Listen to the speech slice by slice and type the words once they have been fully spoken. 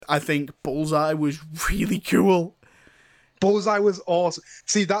I think Bullseye was really cool. Bullseye was awesome.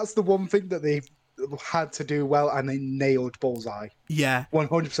 See, that's the one thing that they had to do well, and they nailed Bullseye. Yeah.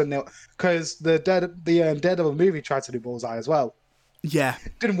 100% nailed. Because the Daredevil movie tried to do Bullseye as well. Yeah.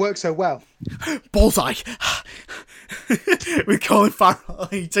 Didn't work so well. Bullseye! With Colin Farrell,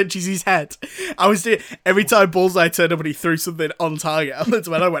 he touches his head. I was doing, every time Bullseye turned up and he threw something on target, that's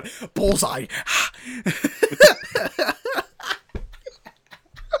when I went, Bullseye!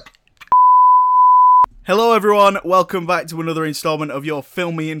 Hello everyone, welcome back to another installment of your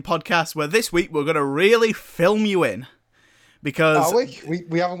Film Me In podcast, where this week we're going to really film you in. Because... Are we?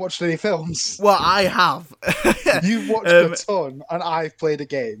 We haven't watched any films. Well, I have. You've watched a ton, and I've played a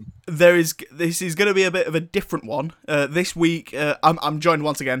game. This is going to be a bit of a different one. This week, I'm joined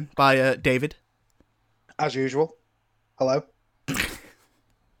once again by David. As usual. Hello.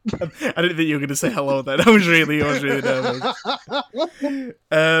 I didn't think you were going to say hello then. I was really nervous.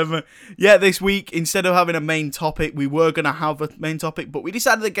 This week, instead of having a main topic, we were going to have a main topic, but we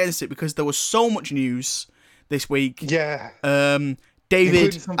decided against it because there was so much news this week. Yeah.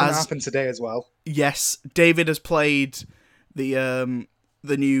 David has happened today as well. Yes, David has played the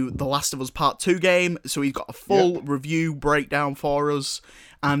new The Last of Us Part 2 game, so he's got a full review breakdown for us.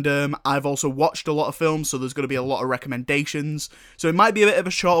 And I've also watched a lot of films, so there's going to be a lot of recommendations. So it might be a bit of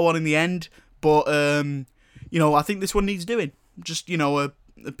a shorter one in the end, but I think this one needs doing. Just a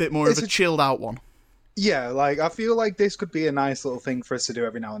bit more of a chilled out one. Yeah, I feel like this could be a nice little thing for us to do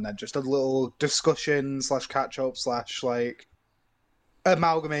every now and then. Just a little discussion / catch up /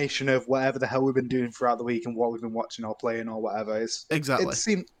 amalgamation of whatever the hell we've been doing throughout the week and what we've been watching or playing or whatever. Exactly.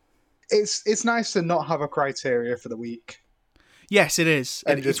 It's nice to not have a criteria for the week. Yes, it is.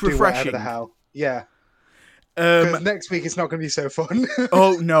 And it's just refreshing. Do whatever the hell. Yeah. Because next week it's not going to be so fun.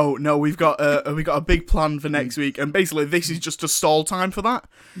 Oh no, we've got a big plan for next week, and basically this is just a stall time for that.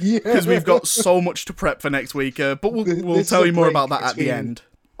 Yeah, because we've got so much to prep for next week. But we'll tell you more about that at the end.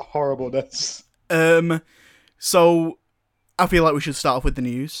 Horribleness. So I feel like we should start off with the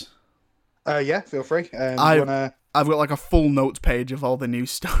news. Yeah, feel free. I've got a full notes page of all the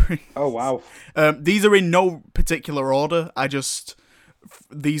news stories. Oh wow. These are in no particular order. At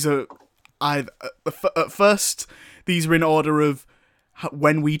first, these are in order of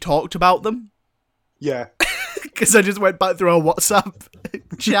when we talked about them. Yeah. Because I just went back through our WhatsApp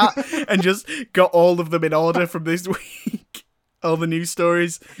chat and just got all of them in order from this week. All the news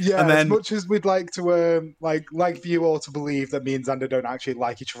stories. Yeah, and then, as much as we'd like to like you all to believe that me and Xander don't actually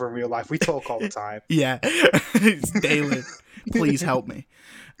like each other in real life, we talk all the time. Yeah, it's daily. Please help me.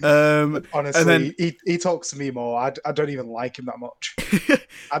 Honestly, he talks to me more. I don't even like him that much.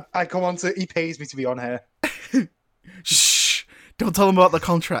 I come on to... He pays me to be on here. Shh! Don't tell him about the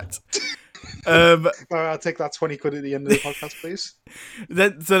contract. I'll take that 20 quid at the end of the podcast, please.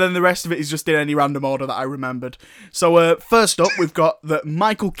 Then the rest of it is just in any random order that I remembered. So first up, we've got that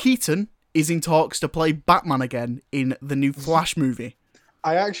Michael Keaton is in talks to play Batman again in the new Flash movie.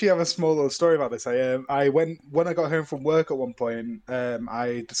 I actually have a small little story about this. When I got home from work at one point,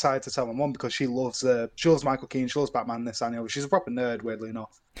 I decided to tell my mum because she loves Michael Keaton, she loves Batman, this and the other. She's a proper nerd, weirdly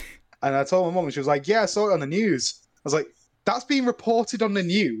enough. And I told my mum, and she was like, "Yeah, I saw it on the news." I was like, "That's being reported on the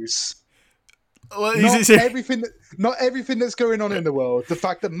news." Well, not everything that's going on in the world. The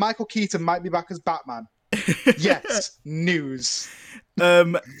fact that Michael Keaton might be back as Batman. Yes, news.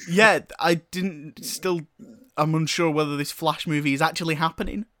 Yeah, I'm unsure whether this Flash movie is actually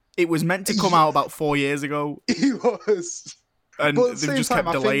happening. It was meant to come out about 4 years ago. It was. And but they've just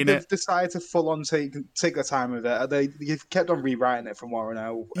kept delaying it. They've decided to full on take their time with it. They've kept on rewriting it from what I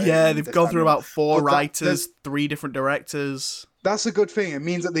know. Yeah, they've gone through about 4 writers, 3 different directors. That's a good thing. It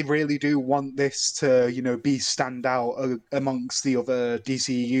means that they really do want this to, be stand out amongst the other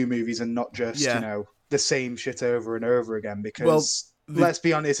DCEU movies and not just, the same shit over and over again. Because, let's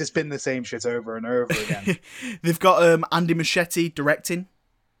be honest, it's been the same shit over and over again. They've got Andy Muschietti directing.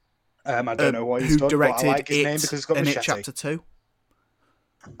 I don't know what he's done, but I like his name because it's got and Muschietti. It Chapter 2.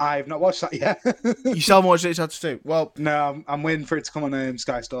 I've not watched that yet. You still haven't watched It Chapter 2? Well, no, I'm waiting for it to come on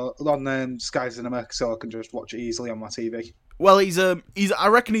Sky Cinema so I can just watch it easily on my TV. Well, I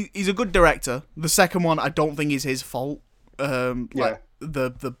reckon he's a good director. The second one, I don't think is his fault.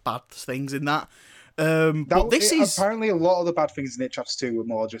 The bad things in that. But this is apparently a lot of the bad things in It Chapter 2 were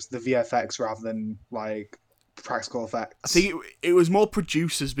more just the VFX rather than practical effects. I think it was more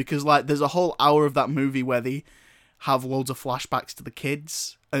producers because there's a whole hour of that movie where they have loads of flashbacks to the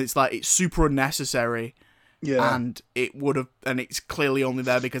kids, and it's super unnecessary. Yeah, and it's clearly only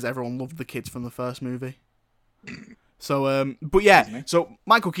there because everyone loved the kids from the first movie. So, but yeah, so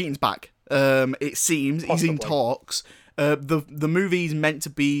Michael Keaton's back. It seems he's in talks. The movie's meant to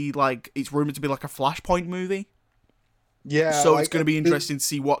be like, it's rumored to be like a Flashpoint movie. Yeah. So it's going to be interesting to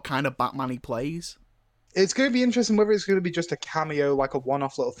see what kind of Batman he plays. It's going to be interesting whether it's going to be just a cameo, like a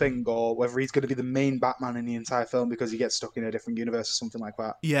one-off little thing, or whether he's going to be the main Batman in the entire film because he gets stuck in a different universe or something like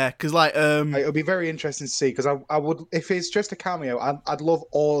that. Yeah, because like it'll be very interesting to see. Because I would, if it's just a cameo, I'd love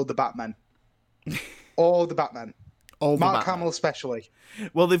all the Batman, all the Batman, Mark Hamill especially.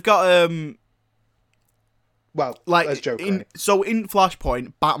 Well, they've got well, like as Joker. in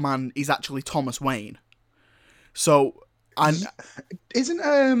Flashpoint, Batman is actually Thomas Wayne. So and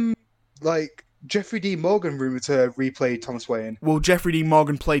isn't like Jeffrey D. Morgan rumored to replay Thomas Wayne? Well, Jeffrey D.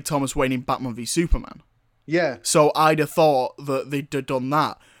 Morgan played Thomas Wayne in Batman v Superman. Yeah. So I'd have thought that they'd have done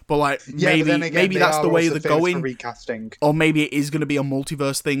that. But like maybe that's the way they're going. Recasting. Or maybe it is going to be a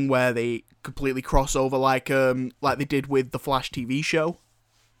multiverse thing where they completely cross over like they did with the Flash TV show.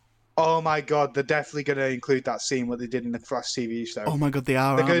 Oh my god, they're definitely going to include that scene what they did in the Flash TV show. Oh my god, they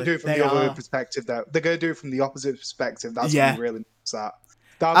are. They're going to do it from the other perspective though. They're going to do it from the opposite perspective. That's going to be really nice.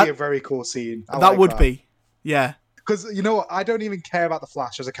 That'd be a very cool scene. That would be. Yeah. Because, you know what, I don't even care about the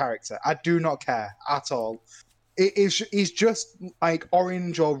Flash as a character. I do not care at all. He's just like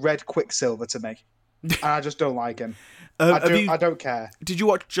orange or red Quicksilver to me. And I just don't like him. I don't care. Did you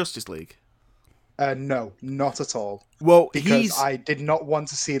watch Justice League? No, not at all. Well, because I did not want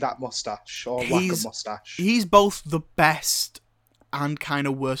to see that mustache or lack of mustache. He's both the best and kind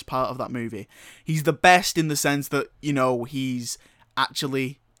of worst part of that movie. He's the best in the sense that, you know, he's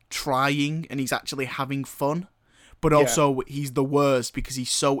actually trying and he's actually having fun. But also, he's the worst because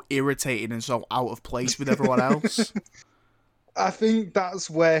he's so irritating and so out of place with everyone else. I think that's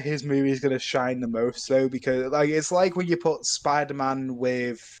where his movie is going to shine the most, though, because like it's like when you put Spider-Man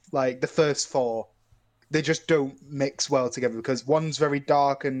with like the first four, they just don't mix well together because one's very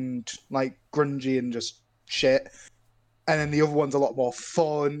dark and like grungy and just shit, and then the other one's a lot more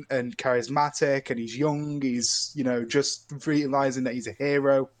fun and charismatic, and he's young. He's just realizing that he's a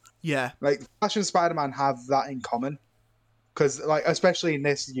hero. Yeah, like Flash and Spider-Man have that in common. Because, like, especially in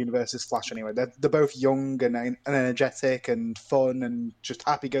this universe, is Flash anyway. They're both young and energetic and fun and just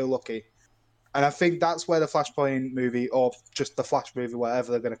happy-go-lucky. And I think that's where the Flashpoint movie, or just the Flash movie,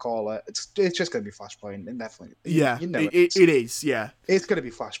 whatever they're going to call it, it's just going to be Flashpoint, indefinitely. Yeah, it is, yeah. It's going to be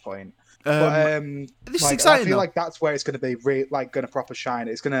Flashpoint. This is exciting, I feel like that's where it's going to be, going to proper shine.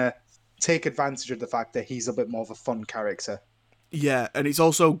 It's going to take advantage of the fact that he's a bit more of a fun character. Yeah, and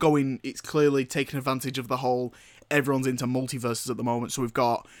it's clearly taking advantage of the whole, everyone's into multiverses at the moment, so we've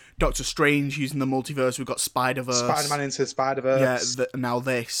got Doctor Strange using the multiverse, we've got Spider-Verse. Spider-Man into Spider-Verse. Yeah, now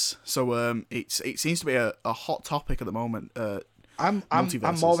this. So it seems to be a hot topic at the moment. I'm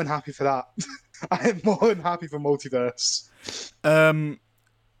more than happy for that. I'm more than happy for multiverse.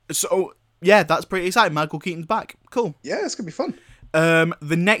 So, yeah, that's pretty exciting. Michael Keaton's back. Cool. Yeah, it's going to be fun.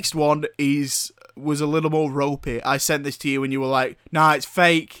 The next one was a little more ropey. I sent this to you and you were like, nah, it's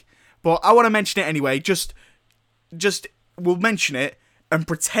fake. But I want to mention it anyway. Just we'll mention it and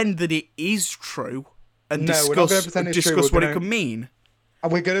pretend that it is true and discuss what it could mean.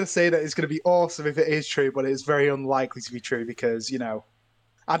 And we're going to say that it's going to be awesome if it is true, but it's very unlikely to be true because,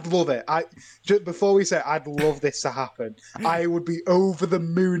 I'd love it. Before we say it, I'd love this to happen. I would be over the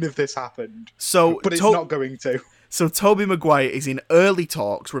moon if this happened. But it's not going to. So Tobey Maguire is in early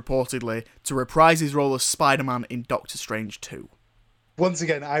talks, reportedly, to reprise his role as Spider-Man in Doctor Strange 2. Once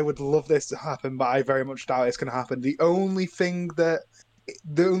again, I would love this to happen, but I very much doubt it's going to happen. The only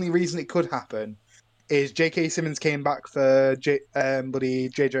reason it could happen is J.K. Simmons came back for J.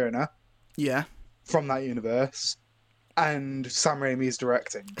 Jonah. Yeah. From that universe. And Sam Raimi's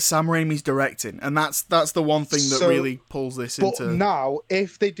directing. And that's the one thing that really pulls this into... But now,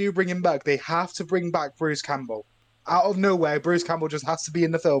 if they do bring him back, they have to bring back Bruce Campbell. Out of nowhere, Bruce Campbell just has to be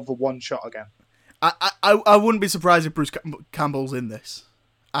in the film for one shot again. I wouldn't be surprised if Bruce Campbell's in this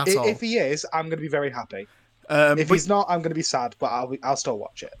at all. If he is, I'm going to be very happy. If he's not, I'm going to be sad, but I'll still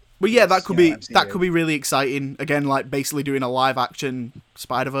watch it. But yeah, that could be really exciting. Again, like basically doing a live action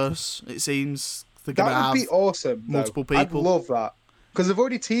Spider-Verse. It seems that would be awesome. Multiple people. I'd love that because they've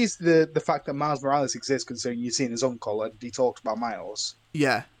already teased the fact that Miles Morales exists, considering you've seen his uncle and he talked about Miles.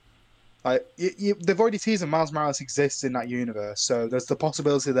 Yeah. Like they've already teased that Miles Morales exists in that universe, so there's the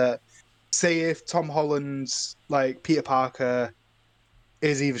possibility that, say, if Tom Holland's like Peter Parker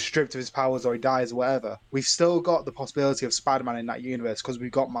is either stripped of his powers or he dies or whatever, we've still got the possibility of Spider-Man in that universe because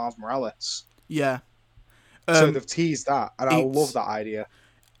we've got Miles Morales. Yeah. So they've teased that, and I love that idea.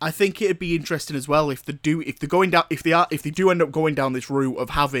 I think it'd be interesting as well if they do end up going down this route of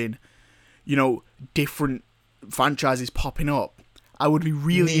having, different franchises popping up. I would be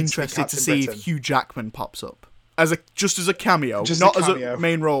really interested to see if Hugh Jackman pops up. just as a cameo, Just not a as cameo. a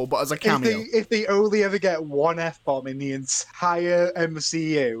main role, but as a cameo. If they only ever get one F-bomb in the entire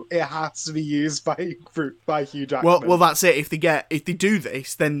MCU, it has to be used by Hugh Jackman. Well, that's it. If they do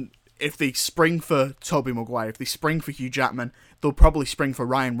this, then if they spring for Tobey Maguire, if they spring for Hugh Jackman, they'll probably spring for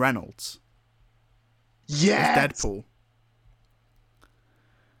Ryan Reynolds. Yeah, Deadpool.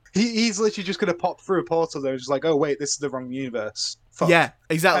 He's literally just gonna pop through a portal there, just like, oh wait, this is the wrong universe. Fuck. Yeah,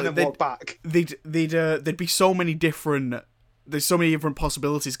 exactly. And then walk back. There'd be so many different. There's so many different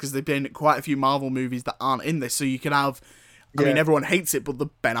possibilities because there've been quite a few Marvel movies that aren't in this. So you could have. I mean, everyone hates it, but the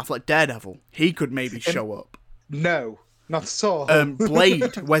Ben Affleck Daredevil, he could maybe show up. No, not at all.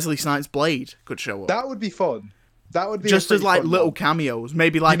 Blade, Wesley Snipes' Blade could show up. That would be fun. That would be just as like little one. Cameos,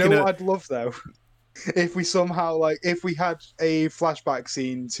 maybe like. You know what I'd love though. If we somehow if we had a flashback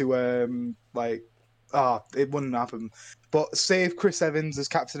scene to it wouldn't happen. But say if Chris Evans as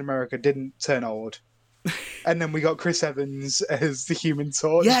Captain America didn't turn old, and then we got Chris Evans as the Human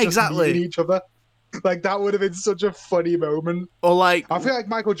Torch, yeah, exactly, meeting each other, like that would have been such a funny moment. Or like, I feel like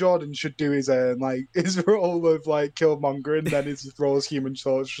Michael Jordan should do his his role of like Killmonger, and then his role as Human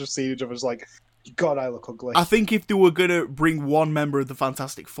Torch, just seeing each other's like. God, I look ugly. I think if they were gonna bring one member of the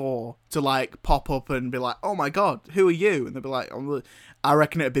Fantastic Four to like pop up and be like, "Oh my God, who are you?" and they'd be like, "I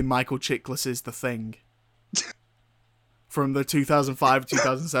reckon it'd be Michael Chiklis's The Thing from the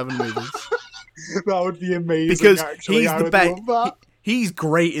 2005-2007 movies." That would be amazing. Because actually. he's the best. He's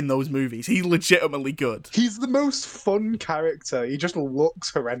great in those movies. He's legitimately good. He's the most fun character. He just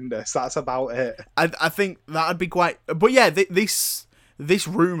looks horrendous. That's about it. I think that'd be quite. But yeah, this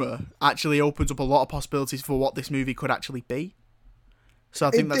rumor actually opens up a lot of possibilities for what this movie could actually be. So I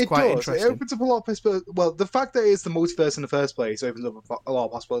think that's quite interesting. It opens up a lot of possibilities. Well, the fact that it's the multiverse in the first place opens up a lot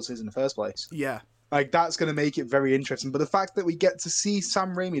of possibilities in the first place. Yeah. Like, that's going to make it very interesting. But the fact that we get to see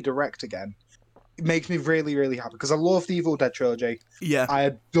Sam Raimi direct again, it makes me really, really happy. Because I love the Evil Dead trilogy. Yeah. I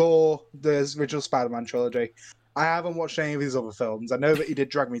adore the original Spider-Man trilogy. I haven't watched any of his other films. I know that he did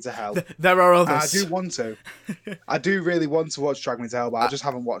Drag Me to Hell. There are others. I do want to. I do really want to watch Drag Me to Hell, but I just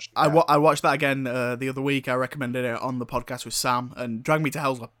haven't watched it. I watched that again the other week. I recommended it on the podcast with Sam, and Drag Me to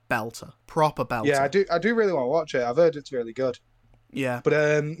Hell's a belter. Proper belter. Yeah, I do really want to watch it. I've heard it's really good. Yeah. But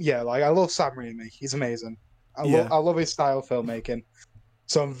I love Sam Raimi. He's amazing. I love his style of filmmaking.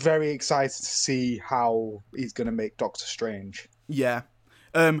 So I'm very excited to see how he's going to make Doctor Strange. Yeah.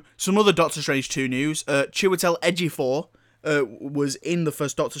 Some other Doctor Strange 2 news. Chiwetel Ejiofor was in the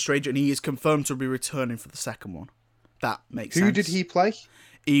first Doctor Strange, and he is confirmed to be returning for the second one. That makes sense. Who did he play?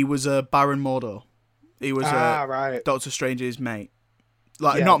 He was Baron Mordo. He was right. Doctor Strange's mate.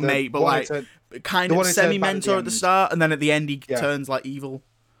 Like, not mate, but like kind of semi-mentor at the start, and then at the end he turns like evil.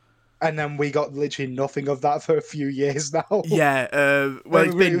 And then we got literally nothing of that for a few years now. Yeah.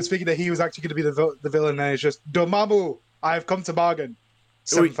 He was speaking that he was actually going to be the villain, and it's just, Dormammu, I have come to bargain.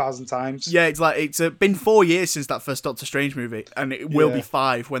 7,000 times. Yeah, it's been 4 years since that first Doctor Strange movie, and it will be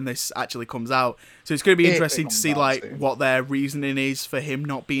 5 when this actually comes out. So it's going to be interesting to see what their reasoning is for him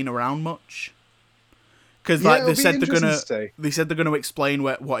not being around much. Because they said they're gonna explain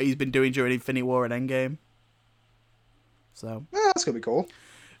what he's been doing during Infinity War and Endgame. So that's gonna be cool.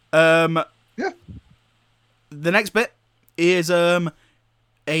 Yeah. The next bit is a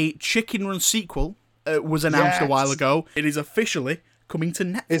Chicken Run sequel was announced a while ago. It is officially coming to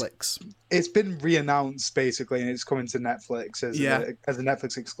Netflix. It's been re-announced basically, and it's coming to Netflix as a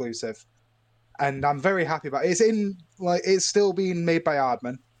Netflix exclusive. And I'm very happy about it. It's still being made by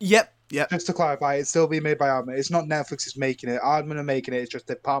Aardman. Yep. Just to clarify, it's still being made by Aardman. It's not Netflix is making it. Aardman are making it. It's just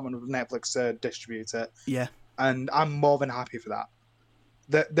the department of Netflix to distribute it. Yeah. And I'm more than happy for that.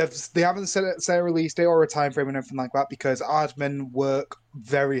 They haven't set a release date or a time frame and everything like that because Aardman work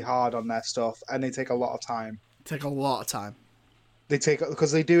very hard on their stuff and they take a lot of time.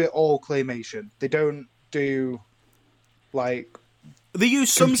 Because they do it all claymation. They don't do they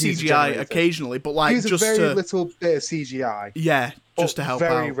use some CGI occasionally, but just a very little bit of CGI. Yeah, just to help out.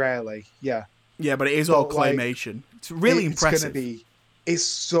 Very rarely, yeah. Yeah, but it is all claymation. It's really impressive. It's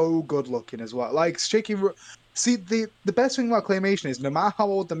so good looking as well. See, the best thing about claymation is no matter how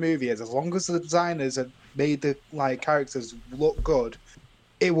old the movie is, as long as the designers have made the characters look good,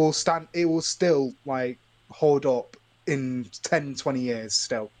 it will still hold up in 10, 20 years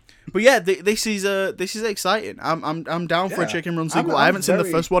still. But yeah, this is exciting. I'm down for a Chicken Run sequel. I haven't seen the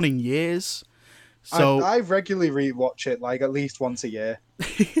first one in years. So I regularly rewatch it at least once a year.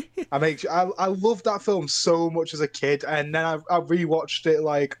 I loved that film so much as a kid, and then I rewatched it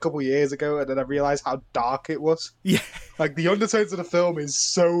a couple years ago, and then I realized how dark it was. Yeah, the undertones of the film is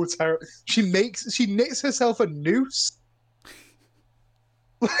so terrible. She knits herself a noose.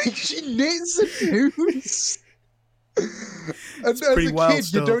 She knits a noose. And as pretty a wild kid,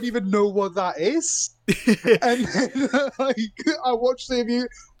 stuff. you don't even know what that is. And then, like, I watched the review. I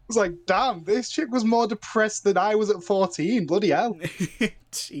was like, damn, this chick was more depressed than I was at 14. Bloody hell.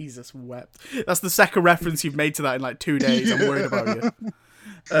 Jesus wept. That's the second reference you've made to that in like 2 days. I'm worried about you.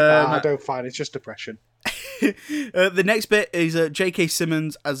 I don't find it's just depression. The next bit is J.K.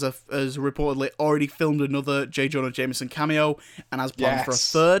 Simmons has reportedly already filmed another J. Jonah Jameson cameo and has plans for a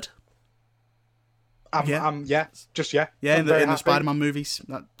third. Yeah, in the happy. Spider-Man movies.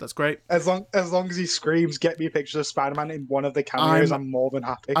 That's great. As long as he screams, "Get me a picture of Spider-Man" in one of the cameos, I'm more than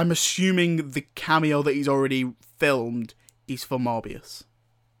happy. I'm assuming the cameo that he's already filmed is for Morbius.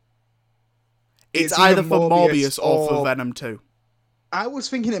 It's either for Morbius or for Venom 2. I was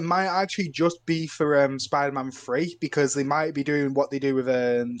thinking it might actually just be for Spider-Man 3, because they might be doing what they do with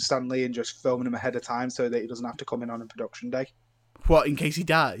Stan Lee and just filming him ahead of time so that he doesn't have to come in on a production day. What, in case he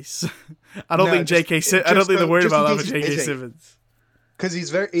dies? I don't think they're worried about that for J.K. Simmons. Because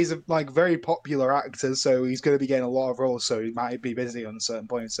he's a very popular actor, so he's going to be getting a lot of roles. So he might be busy on a certain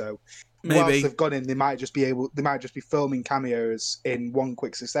point. So whilst they've gone in, they might just be filming cameos in one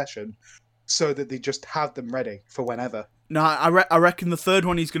quick succession, so that they just have them ready for whenever. No, I reckon the third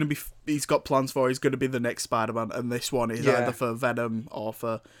one he's got plans for is going to be the next Spider-Man, and this one is either for Venom or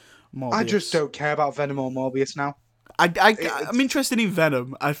for Morbius. I just don't care about Venom or Morbius now. I'm interested in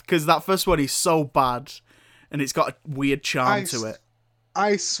Venom because that first one is so bad, and it's got a weird charm to it.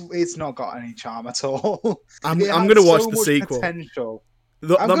 It's not got any charm at all. I'm going to watch the sequel. Potential.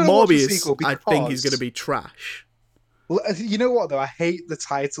 The Morbius, I think, is going to be trash. You know what, though? I hate the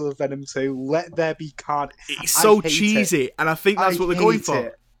title of Venom 2. Let There Be Carnage. It's so cheesy, and I think that's what they're going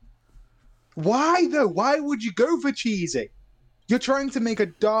for. Why, though? Why would you go for cheesy? You're trying to make a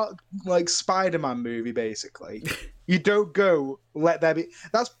dark, Spider-Man movie, basically. You don't go, Let There Be...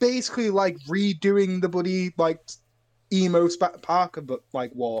 That's basically like redoing the bloody, emo Parker, but,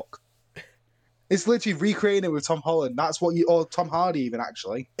 walk. It's literally recreating it with Tom Holland. That's what or Tom Hardy, even,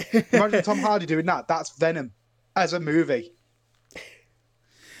 actually. Imagine Tom Hardy doing that. That's Venom. As a movie.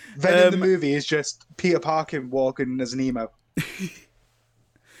 Venom the movie is just Peter Parker walking as an emo.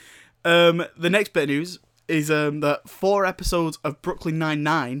 The next bit of news is that 4 episodes of Brooklyn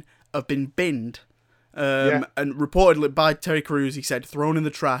Nine-Nine have been binned. And reportedly by Terry Crews, he said, thrown in the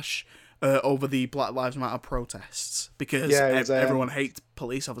trash over the Black Lives Matter protests. Because everyone hates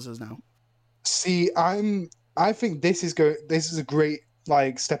police officers now. See, I think this is a great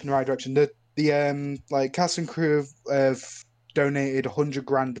step in the right direction. The cast and crew have donated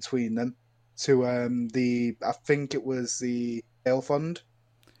 $100,000 between them to I think it was the bail fund.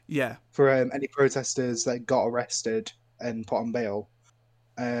 Yeah. For any protesters that got arrested and put on bail.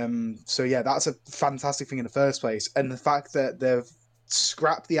 So yeah, that's a fantastic thing in the first place. And the fact that they've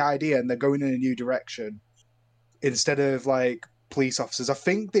scrapped the idea and they're going in a new direction instead of police officers. I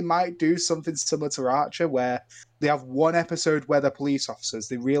think they might do something similar to Archer, where they have one episode where they're police officers.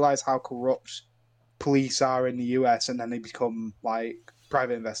 They realize how corrupt police are in the US, and then they become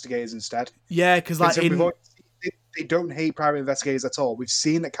private investigators instead. Yeah, because they don't hate private investigators at all. We've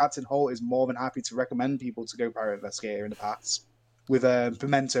seen that Captain Holt is more than happy to recommend people to go private investigator in the past, with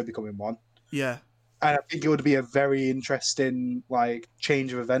Pimento becoming one. Yeah. And I think it would be a very interesting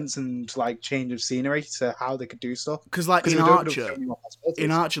change of events and change of scenery to how they could do stuff. Because in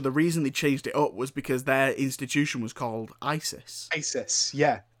Archer, the reason they changed it up was because their institution was called ISIS. ISIS,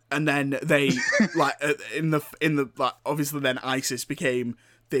 yeah. And then they obviously then ISIS became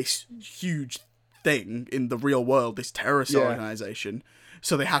this huge thing in the real world, this terrorist organization.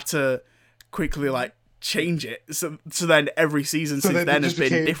 So they had to quickly change it. So then every season since then has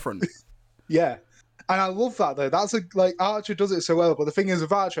been different. Yeah. And I love that, though. That's Archer does it so well. But the thing is,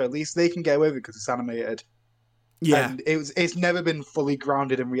 with Archer, at least they can get away with it because it's animated. Yeah. And it's never been fully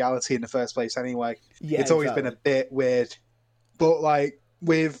grounded in reality in the first place anyway. Yeah, it's always been a bit weird. But,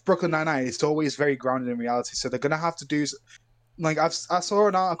 with Brooklyn Nine-Nine, it's always very grounded in reality. So they're going to have to do... I saw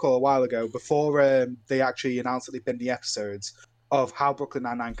an article a while ago, before they actually announced that they've been the episodes, of how Brooklyn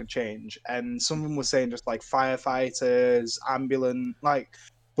Nine-Nine can change. And someone was saying just, firefighters, ambulance...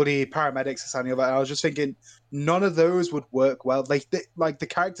 bloody paramedics and I was just thinking none of those would work well. The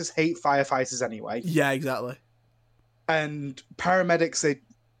characters hate firefighters anyway. Yeah, exactly. And paramedics,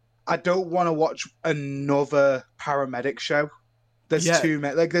 I don't want to watch another paramedic show. There's too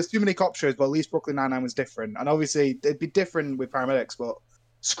many. There's too many cop shows, but at least Brooklyn Nine-Nine was different. And obviously, it'd be different with paramedics, but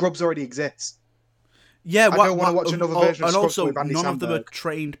Scrubs already exists. Yeah, I don't want to watch another version of Scrubs also, with Andy none Samberg. of them are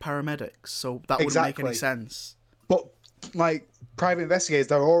trained paramedics, so that wouldn't make any sense. But private investigators,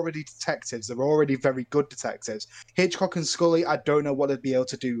 they're already detectives. They're already very good detectives. Hitchcock and Scully, I don't know what they'd be able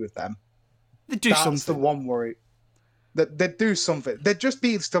to do with them. They do something. That's the one worry. That they'd do something. There'd just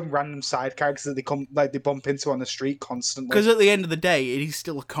be some random side characters that they bump into on the street constantly. Because at the end of the day, it is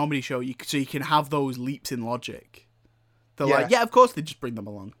still a comedy show, so you can have those leaps in logic. They're like, yeah, of course they'd just bring them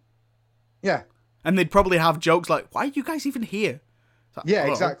along. Yeah. And they'd probably have jokes like, why are you guys even here? Like, yeah,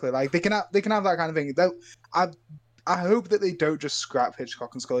 exactly. Like they can have that kind of thing. I hope that they don't just scrap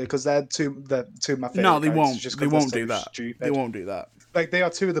Hitchcock and Scully because they're two of my favorite. No, they won't. Just they won't do so that. Stupid. They won't do that. Like they are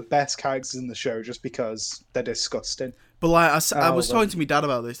two of the best characters in the show just because they're disgusting. But like I was talking to my dad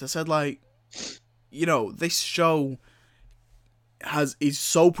about this. I said like, this show is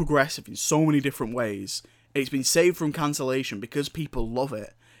so progressive in so many different ways. It's been saved from cancellation because people love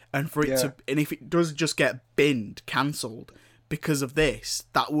it, and for it to, and if it does just get binned, cancelled because of this,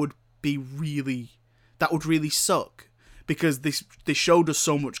 that would really suck because this show does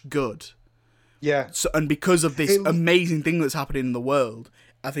so much good. Yeah. So, and because of this amazing thing that's happening in the world,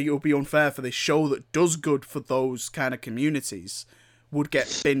 I think it would be unfair for this show that does good for those kind of communities would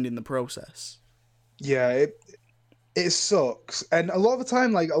get binned in the process. Yeah, it sucks. And a lot of the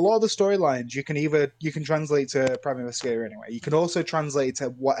time, like a lot of the storylines, you can translate to Private Investigator anyway. You can also translate it to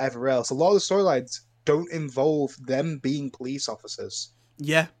whatever else. A lot of the storylines don't involve them being police officers.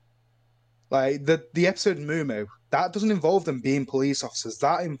 Yeah. Like the episode Moo Moo, that doesn't involve them being police officers.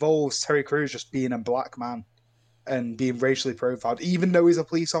 That involves Terry Crews just being a black man and being racially profiled, even though he's a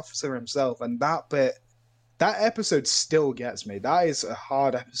police officer himself. And that episode still gets me. That is a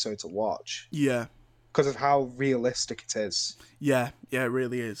hard episode to watch. Yeah. Because of how realistic it is. Yeah, it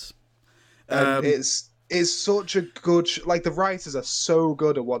really is. It's such a good... Like, the writers are so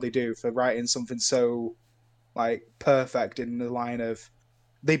good at what they do for writing something so, like, perfect in the line of...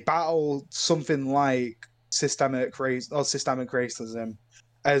 They battle something like systemic racism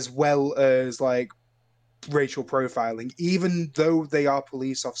as well as, like, racial profiling, even though they are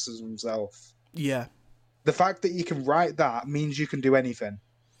police officers themselves. Yeah. The fact that you can write that means you can do anything.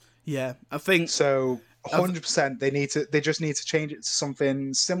 Yeah, I think... So, 100%, they just need to change it to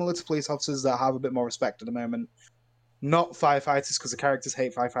something similar to police officers that have a bit more respect at the moment. Not firefighters, because the characters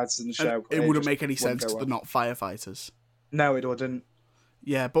hate firefighters in the show. It wouldn't make any sense because they're not firefighters. No, it wouldn't.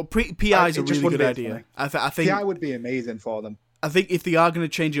 Yeah, but PI is a really good idea. I think PI would be amazing for them. I think if they are going to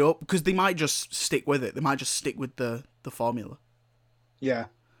change it up, because they might just stick with it. They might just stick with the formula. Yeah.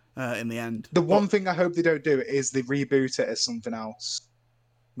 In the end. The one thing I hope they don't do is they reboot it as something else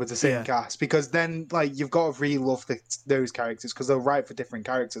with the same cast, because then like you've got to re-love those characters because they'll write for different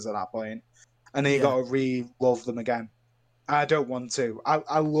characters at that point, and then you got to re-love them again. I don't want to.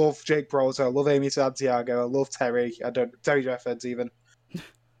 I love Jake Peralta. I love Amy Santiago. I love Terry. Terry Jeffords even.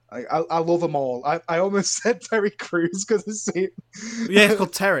 I love them all. I almost said Terry Crews because it's it's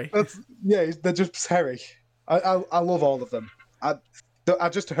called Terry. They're just Terry. I love all of them. I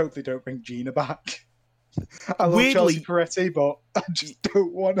just hope they don't bring Gina back. I love Chelsea Peretti, but I just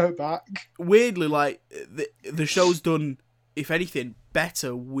don't want her back. Weirdly, like the show's done, if anything,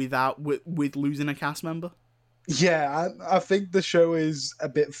 better with losing a cast member. Yeah, I think the show is a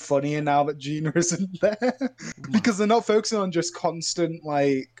bit funnier now that Gina isn't there because they're not focusing on just constant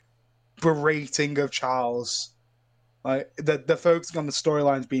like berating of Charles. Like they're focusing on the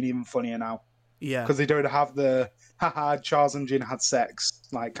storylines being even funnier now. Yeah, because they don't have the haha Charles and Gina had sex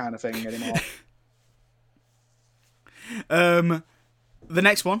like kind of thing anymore. The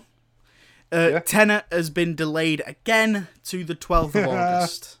next one, Tenet has been delayed again to the 12th of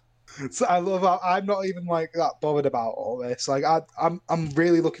August. So I'm not even like that bothered about all this. Like I'm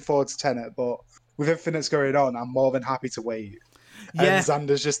really looking forward to Tenet, but with everything that's going on, I'm more than happy to wait. Yeah. And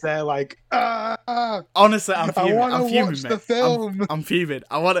Xander's just there like, honestly, I'm fuming. I'm fuming, watch the film. I'm fuming.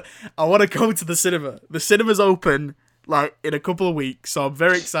 I want to go to the cinema. The cinema's open like in a couple of weeks, so I'm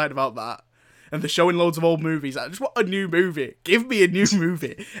very excited about that. And they're showing loads of old movies. I just want a new movie. Give me a new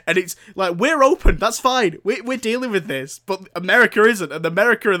movie. And it's like, we're open. That's fine. We're dealing with this. But America isn't. And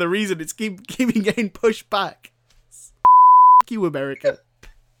America are the reason it's keeping getting pushed back. F*** you, America.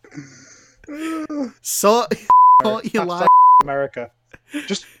 So, you like America.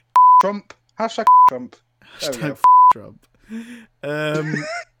 Just Trump. Hashtag Trump. Hashtag Trump.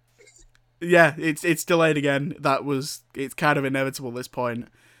 Yeah, it's delayed again. It's kind of inevitable at this point.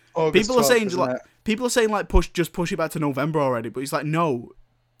 August people are 12th, saying like push it back to November already, but it's like no.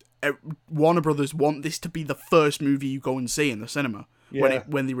 Warner Brothers want this to be the first movie you go and see in the cinema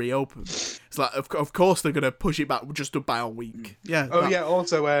when they reopen. It's like of course they're gonna push it back just by a week. Yeah.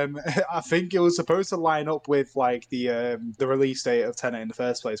 Also, I think it was supposed to line up with like the release date of Tenet in the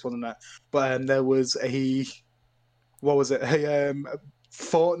first place, wasn't it? But there was a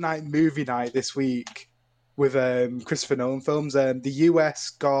Fortnite movie night this week with Christopher Nolan films. The US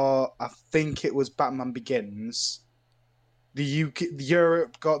got, I think it was Batman Begins, the UK,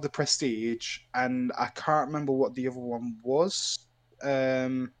 Europe got The Prestige, and I can't remember what the other one was.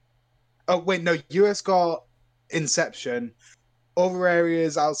 Oh wait, no, US got Inception. Other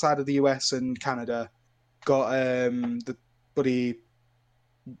areas outside of the US and Canada got the buddy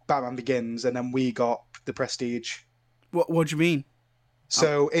Batman Begins, and then we got The Prestige. What do you mean?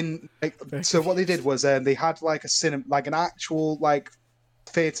 So so what they did was they had like a cinema, like an actual like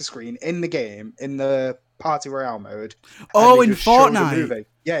theater screen in the game in the Party Royale mode. Oh, in Fortnite.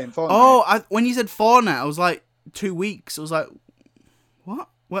 Yeah, in Fortnite. Oh, when you said Fortnite, I was like 2 weeks. I was like, what?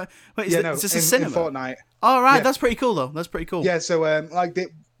 Wait, is this a cinema? In Fortnite. Oh, right, that's pretty cool though. That's pretty cool. Yeah, so like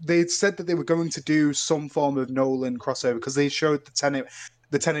they said that they were going to do some form of Nolan crossover because they showed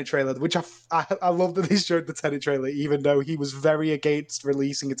the Tenet trailer, which I love that they showed the Tenet trailer, even though he was very against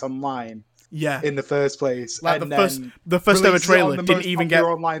releasing it online. Yeah. In the first place, like the first ever trailer didn't even get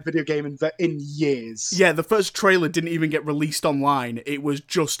online video game in years. Yeah, the first trailer didn't even get released online. It was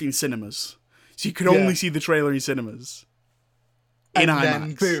just in cinemas, so you could only see the trailer in cinemas. In IMAX.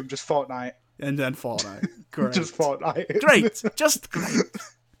 Then boom, just Fortnite. And then Fortnite. Great. Just Fortnite. Great. Just great.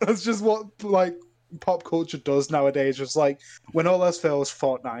 That's just what like pop culture does nowadays. Just like when all else fails,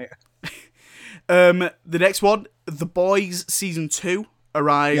 Fortnite. The next one, The Boys Season 2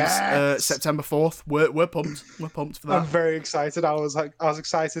 arrives September 4th. We're pumped. We're pumped for that. I'm very excited. I was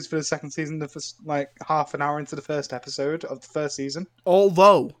excited for the second season. The first half an hour into the first episode of the first season.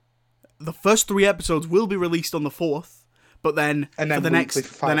 Although the first 3 episodes will be released on the 4th. But then, for the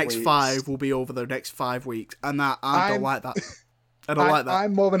next 5 will be over the next 5 weeks, and that I don't like that. I don't like that.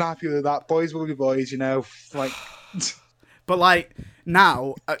 I'm more than happy with that. Boys will be boys, like. But like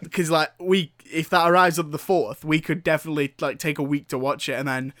now, because if that arrives on the 4th, we could definitely take a week to watch it and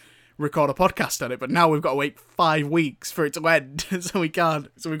then record a podcast on it. But now we've got to wait 5 weeks for it to end, so we can't.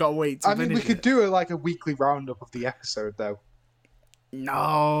 So we've got to wait. We could do a weekly roundup of the episode, though.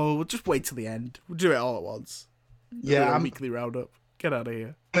 No, we'll just wait till the end. We'll do it all at once. Yeah, weekly roundup. Get out of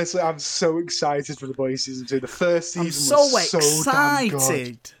here. Honestly, I'm so excited for The Boys Season 2. The first season was so damn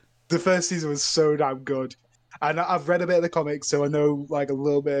good. The first season was so damn good. And I've read a bit of the comics, so I know a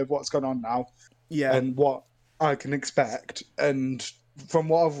little bit of what's going on now. Yeah. And what I can expect. And from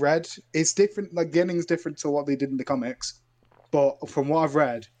what I've read, it's different. The ending's different to what they did in the comics. But from what I've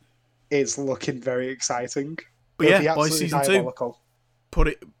read, it's looking very exciting. But yeah, Boys Season 2. Put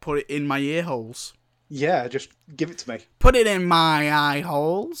it in my ear holes. Yeah, just give it to me. Put it in my eye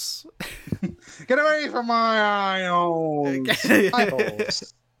holes. Get away from my eye holes. Eye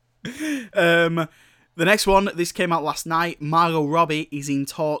holes. The next one, this came out last night. Margot Robbie is in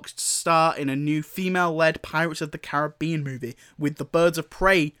talks to star in a new female-led Pirates of the Caribbean movie with the Birds of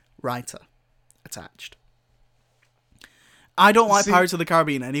Prey writer attached. I don't like Pirates of the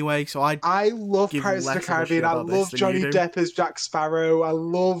Caribbean anyway, so I love Pirates of the Caribbean. I love Johnny Depp as Jack Sparrow. I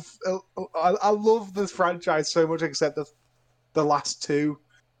love this franchise so much, except the last 2.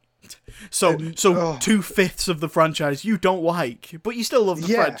 So 2/5 of the franchise you don't like, but you still love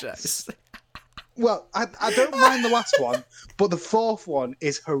the franchise. Well, I don't mind the last one, but the 4th one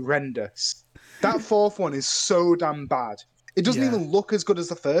is horrendous. That 4th one is so damn bad. It doesn't even look as good as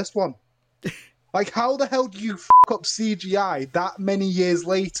the first one. How the hell do you up CGI that many years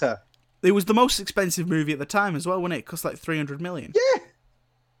later? It was the most expensive movie at the time as well, wasn't it? It cost 300 million. Yeah.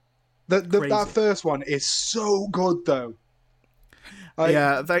 That first one is so good, though.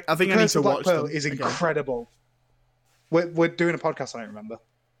 I think I need to watch Pearl them is incredible. We're doing a podcast on it, remember?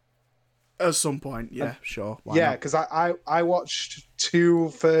 At some point, yeah, sure. Yeah, because I watched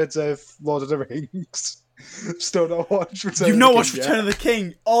 2/3 of Lord of the Rings. Still not watched Return of the King. You've not watched Return of the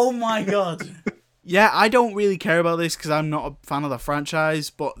King? Oh my god. Yeah, I don't really care about this because I'm not a fan of the franchise,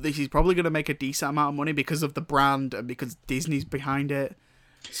 but this is probably going to make a decent amount of money because of the brand and because Disney's behind it.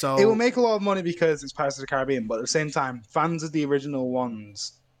 So it will make a lot of money because it's Pirates of the Caribbean, but at the same time, fans of the original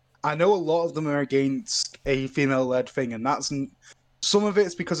ones, I know a lot of them are against a female-led thing, and some of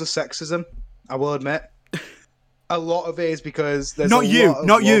it's because of sexism, I will admit. A lot of it is because there's not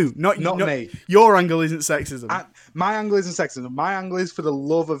me. Your angle isn't sexism. My angle isn't sexism. My angle is for the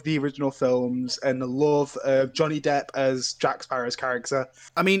love of the original films and the love of Johnny Depp as Jack Sparrow's character.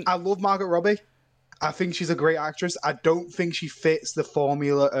 I mean, I love Margot Robbie. I think she's a great actress. I don't think she fits the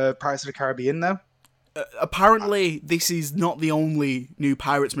formula of Pirates of the Caribbean, though. Apparently, this is not the only new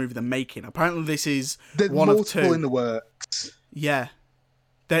Pirates movie they're making. Apparently, this is There's one of 2. multiple in the works. Yeah.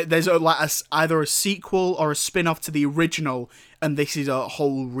 There's either a sequel or a spin-off to the original, and this is a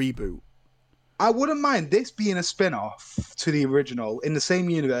whole reboot. I wouldn't mind this being a spin-off to the original in the same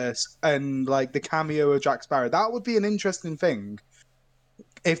universe and the cameo of Jack Sparrow. That would be an interesting thing.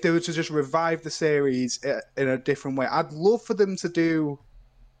 if they were to just revive the series in a different way. I'd love for them to do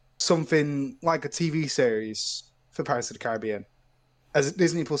something like a TV series for Pirates of the Caribbean as a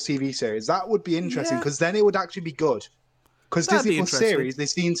Disney Plus TV series. That would be interesting Yeah. because then it would actually be good. Because That'd Disney be Plus interesting. series, they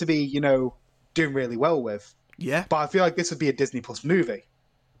seem to be, doing really well with. Yeah. But I feel like this would be a Disney Plus movie.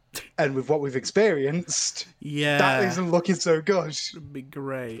 And with what we've experienced, Yeah. that isn't looking so good. It'd be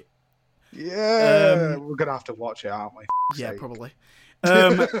great. Yeah, we're gonna have to watch it, aren't we? Yeah, Sake. probably.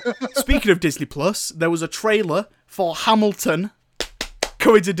 Speaking of Disney Plus, there was a trailer for Hamilton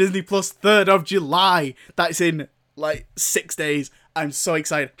coming to Disney Plus 3rd of July. That's in like 6 days. I'm so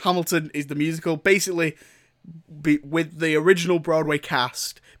excited. Hamilton is the musical. Basically, with the original Broadway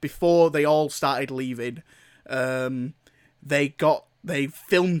cast, before they all started leaving, they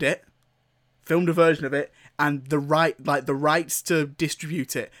filmed a version of it, and the rights to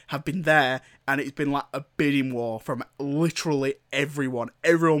distribute it have been there, and it's been like a bidding war from literally everyone.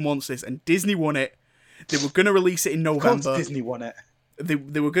 Everyone wants this, and Disney won it. They were going to release it in Of course November. Disney won it.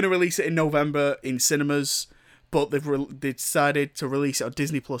 They were going to release it in November in cinemas, but they decided to release it on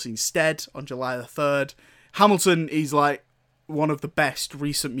Disney Plus instead on July the 3rd. Hamilton is like one of the best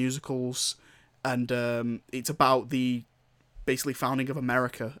recent musicals, and it's about the basically founding of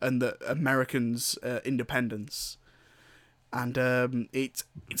America and the Americans' independence. And it's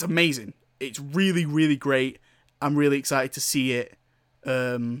amazing. It's really, really great. I'm really excited to see it,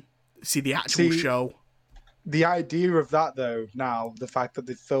 see the actual show. The idea of that, though, now, the fact that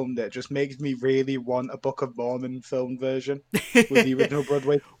they filmed it, just makes me really want a Book of Mormon film version with the original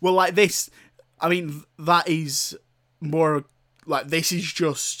Broadway. Well, like this, I mean, that is more, like, this is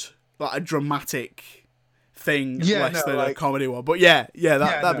just, like, a dramatic thing, less than a comedy one. But that'd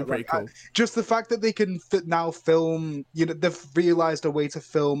be pretty cool. Just the fact that they can now film, they've realised a way to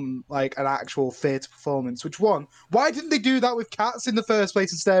film, like, an actual theatre performance. Why didn't they do that with Cats in the first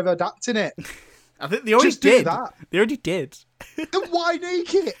place instead of adapting it? I think they already Just do did. that. They already did. Then why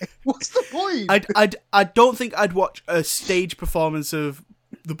make it? What's the point? I don't think I'd watch a stage performance of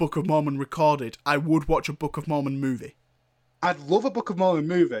the Book of Mormon recorded. I would watch a Book of Mormon movie. I'd love a Book of Mormon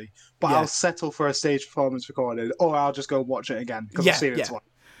movie, but Yeah. I'll settle for a stage performance recorded, or I'll just go and watch it again because I've seen it twice.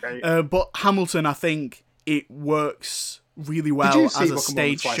 Right? But Hamilton, I think it works really Did well you as see a Book of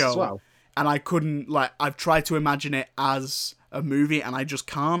Mormon stage twice show, as well? and I couldn't I've tried to imagine it as a movie, and I just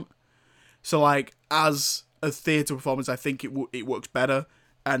can't. So like as a theatre performance, I think it works better,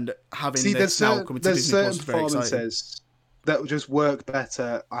 and having this now coming to Disney Plus is very exciting. Performances that would just work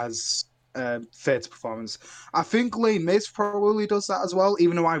better as theatre performance. I think Les Mis probably does that as well,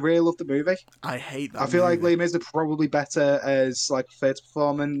 even though I really love the movie. I hate that. I feel like movie. Les Mis are probably better as like theatre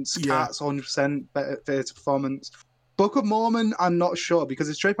performance. Yeah. Cats 100% better theatre performance. Book of Mormon, I'm not sure because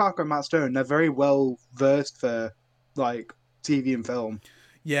it's Trey Parker and Matt Stone. They're very well versed for like TV and film.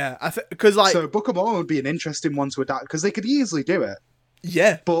 Yeah, because like So Book of Mormon would be an interesting one to adapt because they could easily do it.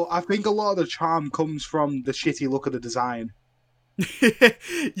 yeah. But I think a lot of the charm comes from the shitty look of the design.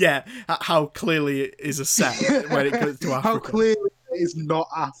 Yeah, how clearly it is a set when it goes to Africa. How clearly it is not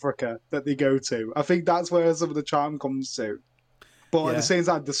Africa that they go to. I think that's where some of the charm comes to. But at the same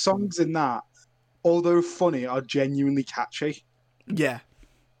time, the songs in that, although funny, are genuinely catchy. Yeah.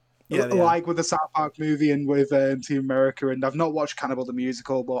 Yeah, like with the South Park movie and with Team America. And I've not watched Cannibal the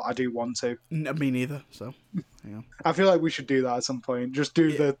Musical, but I do want to. Me neither, so, yeah. I feel like we should do that at some point. Just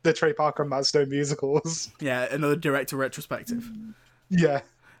do the Trey Parker and Matt Stone musicals. Yeah, another director retrospective. Yeah.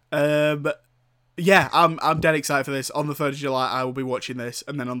 Yeah, I'm dead excited for this. On the 3rd of July, I will be watching this,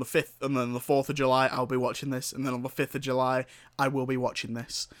 and then on the 5th, and then on the 4th of July, I'll be watching this, and then on the 5th of July, I will be watching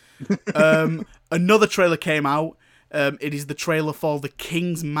this. Another trailer came out. It is the trailer for The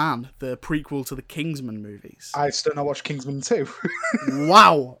King's Man, the prequel to the Kingsman movies. I still not watched Kingsman 2.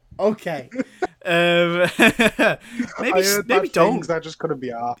 Wow. Okay. Maybe don't. I just couldn't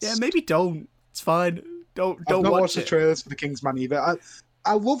be arsed. Yeah, maybe don't. It's fine. Don't I've not watch watched the trailers for The King's Man either.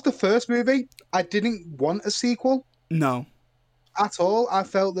 I love the first movie. I didn't want a sequel No. at all. I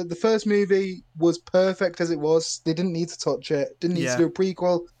felt that the first movie was perfect as it was. They didn't need to touch it. Didn't need to do a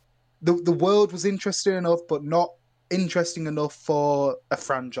prequel. The world was interesting enough, but not interesting enough for a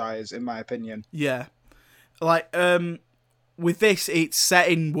franchise, in my opinion. Yeah. Like, with this, it's set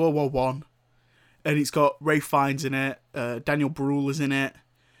in World War One, and it's got Ralph Fiennes in it, Daniel Bruhl is in it,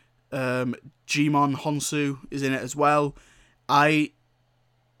 Jimon Honsu is in it as well. I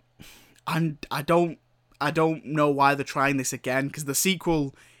don't know why they're trying this again, because the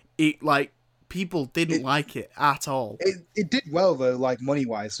sequel, people didn't like it at all. It did well though, like money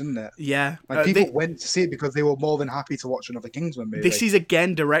wise, didn't it? Yeah, like people went to see it because they were more than happy to watch another Kingsman movie. This is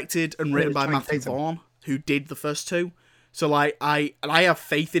again directed and written by Matthew Vaughn, who did the first two. So like I have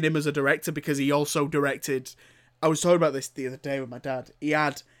faith in him as a director because he also directed. I was talking about this the other day with my dad. He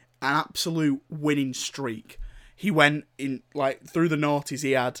had an absolute winning streak. He went in like through the noughties.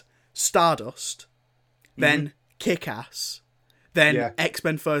 He had Stardust, then Kick-Ass, then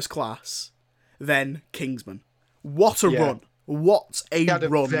X-Men First Class, then Kingsman. What a run! What a He had a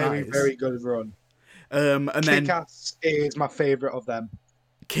run! very, very good run. And then Kick-Ass is my favourite of them.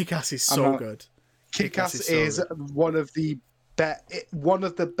 Kick-Ass is so good. Kick-Ass is one of the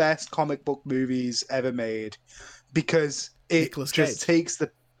best comic book movies ever made because it Nicolas just Cage. takes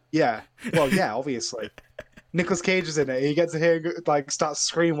the obviously. Nicolas Cage is in it. He gets to hear like start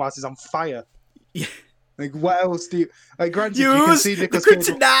screaming whilst he's on fire. Yeah. Like what else do you like? Granted, you can see Nicolas Cage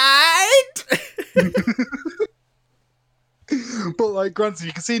tonight. but like granted,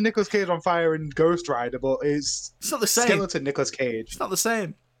 you can see Nicolas Cage on fire in Ghost Rider, but it's not the same. Skeleton Nicolas Cage. It's not the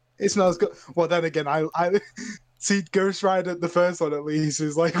same. It's not as good. Well, then again, I see Ghost Rider, the first one at least,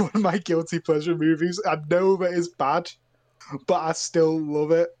 is like one of my guilty pleasure movies. I know that it's bad, but I still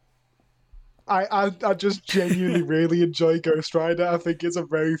love it. I just genuinely really enjoy Ghost Rider. I think it's a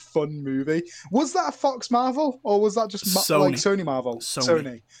very fun movie. Was that a Fox Marvel or was that just like Sony Marvel?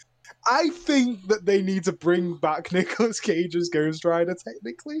 Sony. I think that they need to bring back Nicolas Cage's Ghost Rider.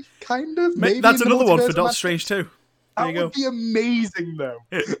 Technically, kind of. Maybe that's another one for Doctor Strange too. That would be amazing, though.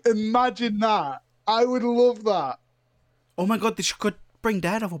 Imagine that. I would love that. Oh my god, they could bring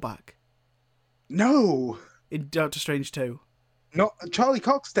Daredevil back. No. In Doctor Strange 2. Not Charlie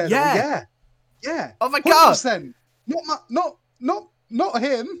Cox Daredevil. Yeah. Oh my god. 100%. Not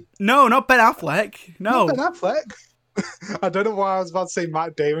him. No, not Ben Affleck. No. Not Ben Affleck. I don't know why I was about to say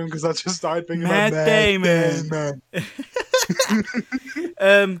Matt Damon because I just started thinking Matt about Damon.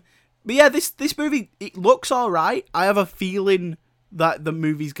 But yeah, this movie, it looks alright. I have a feeling that the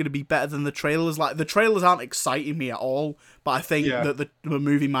movie's going to be better than the trailers. Like, the trailers aren't exciting me at all, but I think that the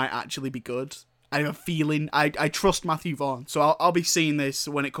movie might actually be good. I have a feeling. I trust Matthew Vaughn, so I'll be seeing this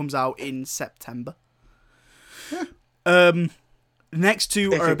when it comes out in September. Next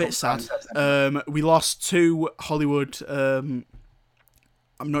two are a bit sad. We lost two Hollywood, I'm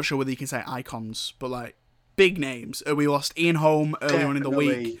not sure whether you can say icons, but like big names. We lost Ian Holm early on in the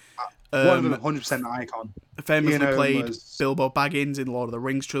week. One of them 100% an icon. Famously played Bilbo Baggins in Lord of the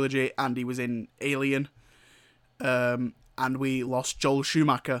Rings trilogy, and he was in Alien. And we lost Joel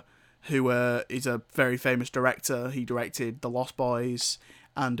Schumacher, who is a very famous director. He directed The Lost Boys,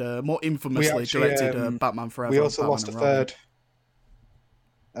 and more infamously directed Batman Forever. We also Batman lost a third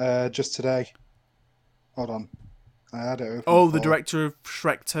just today. Hold on. I had it open the director of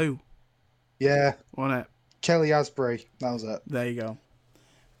Shrek 2. Yeah. Wasn't it? Kelly Asbury. That was it. There you go.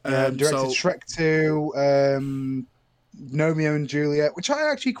 Directed Shrek 2, Romeo and Juliet, which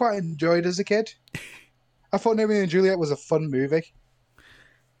I actually quite enjoyed as a kid. I thought Romeo and Juliet was a fun movie.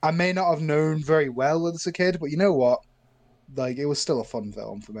 I may not have known very well as a kid, but you know what? Like, it was still a fun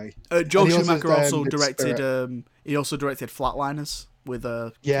film for me. Joel Schumacher also directed. He also directed Flatliners with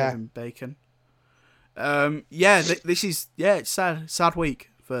Kevin Bacon. This is it's sad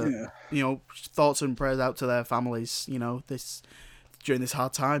week for thoughts and prayers out to their families. This during this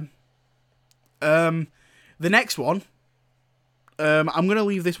hard time. The next one. I'm going to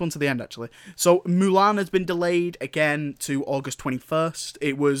leave this one to the end, actually. So, Mulan has been delayed again to August 21st.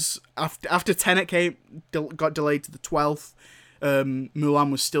 It was, after Tenet got delayed to the 12th,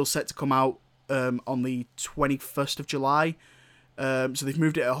 Mulan was still set to come out on the 21st of July. So, they've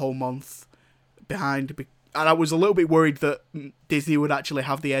moved it a whole month behind. And I was a little bit worried that Disney would actually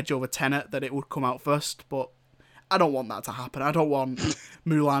have the edge over Tenet, that it would come out first, but I don't want that to happen. I don't want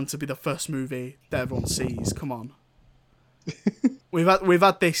Mulan to be the first movie that everyone sees. Come on. We've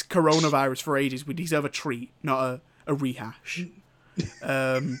had this coronavirus for ages. We deserve a treat, not a rehash.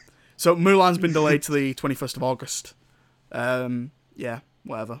 So Mulan's been delayed to the 21st of August.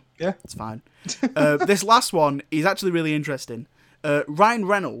 Whatever. Yeah, it's fine. This last one is actually really interesting. Ryan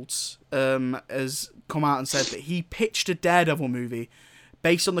Reynolds has come out and said that he pitched a Daredevil movie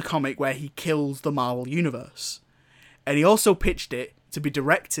based on the comic where he kills the Marvel Universe. And he also pitched it to be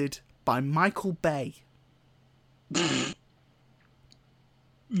directed by Michael Bay.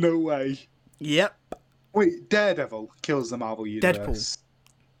 No way. Yep. Wait, Daredevil kills the Marvel Universe. Deadpool.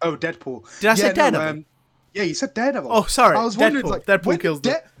 Oh, Deadpool. Did I say Daredevil? Yeah, you said Daredevil. Oh, sorry. I was wondering, Deadpool kills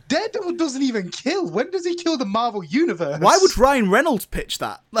Daredevil doesn't even kill. When does he kill the Marvel Universe? Why would Ryan Reynolds pitch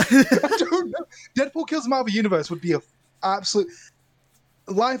that? I don't know. Deadpool kills the Marvel Universe would be a absolute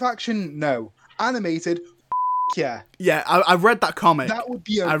live action. No, animated. Yeah. Yeah, I've read that comic. That would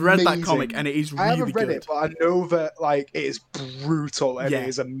be amazing. I read that comic and it is really good. I haven't read it, but I know that like it is brutal and it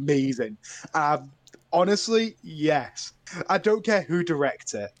is amazing. Honestly, yes. I don't care who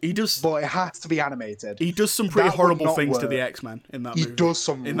directs it, He does. but it has to be animated. He does some pretty That would horrible not things to work. the X-Men in that He movie. does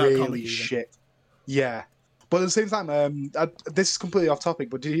some in that comic really even. shit. Yeah. But at the same time, this is completely off topic,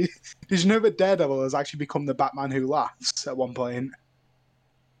 but did you know that Daredevil has actually become the Batman who laughs at one point?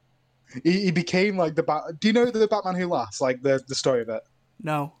 He became like the Do you know the Batman who laughs? Like the story of it?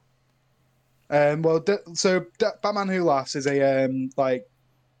 No. Batman Who Laughs is a like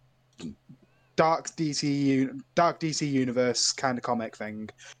dark DC universe kind of comic thing,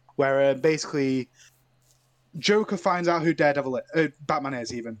 where basically Joker finds out who Batman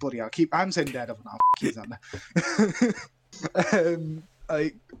is. Even bloody hell, I'm saying Daredevil now. Keep that.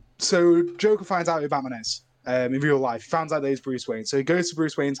 So Joker finds out who Batman is in real life. He finds out that he's Bruce Wayne. So he goes to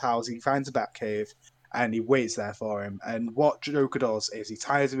Bruce Wayne's house. He finds a Batcave, and he waits there for him. And what Joker does is he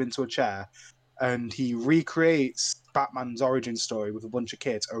ties him into a chair, and he recreates Batman's origin story with a bunch of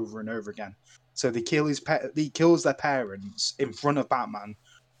kids over and over again. So he kills their parents in front of Batman,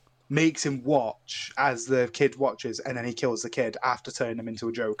 makes him watch as the kid watches, and then he kills the kid after turning him into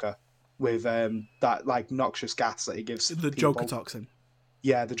a Joker with that like noxious gas that he gives The people. Joker toxin.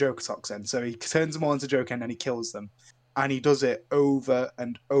 Yeah, the Joker toxin. So he turns them all into Joker and then he kills them. And he does it over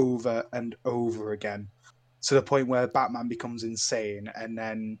and over and over again, to the point where Batman becomes insane, and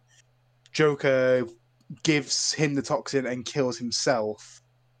then Joker gives him the toxin and kills himself,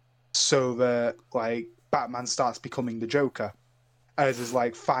 so that like Batman starts becoming the Joker as his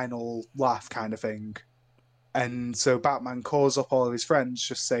like final laugh kind of thing. And so Batman calls up all of his friends,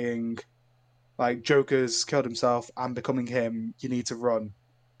 just saying, like, Joker's killed himself, I'm becoming him, you need to run.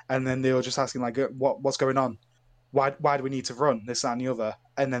 And then they were just asking, like, what's going on? Why do we need to run? This, that, and the other.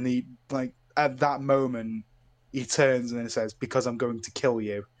 And then he, like, at that moment, he turns and then says, because I'm going to kill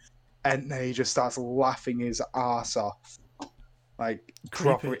you. And then he just starts laughing his ass off. Like,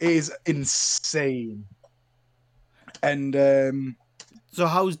 proper. It is insane. And, so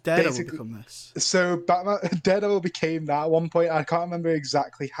how's Daredevil become this? So Daredevil became that at one point. I can't remember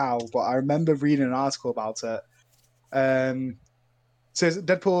exactly how, but I remember reading an article about it. Says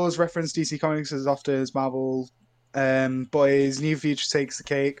Deadpool's referenced DC Comics as often as Marvel, but his new future takes the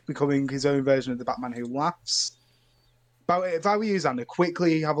cake, becoming his own version of the Batman Who Laughs. But if I were you, Xander,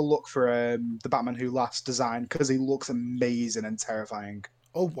 quickly have a look for the Batman Who Laughs design, because he looks amazing and terrifying.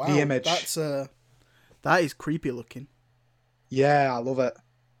 Oh wow, the image. That is creepy looking. Yeah, I love it.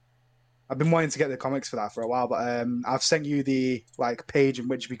 I've been wanting to get the comics for that for a while, but I've sent you the like page in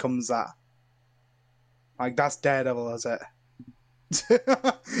which he becomes that. Like, that's Daredevil, is it?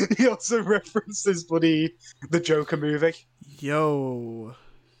 He also referenced this the Joker movie. Yo,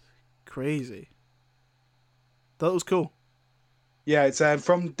 crazy. That was cool. Yeah, it's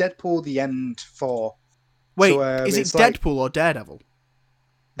from Deadpool the End 4. Wait, is it Deadpool or Daredevil?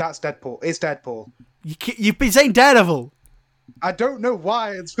 That's Deadpool. It's Deadpool. You've been saying Daredevil. I don't know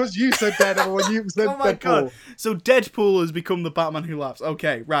why. It's because you said Daredevil when you said Oh my Deadpool. God. So Deadpool has become the Batman Who Laughs.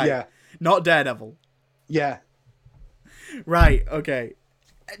 Okay, right. Yeah. Not Daredevil. Yeah. Right, okay.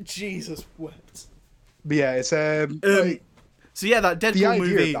 Jesus, what? But yeah, it's so yeah, that Deadpool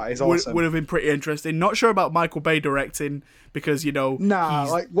movie that is awesome. would have been pretty interesting. Not sure about Michael Bay directing, because, you know, nah,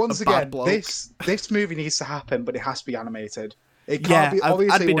 he's like, once a bad again, bloke. this movie needs to happen, but it has to be animated. It can't be.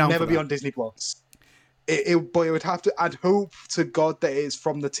 Obviously, it will never be on Disney Plus. But it would have to. I'd hope to God that it's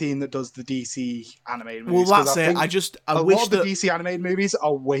from the team that does the DC animated movies. Well, that's it. I wish lot of the DC animated movies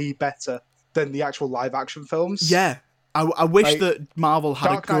are way better than the actual live action films. Yeah, I wish like, that Marvel had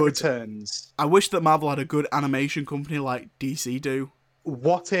Dark a Knight good. Returns. I wish that Marvel had a good animation company like DC do.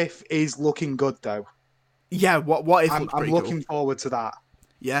 What If is looking good though. Yeah, what if? I'm looking forward to that.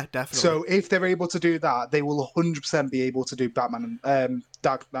 Yeah, definitely. So if they're able to do that, they will 100% be able to do Batman and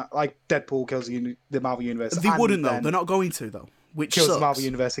like Deadpool kills the Marvel Universe. They wouldn't though. They're not going to though. Which kills sucks. the Marvel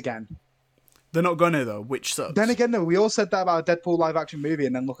Universe again. They're not going to though, which sucks. Then again, though, we all said that about a Deadpool live action movie,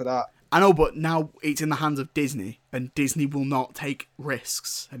 and then look at that. I know, but now it's in the hands of Disney, and Disney will not take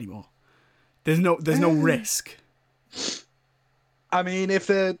risks anymore. There's no risk. I mean, if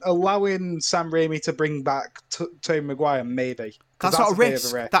they're allowing Sam Raimi to bring back Tobey Maguire, maybe. That's not a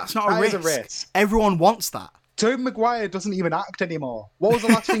risk. That's not a risk. That is a risk. Everyone wants that. Tobey Maguire doesn't even act anymore. What was the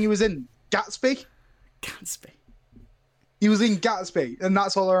last thing he was in? Gatsby? Gatsby. He was in Gatsby, and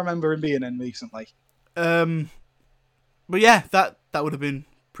that's all I remember him being in recently. But yeah, that would have been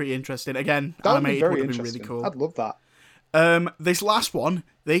pretty interesting. Again, animated would have been really cool. I'd love that. This last one,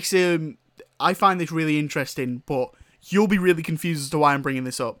 I find this really interesting, but you'll be really confused as to why I'm bringing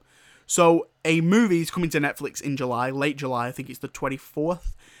this up. So, a movie is coming to Netflix in July, late July, I think it's the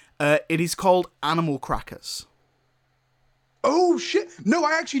 24th. It is called Animal Crackers. Oh shit! No,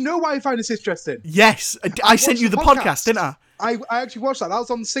 I actually know why I find this interesting. Yes, I sent you the podcast, didn't I? I actually watched that. That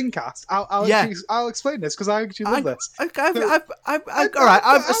was on Syncast. Yeah. I'll explain this because I actually love this. All right.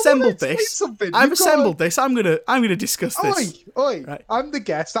 I've assembled this. I've assembled this. I'm gonna discuss this. Oi! Right. I'm the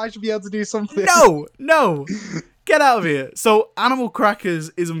guest. I should be able to do something. No, get out of here. So, Animal Crackers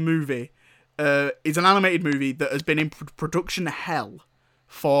is a movie. It's an animated movie that has been in production hell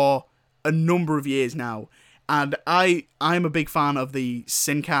for a number of years now. And I'm a big fan of the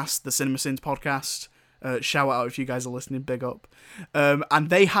Sincast, the Cinema Sins podcast. Shout out if you guys are listening, big up. And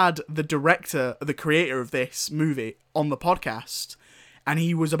they had the director, the creator of this movie on the podcast. And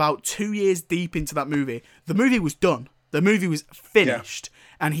he was about 2 years deep into that movie. The movie was done. The movie was finished.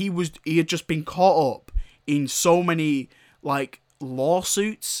 Yeah. And he had just been caught up in so many like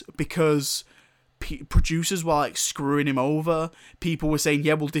lawsuits because producers were like screwing him over. People were saying,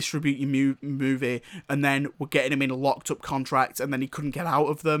 yeah, we'll distribute your movie, and then we're getting him in a locked up contract, and then he couldn't get out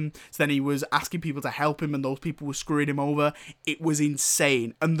of them. So then he was asking people to help him, and those people were screwing him over. It was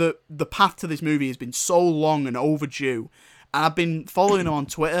insane. And the path to this movie has been so long and overdue. And I've been following him on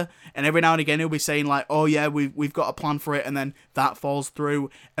Twitter, and every now and again he'll be saying like, oh yeah, we've got a plan for it, and then that falls through.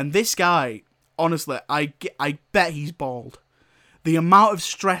 And this guy, honestly, I bet he's bald. The amount of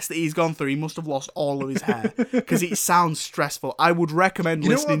stress that he's gone through, he must have lost all of his hair because it sounds stressful. I would recommend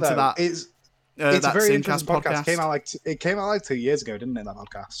listening to that. It's that a very Sincast interesting podcast. It came out like 2 years ago, didn't it? That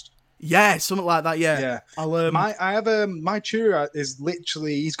podcast. Yeah, something like that. Yeah. My tutor is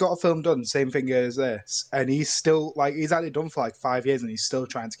literally, he's got a film done, same thing as this, and he's still like, he's had it done for like 5 years, and he's still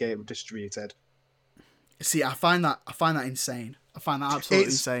trying to get it distributed. See, I find that insane. I find that absolutely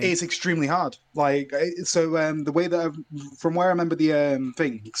insane. It's extremely hard. Like, so the way that from where I remember the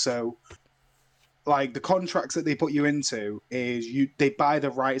thing, so like the contracts that they put you into is they buy the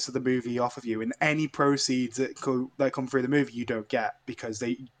rights of the movie off of you, and any proceeds that come through the movie you don't get because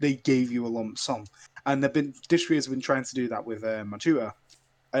they gave you a lump sum. And distributors have been trying to do that with my tutor.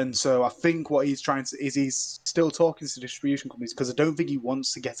 And so I think what he's trying to is he's still talking to distribution companies because I don't think he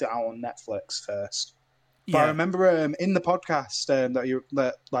wants to get it out on Netflix first. But I remember in the podcast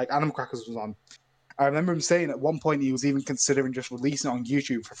that like Animal Crackers was on, I remember him saying at one point he was even considering just releasing it on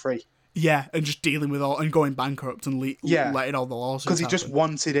YouTube for free. Yeah, and just dealing with all and going bankrupt and letting all the lawsuits because he just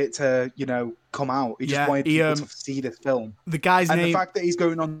wanted it to come out. He just wanted people to see this film. The guy's name, the fact that he's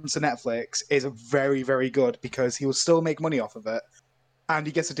going on to Netflix is very, very good because he will still make money off of it, and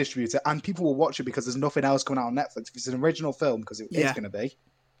he gets a distributor, and people will watch it because there's nothing else coming out on Netflix. If it's an original film, because it is going to be.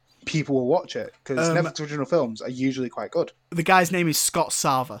 People will watch it because Netflix original films are usually quite good. The guy's name is Scott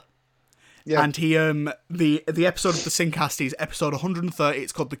Sava. Yeah. And he the episode of the Sincast is episode 130.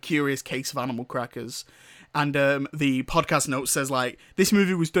 It's called The Curious Case of Animal Crackers. And the podcast note says like, this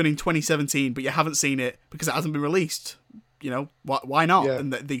movie was done in 2017, but you haven't seen it because it hasn't been released. You know, why not? Yeah.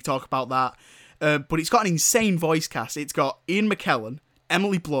 And they talk about that. But it's got an insane voice cast. It's got Ian McKellen,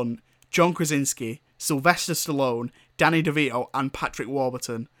 Emily Blunt, John Krasinski, Sylvester Stallone, Danny DeVito, and Patrick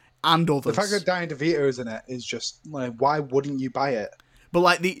Warburton. And others. The fact that Danny DeVito is in it is just like, why wouldn't you buy it? But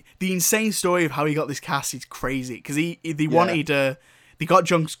like the insane story of how he got this cast is crazy because they wanted they got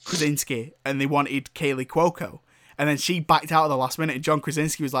John Krasinski and they wanted Kaylee Cuoco, and then she backed out at the last minute. And John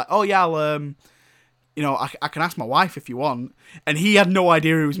Krasinski was like, "Oh yeah, I'll I can ask my wife if you want," and he had no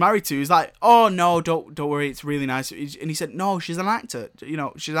idea who he was married to. He's like, "Oh no, don't worry, it's really nice." And he said, "No, she's an actor.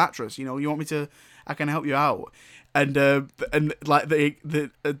 She's an actress. You want me to? I can help you out." And like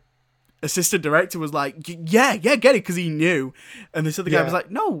the assistant director was like, yeah, get it, because he knew. And this other guy was like,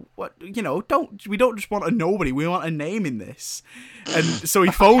 no, what, we don't just want a nobody, we want a name in this. And so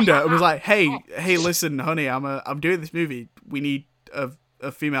he phoned her and was like, hey, listen, honey, I'm doing this movie. We need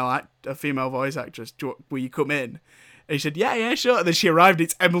a female voice actress. Will you come in? And he said, yeah, sure. And then she arrived.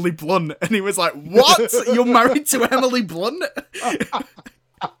 It's Emily Blunt, and he was like, what? You're married to Emily Blunt? I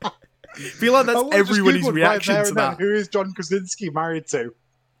feel like that's everybody's reaction to that. Who is John Krasinski married to?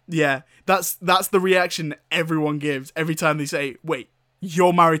 Yeah, that's the reaction everyone gives every time they say, wait,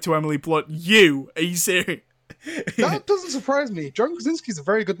 you're married to Emily Blunt? Are you serious? That doesn't surprise me. John Krasinski's a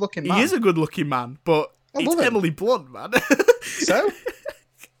very good-looking man. He is a good-looking man, but it's Emily Blunt, man. So?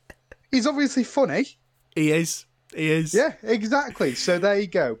 He's obviously funny. He is. Yeah, exactly. So there you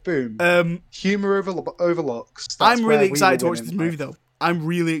go. Boom. Humor overlooks. I'm really excited to watch this movie, though. I'm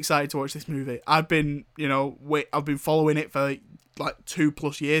really excited to watch this movie. I've been, I've been following it for like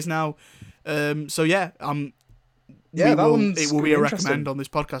 2+ years now. So yeah, it will be a recommend on this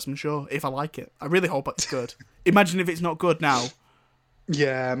podcast, I'm sure, if I like it. I really hope it's good. Imagine if it's not good now.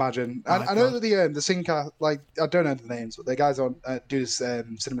 Yeah, imagine. My I know God. that the Sync, like, I don't know the names, but the guys on do this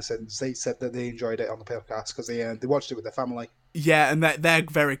Cinema Sins, they said that they enjoyed it on the podcast because they watched it with their family. Yeah, and they're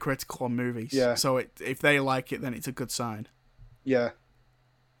very critical on movies, Yeah, so if they like it, then it's a good sign. yeah,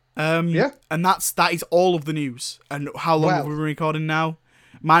 yeah. And that is all of the news. And how long have we Well, been recording now?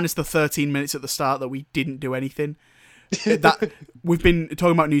 Minus the 13 minutes at the start that we didn't do anything. That we've been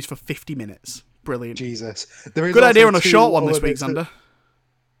talking about news for 50 minutes. Brilliant. Jesus. There is Good idea also on a two short one other this week, bits Xander.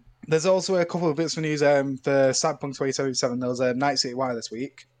 There's also a couple of bits of news for Cyberpunk 2077. There was a Night City Wire this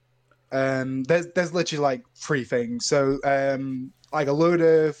week. There's literally like three things. So like a load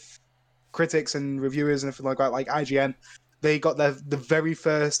of critics and reviewers and everything like that, like IGN, they got the very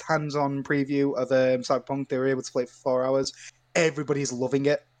first hands-on preview of Cyberpunk. They were able to play it for 4 hours. Everybody's loving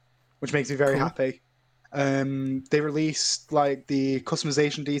it, which makes me very Cool. happy. They released like the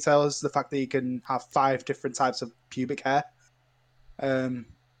customization details, the fact that you can have 5 different types of pubic hair.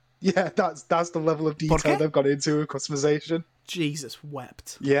 Yeah, that's the level of detail Okay. they've got into with customization. Jesus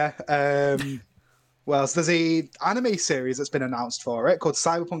wept. Yeah. Well, so there's a anime series that's been announced for it called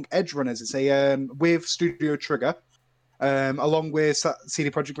Cyberpunk Edge Runners. It's a with Studio Trigger, along with CD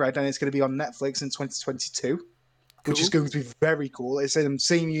Projekt Red, and it's going to be on Netflix in 2022, which is going to be very cool. It's in the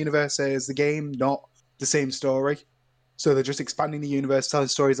same universe as the game, not the same story. So they're just expanding the universe, telling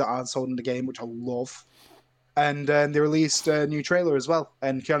stories that aren't told in the game, which I love. And they released a new trailer as well,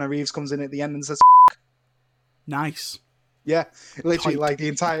 and Keanu Reeves comes in at the end and says, Nice. yeah, literally, Tight. like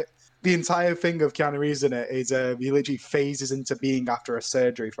the entire thing of Keanu Reeves in it is he literally phases into being after a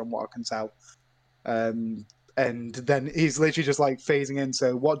surgery, from what I can tell, and then he's literally just like phasing in.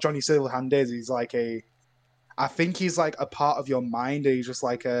 So what Johnny Silverhand is, I think he's like a part of your mind. He's just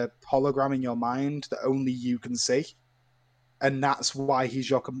like a hologram in your mind that only you can see, and that's why he's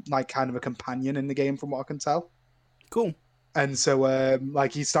your like kind of a companion in the game, from what I can tell. Cool. And so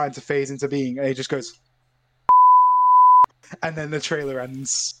like he's starting to phase into being, and he just goes. And then the trailer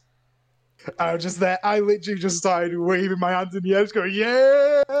ends. I was just there. I literally just started waving my hands in the air, just going,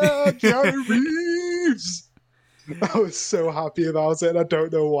 "Yeah, Keanu Reeves!" I was so happy about it, and I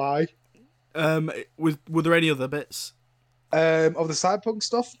don't know why. Were there any other bits? Of the Cyberpunk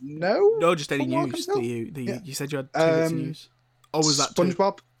stuff, no. No, just any From what I news. can tell. You said you had 2 bits of news. Oh, was that two?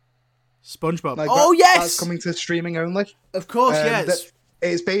 SpongeBob? SpongeBob. Like oh, yes! That's coming to streaming only. Of course, yes.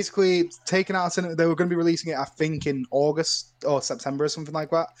 It's basically taken out of cinema. They were going to be releasing it, I think, in August or September or something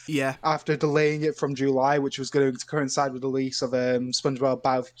like that. Yeah. After delaying it from July, which was going to coincide with the release of SpongeBob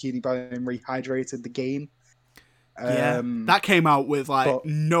Biofukini Bone Rehydrated, the game. Yeah. That came out with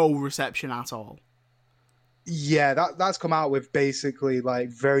no reception at all. Yeah, that's come out with basically like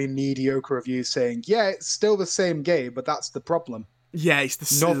very mediocre reviews saying, yeah, it's still the same game, but that's the problem. Yeah,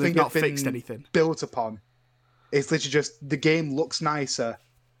 it's Nothing not had fixed been anything. built upon. It's literally just the game looks nicer,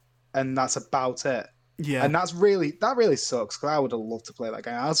 and that's about it. Yeah, and that really sucks because I would have loved to play that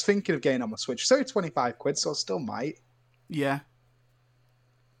game. I was thinking of getting on my Switch. So £25, so I still might. Yeah,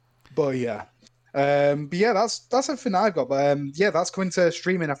 but yeah, that's everything I've got. But that's coming to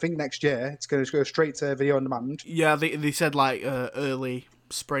streaming. I think next year it's going to go straight to video on demand. Yeah, they said like early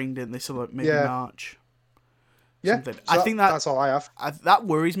spring, didn't they? So like maybe March. Yeah, something. So I think that's all I have. That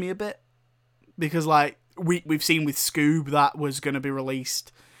worries me a bit because like we've seen with Scoob that was going to be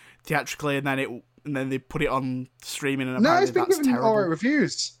released theatrically and then they put it on streaming and apparently it's been that's given terrible. Alright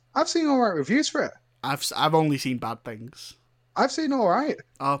reviews. I've seen alright reviews for it. I've only seen bad things. I've seen alright.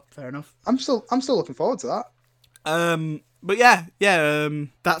 Oh, fair enough. I'm still looking forward to that. But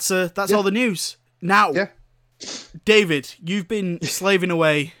that's all the news. Now, David, you've been slaving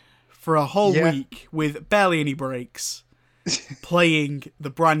away for a whole week with barely any breaks, playing the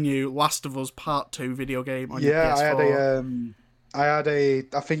brand new Last of Us Part 2 video game on your PS4. I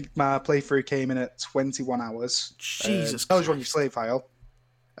think my playthrough came in at 21 hours. Jesus That was on your slave file.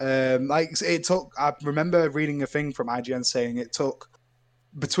 It took, I remember reading a thing from IGN saying it took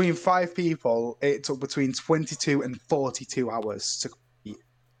between 5 people, it took between 22 and 42 hours to complete.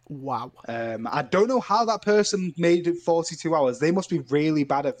 Wow. I don't know how that person made it 42 hours. They must be really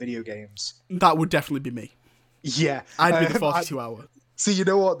bad at video games. That would definitely be me. Yeah. I'd be the 42 hour. See, you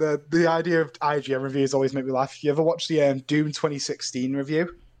know what? The idea of IGN reviews always make me laugh. You ever watch the Doom 2016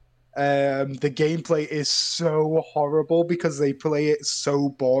 review? The gameplay is so horrible because they play it so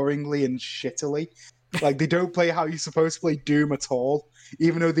boringly and shittily. Like, they don't play how you're supposed to play Doom at all,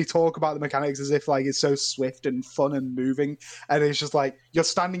 even though they talk about the mechanics as if like it's so swift and fun and moving. And it's just like, you're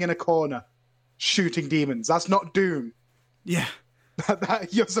standing in a corner shooting demons. That's not Doom. Yeah.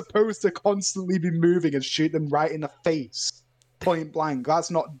 You're supposed to constantly be moving and shoot them right in the face. Point blank. That's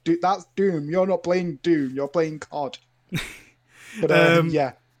Doom. You're not playing Doom. You're playing COD. But Um,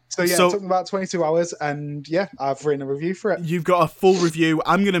 yeah. So yeah, it so took me about 22 hours, and yeah, I've written a review for it. you've got a full review.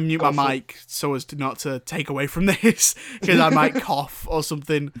 I'm gonna mute my Got a full- mic so as to not to take away from this because I might cough or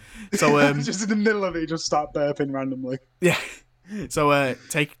something. So just in the middle of it, just start burping randomly. yeah. So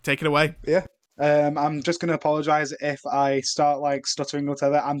take it away. Yeah. I'm just gonna apologize if I start like stuttering or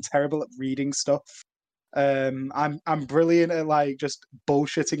whatever. I'm terrible at reading stuff. I'm brilliant at like just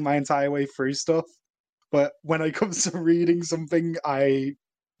bullshitting my entire way through stuff, but when it comes to reading something, I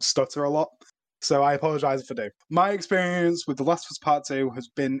stutter a lot. So I apologize if I do. My experience with The Last of Us Part 2 has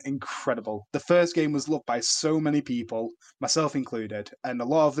been incredible. The first game was loved by so many people, myself included, and a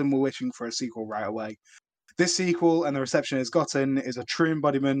lot of them were wishing for a sequel right away. This sequel and the reception it's gotten is a true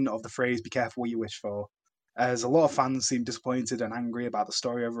embodiment of the phrase "be careful what you wish for," as a lot of fans seem disappointed and angry about the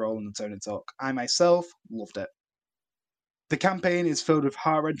story overall and the tone it took. I myself loved it. The campaign is filled with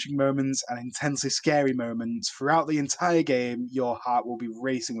heart-wrenching moments and intensely scary moments. Throughout the entire game, your heart will be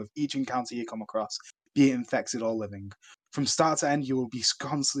racing with each encounter you come across, be it infected or living. From start to end, you will be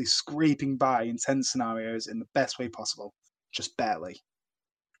constantly scraping by intense scenarios in the best way possible, just barely.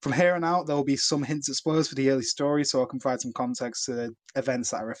 From here on out, there will be some hints at spoilers for the early story, so I can provide some context to the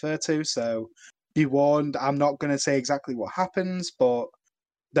events that I refer to. So be warned, I'm not going to say exactly what happens, but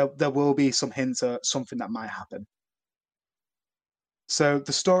there will be some hints at something that might happen. So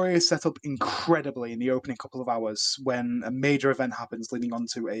the story is set up incredibly in the opening couple of hours when a major event happens leading on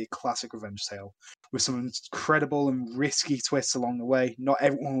to a classic revenge tale with some incredible and risky twists along the way. Not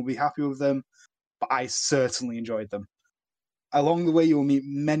everyone will be happy with them, but I certainly enjoyed them. Along the way, you will meet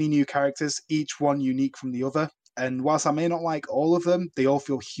many new characters, each one unique from the other, and whilst I may not like all of them, they all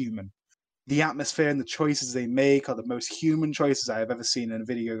feel human. The atmosphere and the choices they make are the most human choices I have ever seen in a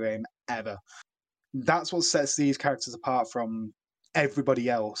video game ever. That's what sets these characters apart from everybody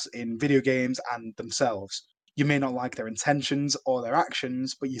else in video games and themselves. You may not like their intentions or their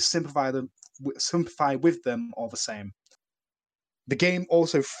actions, but you sympathize with them all the same. The game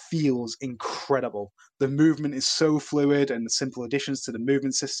also feels incredible. The movement is so fluid, and the simple additions to the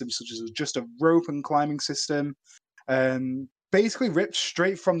movement system, such as just a rope and climbing system, basically ripped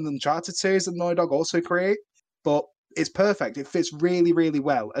straight from the Uncharted series that Naughty Dog also create. But it's perfect. It fits really, really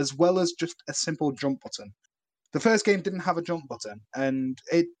well as just a simple jump button. The first game didn't have a jump button, and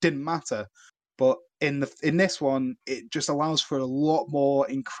it didn't matter. But in this one, it just allows for a lot more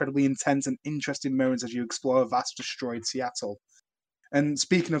incredibly intense and interesting moments as you explore a vast destroyed Seattle. And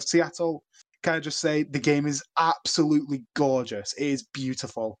speaking of Seattle, can I just say the game is absolutely gorgeous. It is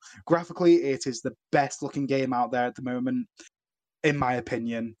beautiful. Graphically, it is the best looking game out there at the moment, in my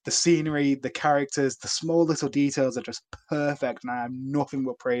opinion. The scenery, the characters, the small little details are just perfect, and I have nothing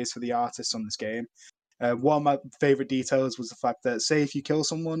but praise for the artists on this game. One of my favorite details was the fact that, say, if you kill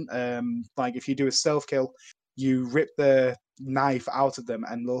someone, like if you do a stealth kill, you rip the knife out of them,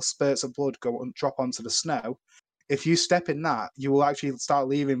 and little spurts of blood drop onto the snow. If you step in that, you will actually start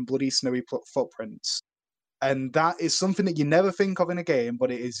leaving bloody snowy footprints. And that is something that you never think of in a game,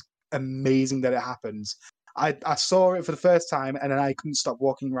 but it is amazing that it happens. I saw it for the first time, and then I couldn't stop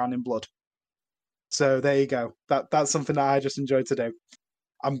walking around in blood. So there you go. That's something that I just enjoyed to do.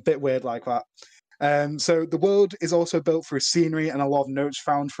 I'm a bit weird like that. So the world is also built through scenery and a lot of notes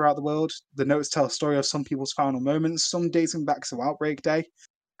found throughout the world. The notes tell a story of some people's final moments, some dating back to Outbreak Day.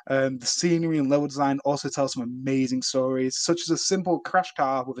 The scenery and level design also tell some amazing stories, such as a simple crash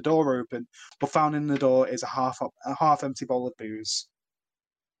car with a door open, but found in the door is a half empty bowl of booze.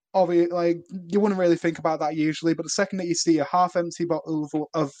 Obviously, like you wouldn't really think about that usually, but the second that you see a half empty bottle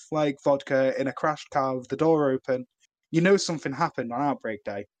of like vodka in a crashed car with the door open, you know something happened on Outbreak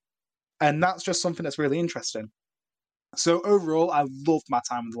Day, and that's just something that's really interesting. So overall, I loved my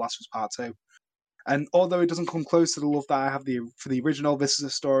time with The Last of Us Part 2. And although it doesn't come close to the love that I have for the original, this is a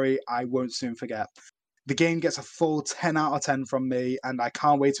story I won't soon forget. The game gets a full 10 out of 10 from me, and I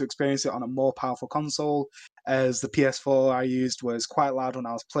can't wait to experience it on a more powerful console, as the PS4 I used was quite loud when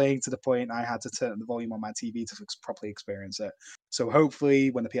I was playing, to the point I had to turn the volume on my TV to properly experience it. So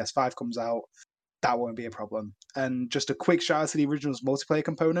hopefully when the PS5 comes out, that won't be a problem. And just a quick shout out to the original's multiplayer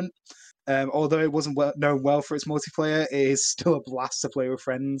component. Although it wasn't known well for its multiplayer, it is still a blast to play with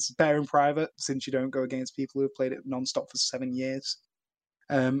friends, better in private, since you don't go against people who have played it non-stop for 7 years.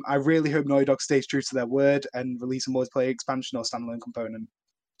 I really hope Naughty Dog stays true to their word and release a multiplayer expansion or standalone component.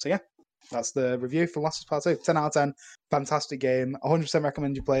 So yeah, that's the review for Last of Us Part 2. 10 out of 10, fantastic game. 100%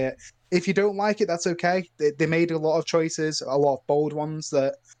 recommend you play it. If you don't like it, that's okay. They made a lot of choices, a lot of bold ones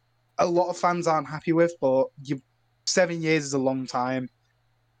that a lot of fans aren't happy with, but 7 years is a long time.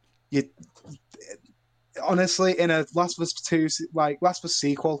 Honestly, in a Last of Us 2, like Last of Us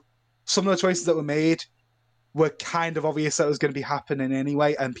sequel, some of the choices that were made, were kind of obvious that it was going to be happening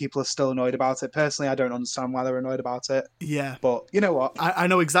anyway, and people are still annoyed about it. Personally, I don't understand why they're annoyed about it. Yeah. But you know what? I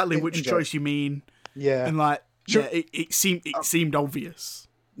know exactly which Enjoy. choice you mean. Yeah. And like, Sure. yeah, it seemed obvious.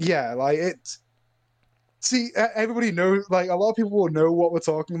 Yeah, like it. See, everybody knows. Like a lot of people will know what we're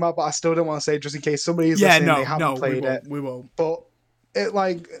talking about, but I still don't want to say just in case somebody is listening. They haven't played it. We won't. But it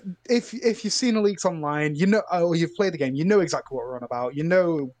like if you've seen the leaks online, you know, or you've played the game, you know exactly what we're on about. You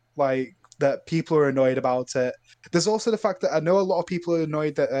know, like that people are annoyed about it. There's also the fact that I know a lot of people are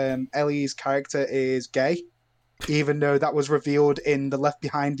annoyed that Ellie's character is gay, even though that was revealed in the Left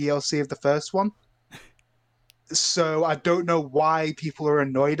Behind DLC of the first one. So I don't know why people are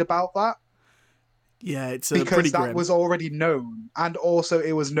annoyed about that. Yeah, it's because pretty that grim. was already known, and also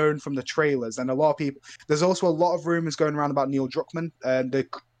it was known from the trailers. And a lot of people, there's also a lot of rumors going around about Neil Druckmann, the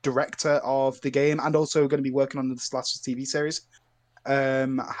director of the game, and also going to be working on the Last of Us TV series.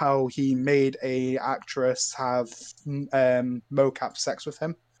 How he made a actress have mocap sex with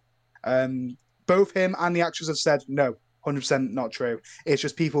him. Both him and the actress have said no, 100% not true. It's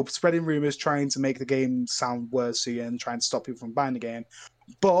just people spreading rumors, trying to make the game sound worse and trying to stop people from buying the game.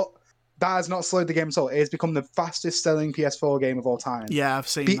 But that has not slowed the game at all. It has become the fastest selling PS4 game of all time. Yeah, I've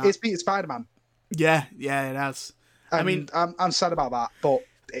seen that. It's beat Spider-Man. Yeah, it has. I mean, I'm sad about that, but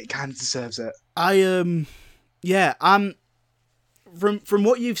it kind of deserves it. I'm from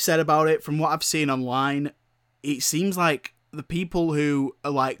what you've said about it, from what I've seen online, it seems like the people who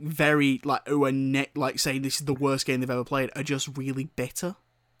are like very like who are like saying this is the worst game they've ever played are just really bitter.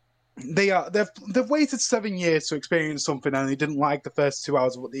 They are. They've waited 7 years to experience something, and they didn't like the first 2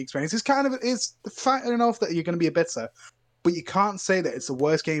 hours of what the experience. It's fair enough that you're going to be a bitter, but you can't say that it's the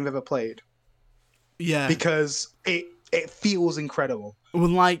worst game you've ever played. Yeah, because it feels incredible. Well,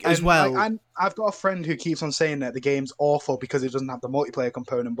 like as well, I've got a friend who keeps on saying that the game's awful because it doesn't have the multiplayer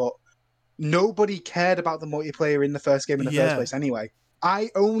component, but nobody cared about the multiplayer in the first game in the first place anyway. I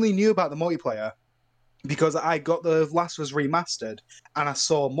only knew about the multiplayer because I got the Last of Us remastered and I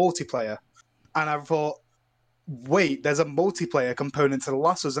saw multiplayer and I thought, wait, there's a multiplayer component to the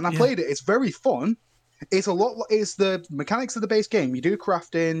Last of Us, and I played it. It's very fun. It's the mechanics of the base game. You do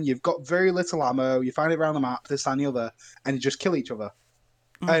crafting, you've got very little ammo, you find it around the map, this and the other, and you just kill each other.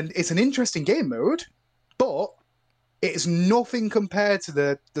 And it's an interesting game mode, but it's nothing compared to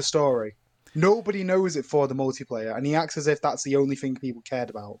the story. Nobody knows it for the multiplayer, and he acts as if that's the only thing people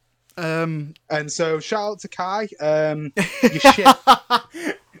cared about. And so shout out to Kai. You shit.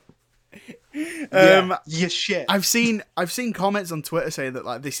 You shit. I've seen comments on Twitter saying that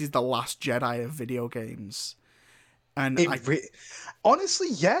like this is the last Jedi of video games, and honestly,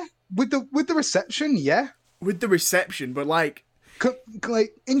 yeah, with the reception, yeah, with the reception, but like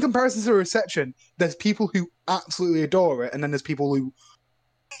in comparison to the reception, there's people who absolutely adore it, and then there's people who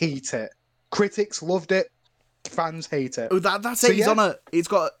hate it. Critics loved it, fans hate it. Oh, that's it. It's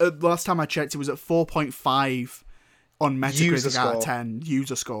got last time I checked, it was at 4.5. on Metacritic out of 10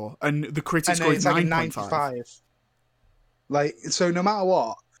 user score, and the critic score is 9.5. Like, so no matter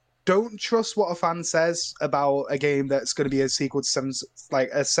what, don't trust what a fan says about a game that's going to be a sequel to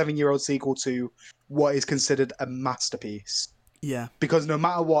a 7-year-old sequel to what is considered a masterpiece. Yeah, because no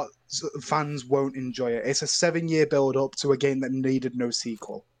matter what, fans won't enjoy it. It's a 7-year build up to a game that needed no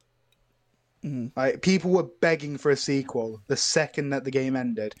sequel. Like, people were begging for a sequel the second that the game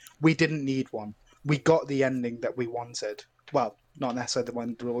ended. We didn't need one. We got the ending that we wanted. Well, not necessarily the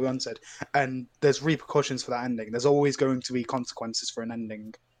one that we wanted. And there's repercussions for that ending. There's always going to be consequences for an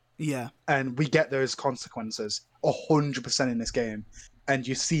ending. Yeah. And we get those consequences 100% in this game. And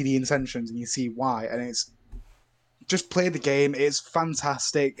you see the intentions and you see why. And it's just play the game. It's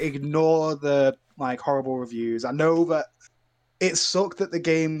fantastic. Ignore the horrible reviews. I know that it sucked that the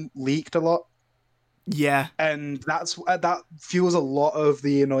game leaked a lot. Yeah, and that fuels a lot of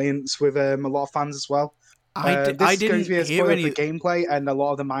the annoyance with a lot of fans as well. I didn't hear any of the gameplay and a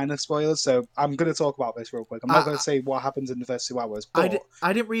lot of the minor spoilers, so I'm going to talk about this real quick. I'm not going to say what happens in the first 2 hours. But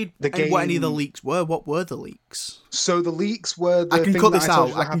I didn't read what any of the leaks were. What were the leaks? So the leaks were. I can cut this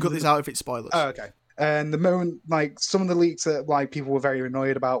out. I can cut this out if it's spoilers. Oh, okay. And the moment, some of the leaks that people were very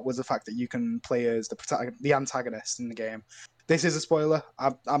annoyed about was the fact that you can play as the antagonist in the game. This is a spoiler.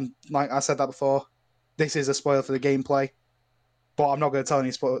 I'm like I said that before. This is a spoiler for the gameplay, but I'm not going to tell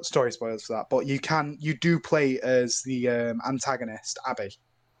any story spoilers for that. But you do play as the antagonist, Abby.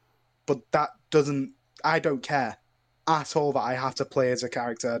 But I don't care at all that I have to play as a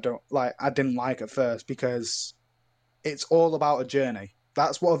character I didn't like at first, because it's all about a journey.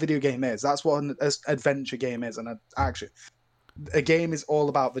 That's what a video game is. That's what an adventure game is. And a game is all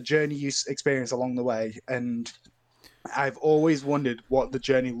about the journey you experience along the way. And I've always wondered what the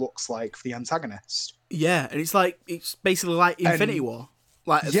journey looks like for the antagonist. Yeah, and it's basically like Infinity War.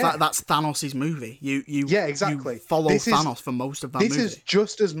 Like that's Thanos' movie. You exactly. You follow Thanos for most of that movie. This is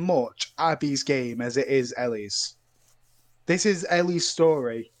just as much Abby's game as it is Ellie's. This is Ellie's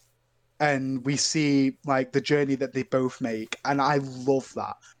story, and we see like the journey that they both make, and I love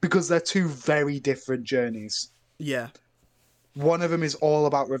that because they're two very different journeys. Yeah. One of them is all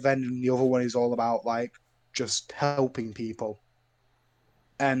about revenge, and the other one is all about like just helping people.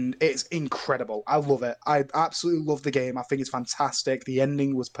 And it's incredible. I love it. I absolutely love the game. I think it's fantastic. The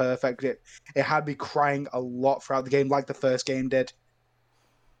ending was perfect. It had me crying a lot throughout the game, like the first game did.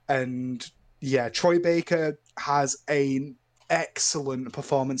 And yeah, Troy Baker has an excellent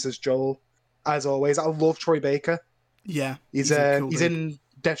performance as Joel, as always. I love Troy Baker. Yeah, he's in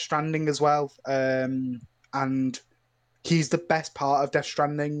Death Stranding as well, and he's the best part of Death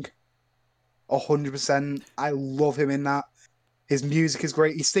Stranding. 100%. I love him in that. His music is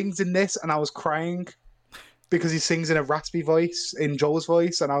great. He sings in this, and I was crying because he sings in a raspy voice, in Joel's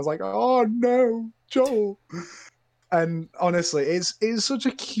voice, and I was like, "Oh no, Joel!" And honestly, it's such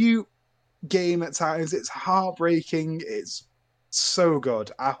a cute game at times. It's heartbreaking. It's so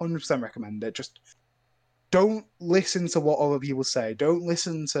good. I 100% recommend it. Just don't listen to what other people say. Don't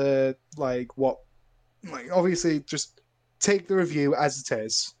listen to obviously just take the review as it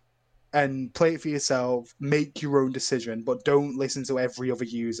is. And play it for yourself, make your own decision, but don't listen to every other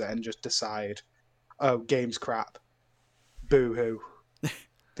user and just decide, oh, game's crap, boo-hoo,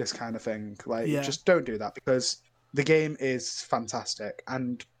 this kind of thing. Just don't do that, because the game is fantastic,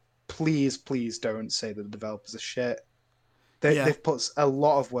 and please don't say that the developers are shit. They've put a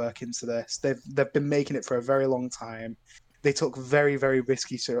lot of work into this. They've been making it for a very long time. They took very, very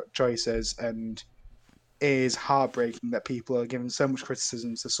risky choices, and it is heartbreaking that people are giving so much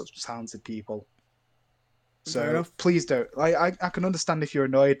criticism to such talented people. So please don't. I can understand if you're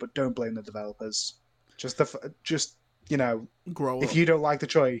annoyed, but don't blame the developers. Just grow up. If you don't like the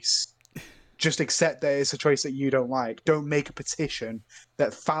choice, just accept that it's a choice that you don't like. Don't make a petition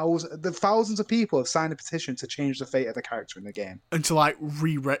that thousands of people have signed a petition to change the fate of the character in the game. And to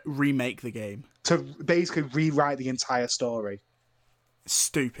remake the game. To basically rewrite the entire story.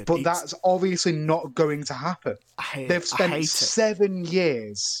 Stupid. But that's obviously not going to happen. They've spent 7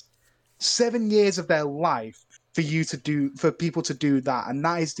 years of their life for people to do that, and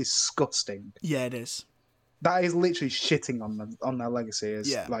that is disgusting. Yeah, it is. That is literally shitting on their legacy as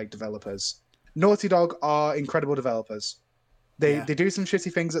developers. Naughty Dog are incredible developers. They do some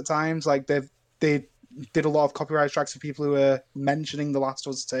shitty things at times. Like they did a lot of copyright strikes for people who were mentioning The Last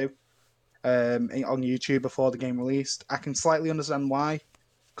of Us 2. On YouTube before the game released. I can slightly understand why,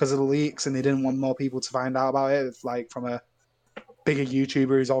 because of the leaks, and they didn't want more people to find out about it. It's like from a bigger YouTuber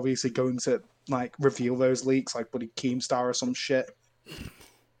who's obviously going to reveal those leaks, like Buddy Keemstar or some shit.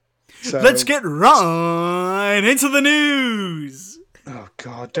 So let's get right into the news. Oh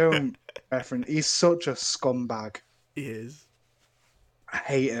god, don't reference. He's such a scumbag. He is. I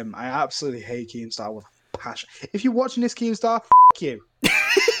hate him. I absolutely hate Keemstar with passion. If you're watching this, Keemstar, you.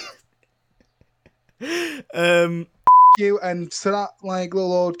 You, and to that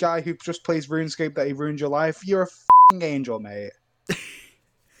little old guy who just plays RuneScape that he ruined your life, you're a f***ing angel, mate.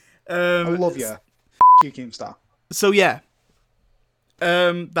 I love you. You, Keemstar. So yeah,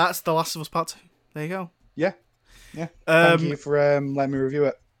 that's The Last of Us Part 2. There you go. Yeah. Thank you for letting me review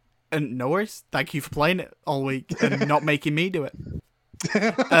it. And no worries. Thank you for playing it all week and not making me do it. You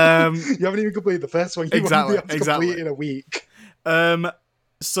haven't even completed the first one. You won't be able to complete it in a week.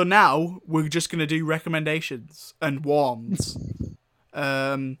 So now we're just going to do recommendations and warns.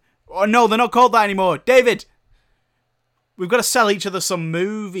 Oh no, they're not called that anymore. David, we've got to sell each other some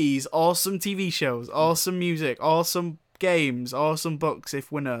movies, or some TV shows, or some music, or some games, or some books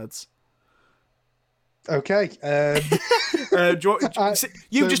if we're nerds. Okay.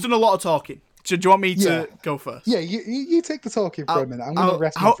 You've just done a lot of talking. So do you want me to go first? Yeah, you take the talking for a minute. I'm going to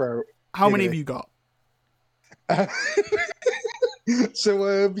rest my throat. How many have you got?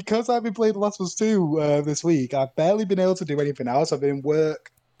 So, because I've been playing The Last of Us 2 this week, I've barely been able to do anything else. I've been in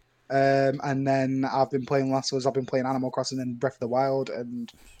work, and then I've been playing Last of Us, I've been playing Animal Crossing and Breath of the Wild, and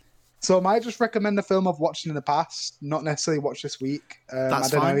so I might just recommend a film I've watched in the past, not necessarily watch this week. I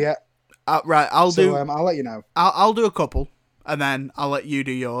don't know yet. Right, I'll let you know. I'll do a couple, and then I'll let you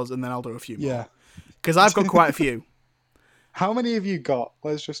do yours, and then I'll do a few more. Yeah. Because I've got quite a few. How many have you got?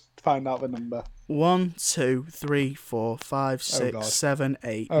 Let's just find out the number. 1, 2, 3, 4, 5, 6, 7,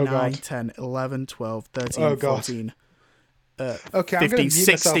 8, 9, 10, 11, 12, 13, 14. Okay, 15, I'm going to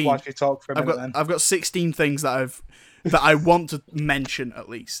 16. Watch you talk for a minute then. I've got 16 things that I want to mention at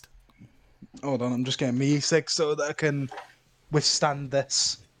least. Hold on, I'm just getting me sick so that I can withstand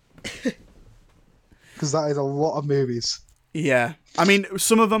this. Because that is a lot of movies. Yeah. I mean,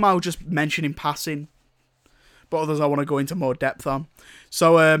 some of them I'll just mention in passing, but others I want to go into more depth on.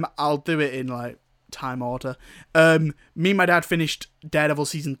 So I'll do it in like time order. Me and my dad finished Daredevil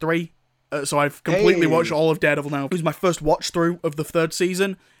season 3. So I've completely watched all of Daredevil now. It was my first watch through of the 3rd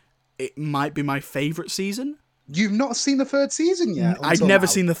season. It might be my favourite season. You've not seen the 3rd season yet? I'd never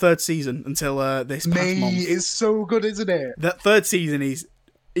seen the 3rd season until this past month. It's so good, isn't it? That 3rd season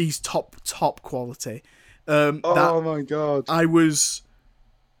is top quality. Oh my god! I was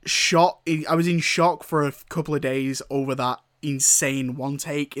shocked. I was in shock for a couple of days over that insane one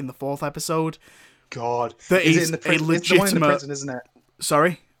take in the 4th episode. God, that is it in the prison? It's the one in the prison, isn't it?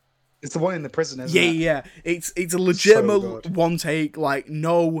 Sorry. It's the one in the prison, isn't it? Yeah. It's a legitimate one take, like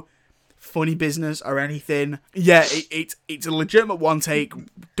no funny business or anything. Yeah, it's a legitimate one take.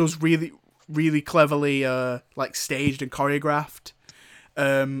 Does really cleverly like staged and choreographed.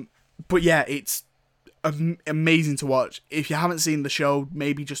 But yeah, it's amazing to watch. If you haven't seen the show,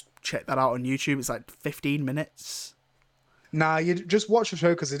 maybe just check that out on YouTube. It's like 15 minutes. Nah, you just watch the show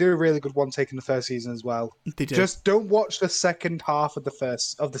because they do a really good one take in the 1st season as well. They do. Just don't watch the second half of the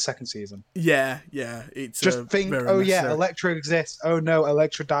 2nd season. Yeah. It's just think, oh yeah, Elektra exists. Oh no,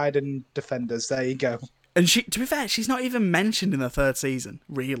 Elektra died in Defenders. There you go. And she, to be fair, she's not even mentioned in the 3rd season,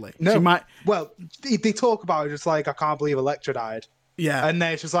 really. No. She might. Well, they talk about it just like, I can't believe Elektra died. Yeah. And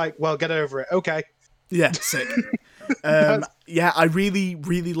then it's just like, well, get over it. Okay. Yeah, sick. Yeah, I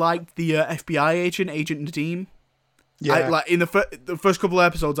really liked the FBI agent, Agent Nadeem. Yeah. Like in the first couple of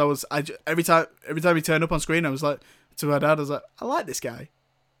episodes, every time he turned up on screen, I was like to my dad, I was like, I like this guy.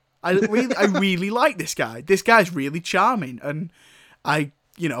 I really like this guy. This guy's really charming, and I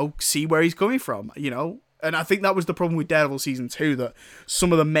see where he's coming from. And I think that was the problem with Daredevil season 2, that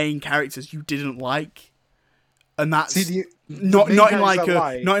some of the main characters you didn't like, and that's not in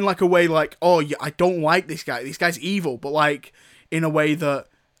like a way like, oh yeah, I don't like this guy. This guy's evil, but like in a way that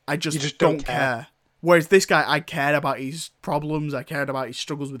I just don't care. Whereas this guy, I cared about his problems, I cared about his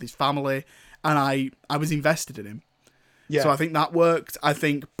struggles with his family, and I was invested in him. Yeah. So I think that worked. I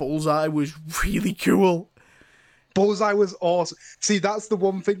think Bullseye was really cool. Bullseye was awesome. See, that's the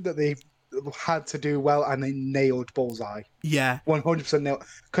one thing that they had to do well, and they nailed Bullseye. Yeah. 100% nailed.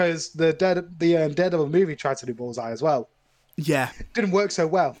 Because the Daredevil movie tried to do Bullseye as well. Yeah. Didn't work so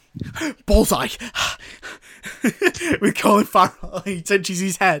well. Bullseye! With Colin Farrell, he touches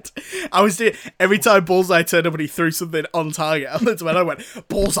his head. I was doing, every time Bullseye turned up and he threw something on target, I looked when I went,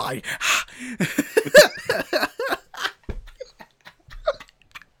 Bullseye!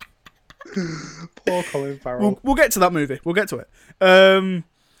 Poor Colin Farrell. We'll get to that movie. We'll get to it.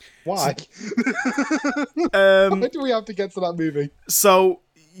 Why? Why do we have to get to that movie? So,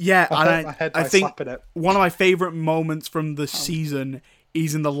 yeah, I think one of my favourite moments from the season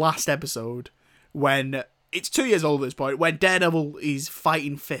is in the last episode when it's 2 years old at this point, when Daredevil is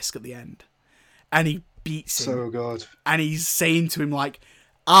fighting Fisk at the end, and he beats him. So good. And he's saying to him like,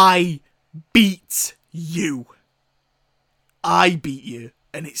 "I beat you. I beat you."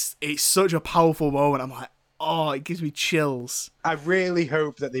 And it's such a powerful moment. I'm like, oh, it gives me chills. I really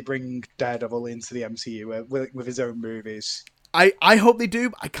hope that they bring Daredevil into the MCU with his own movies. I hope they do,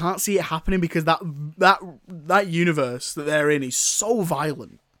 but I can't see it happening because that universe that they're in is so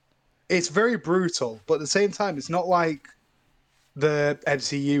violent. It's very brutal, but at the same time, it's not like the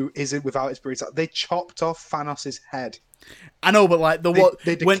MCU isn't without its brutality. They chopped off Thanos' head. I know, but like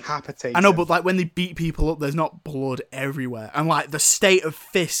they decapitated. I know, but like when they beat people up, there's not blood everywhere, and like the state of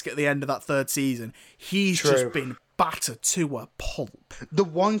Fisk at the end of that 3rd season, he's just been battered to a pulp. The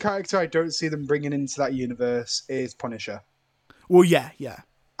one character I don't see them bringing into that universe is Punisher. Well, yeah.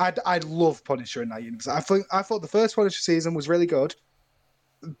 I'd love Punisher in that universe. I thought the first Punisher season was really good.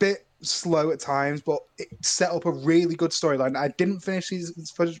 A bit slow at times, but it set up a really good storyline. I didn't finish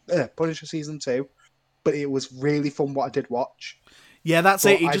Punisher season 2, but it was really fun what I did watch. Yeah, that's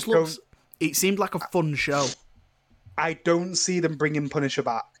it. It seemed like a fun show. I don't see them bringing Punisher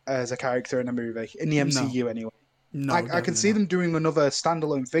back as a character in a movie, in the MCU anyway. No, I can see them doing another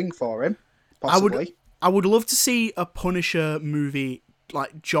standalone thing for him, possibly. I would love to see a Punisher movie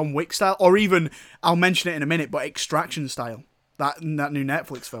like John Wick style, or even, I'll mention it in a minute, but Extraction style. That new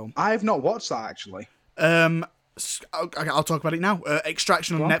Netflix film. I have not watched that, actually. I'll talk about it now.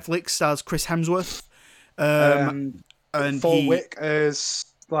 Extraction on Netflix stars Chris Hemsworth. And Fort Wick, as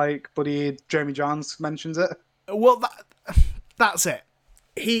like buddy Jeremy Johns mentions it. Well, that's it.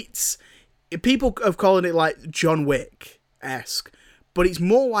 People have called it like John Wick-esque, but it's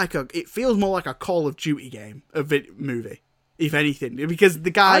more like it feels more like a Call of Duty game, movie. if anything, because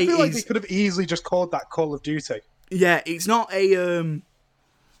the guy I feel like is they could have easily just called that Call of Duty. yeah, it's not a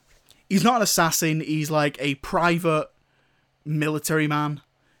he's not an assassin. He's like a private military man,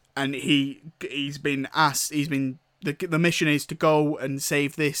 and he's been asked. He's been the mission is to go and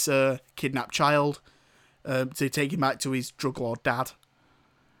save this kidnapped child, to take him back to his drug lord dad.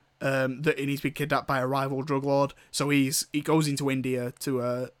 And he's been kidnapped by a rival drug lord, so he goes into India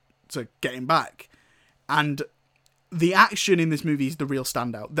to get him back, and the action in this movie is the real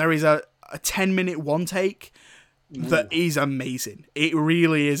standout. There is a 10-minute one take that is amazing. It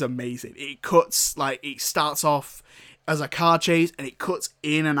really is amazing. It cuts, like, it starts off as a car chase, and it cuts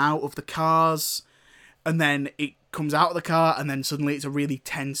in and out of the cars, and then it comes out of the car, and then suddenly it's a really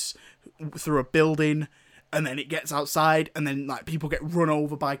tense through a building, and then it gets outside, and then like people get run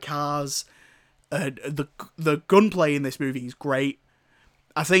over by cars. The gunplay in this movie is great.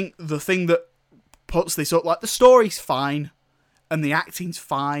 I think the thing that puts this up, like, the story's fine, and the acting's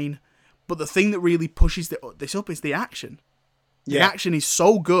fine, but the thing that really pushes this up is the action. The action is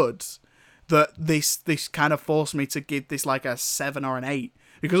so good that this kind of forced me to give this like a 7 or an 8,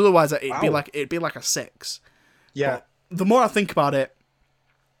 because otherwise it'd be like a 6. Yeah. But the more I think about it,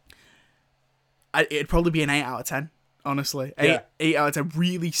 it'd probably be an 8 out of 10. Honestly, 8 out of 10.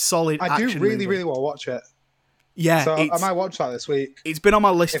 Really solid. I do really want to watch it. Yeah, so I might watch that this week. It's been on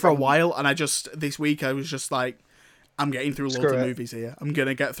my list for a while, and this week I was just like, I'm getting through loads of movies here. I'm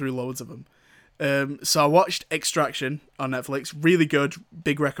gonna get through loads of them. So I watched Extraction on Netflix. Really good.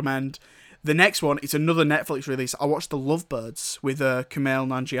 Big recommend. The next one, it's another Netflix release. I watched The Lovebirds with Kumail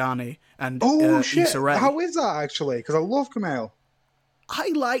Nanjiani and Issa Rae. How is that, actually? Because I love Kumail. I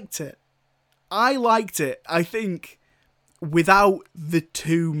liked it. I think without the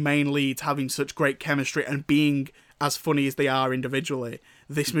two main leads having such great chemistry and being as funny as they are individually,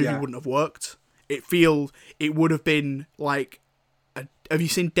 this movie wouldn't have worked. It would have been like... have you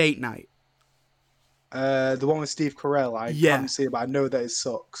seen Date Night? The one with Steve Carell. I haven't seen it, but I know that it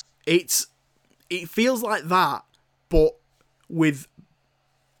sucks. It feels like that, but with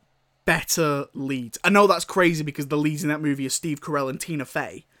better leads. I know that's crazy because the leads in that movie are Steve Carell and Tina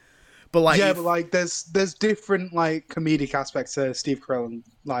Fey. But like, there's different like comedic aspects to Steve Carell and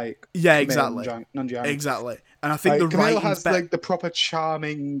like exactly, Nanjiani. Exactly. And I think the Kumail writing's has like the proper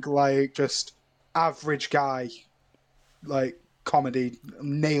charming, like just average guy, like comedy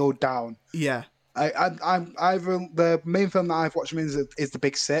nailed down. Yeah. The main film that I've watched him in is The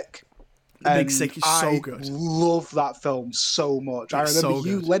Big Sick. The Big Sick is so good. I love that film so much. I remember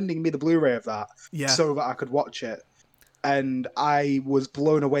you lending me the Blu-ray of that so that I could watch it. And I was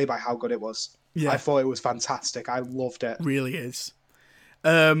blown away by how good it was. Yeah. I thought it was fantastic. I loved it. Really is.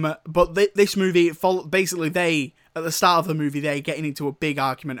 But this movie, basically at the start of the movie, they're getting into a big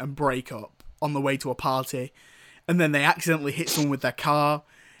argument and break up on the way to a party. And then they accidentally hit someone with their car.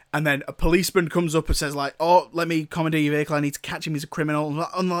 And then a policeman comes up and says, like, oh, let me commandeer your vehicle. I need to catch him. He's a criminal. And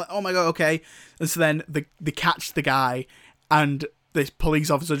I'm like, oh my God, okay. And so then they catch the guy, and this police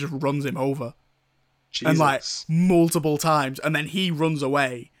officer just runs him over. Jesus. And like multiple times. And then he runs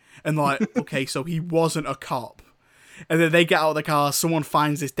away. And like, okay, so he wasn't a cop. And then they get out of the car. Someone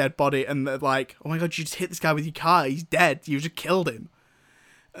finds this dead body. And they're like, oh my God, you just hit this guy with your car. He's dead. You just killed him.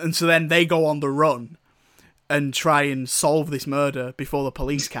 And so then they go on the run and try and solve this murder before the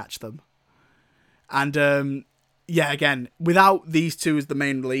police catch them. And, again, without these two as the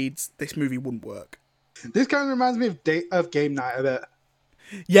main leads, this movie wouldn't work. This kind of reminds me of Game Night a bit.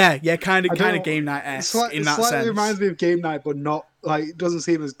 Yeah, kind of Game Night-esque in that sense. It slightly reminds me of Game Night, but not, like, it doesn't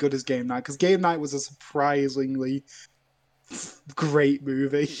seem as good as Game Night, because Game Night was a surprisingly great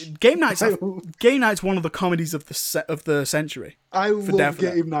movie. Game Night's one of the comedies of the century. I love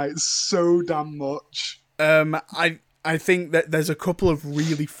Game Night so damn much. I think that there's a couple of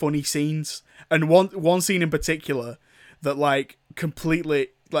really funny scenes, and one scene in particular that like completely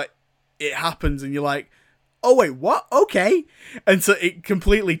like it happens and you're like, oh wait, what? Okay. And so it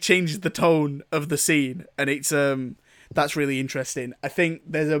completely changes the tone of the scene, and it's that's really interesting. I think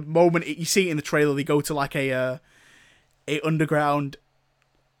there's a moment you see it in the trailer. They go to like a underground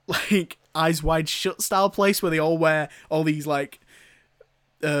like Eyes Wide Shut style place where they all wear all these like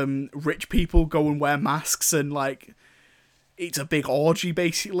rich people go and wear masks, and like it's a big orgy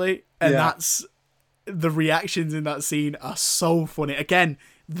basically, and that's the reactions in that scene are so funny. Again,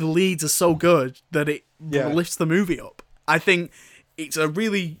 the leads are so good that it lifts the movie up. I think it's a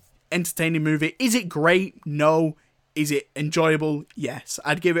really entertaining movie. Is it great? No. Is it enjoyable? Yes.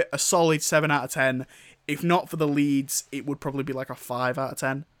 I'd give it a solid 7 out of 10. If not for the leads, it would probably be like a 5 out of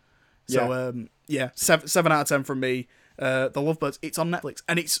 10. So 7 out of 10 from me. The Lovebirds, it's on Netflix,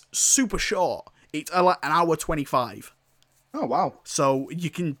 and it's super short. It's like an hour 25. Oh wow. So you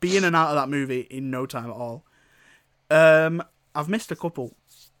can be in and out of that movie in no time at all. I've missed a couple.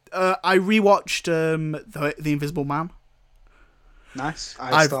 I rewatched the Invisible Man. Nice.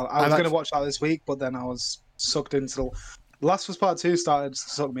 I was going to actually- watch that this week, but then I was sucked into the Last of Us Part 2 started to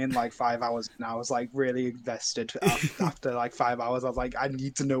suck me in like 5 hours, and I was like really invested after like 5 hours. I was like, I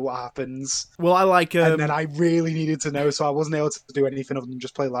need to know what happens. Well, I like and then I really needed to know, so I wasn't able to do anything other than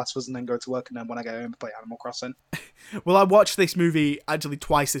just play Last of Us and then go to work, and then when I get home, play Animal Crossing. Well, I watched this movie actually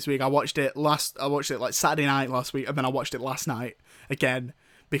twice this week. I watched it like Saturday night last week, and then I watched it last night again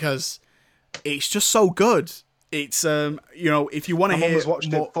because it's just so good. It's if you want to My mum hear has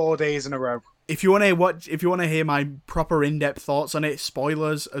watched it 4 days in a row. if you want to hear my proper in-depth thoughts on it,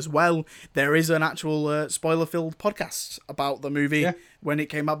 spoilers as well, there is an actual spoiler-filled podcast about the movie when it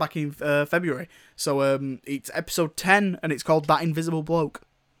came out back in February. So it's episode 10 and it's called That Invisible Bloke.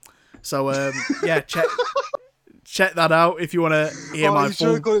 So check that out if you want to hear my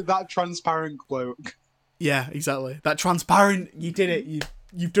full. Should call it That Transparent Bloke. Yeah, exactly. That transparent. You did it.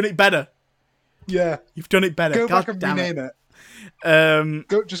 You've done it better. Yeah, you've done it better. Go God back and damn rename it.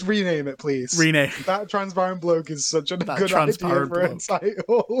 Go, just rename it, please. Rename. That Transparent Bloke is such a good idea Transparent for a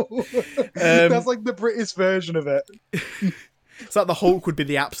title. That's like the British version of it. It's like the Hulk would be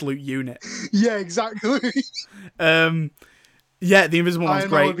the absolute unit. Yeah, exactly. Yeah, The Invisible Man's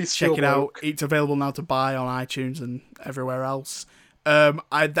great. Check it out. Bloke. It's available now to buy on iTunes and everywhere else.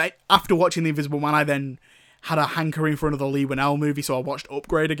 After watching The Invisible Man, I then had a hankering for another Lee Winnell movie, so I watched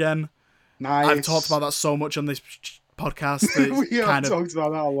Upgrade again. Nice. I've talked about that so much on this podcast. That We have talked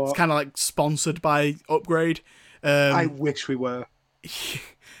about that a lot. It's kind of like sponsored by Upgrade. I wish we were.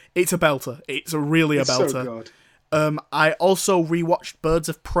 It's a belter. It's really a belter. So good. I also rewatched Birds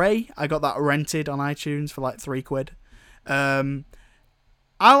of Prey. I got that rented on iTunes for like £3.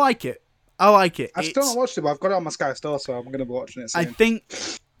 I like it. I've still not watched it, but I've got it on my Sky Store, so I'm going to be watching it soon. I think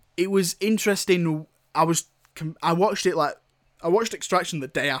it was interesting. I watched Extraction the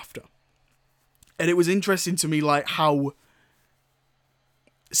day after, and it was interesting to me like how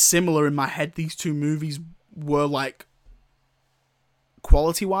similar in my head these two movies were, like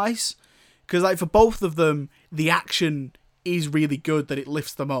quality wise, because like for both of them the action is really good, that it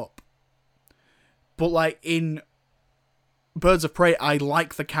lifts them up, but like in Birds of Prey I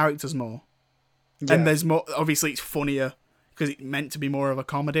like the characters more. Yeah. And there's more, obviously it's funnier because it's meant to be more of a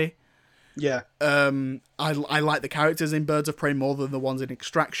comedy. Yeah. I like the characters in Birds of Prey more than the ones in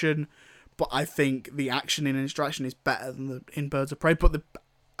Extraction, but I think the action in Extraction is better than in Birds of Prey, but the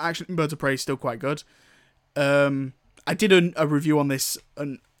action in Birds of Prey is still quite good. I did a review on this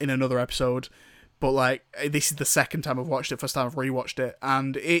in another episode, but like this is the second time I've watched it. First time I've rewatched it,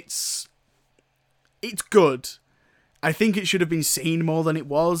 and it's good. I think it should have been seen more than it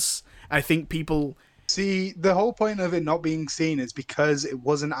was. I think people... See, the whole point of it not being seen is because it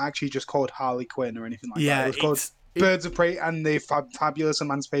wasn't actually just called Harley Quinn or anything like that. It was called Birds of Prey and the Fabulous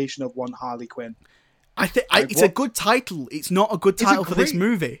Emancipation of One Harley Quinn. It's a good title. It's not a good title for this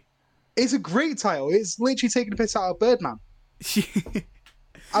movie. It's a great title. It's literally taking a piss out of Birdman.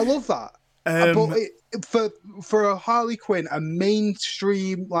 I love that. But for a Harley Quinn, a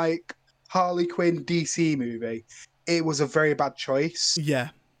mainstream like Harley Quinn DC movie, it was a very bad choice. Yeah.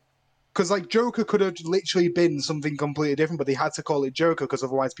 Because like Joker could have literally been something completely different, but they had to call it Joker because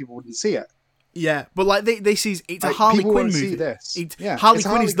otherwise people wouldn't see it. Yeah, but like this is it's like, a Harley Quinn movie. See this. Harley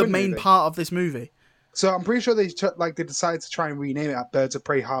Quinn is the main part of this movie. So I'm pretty sure they decided to try and rename it at Birds of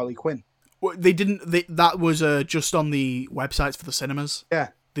Prey Harley Quinn. Well, they didn't. That was just on the websites for the cinemas. Yeah,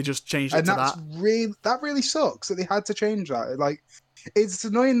 they just changed it to that. That really sucks that they had to change that. Like, it's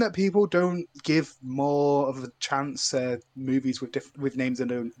annoying that people don't give more of a chance to movies with names they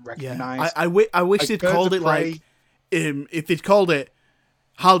don't recognize. I wish like they'd called it like if they'd called it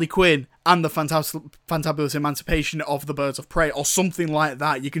Harley Quinn and the Fantabulous Emancipation of the Birds of Prey or something like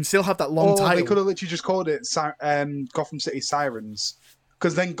that. You can still have that long title. They could have literally just called it Gotham City Sirens,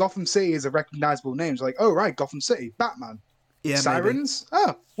 because then Gotham City is a recognizable name. It's like, oh right, Gotham City, Batman, Sirens, maybe.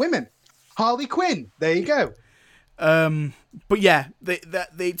 Oh women, Harley Quinn. There you go. But yeah,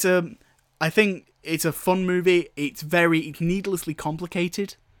 I think it's a fun movie. It's needlessly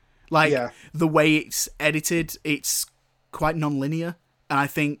complicated. Like, the way it's edited, it's quite non-linear. And I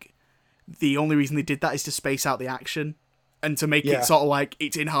think the only reason they did that is to space out the action and to make it sort of like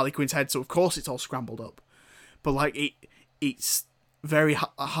it's in Harley Quinn's head. So of course it's all scrambled up, but like it's very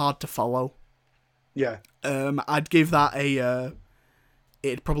hard to follow. Yeah. I'd give that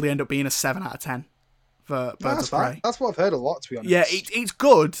it'd probably end up being a 7 out of 10. For Birds of Prey. That's what I've heard a lot, to be honest. Yeah, it's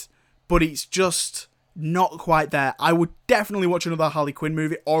good, but it's just not quite there. I would definitely watch another Harley Quinn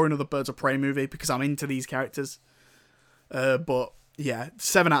movie or another Birds of Prey movie because I'm into these characters. But yeah,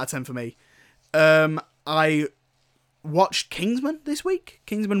 7 out of 10 for me. I watched Kingsman this week.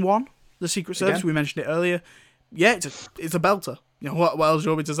 Kingsman 1, The Secret Service. Again? We mentioned it earlier. Yeah, it's a belter. You know, what else do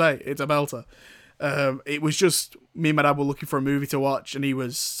you want me to say? It's a belter. It was just me and my dad were looking for a movie to watch, and he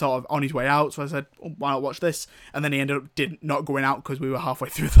was sort of on his way out, so I said, oh, why not watch this? And then he ended up not going out because we were halfway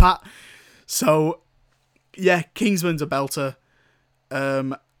through that. So yeah, Kingsman's a belter.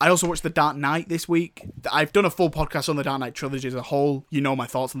 I also watched The Dark Knight this week. I've done a full podcast on the Dark Knight trilogy as a whole. You know my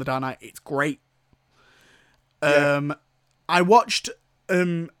thoughts on the Dark Knight. It's great. I watched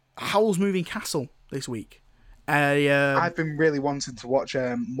Howl's Moving Castle this week. I've been really wanting to watch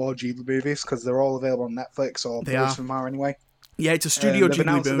more Ghibli movies because they're all available on Netflix, or most of them are anyway. Yeah, it's a Studio Ghibli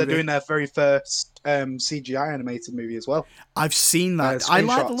movie. They're doing their very first CGI animated movie as well. I've seen that. I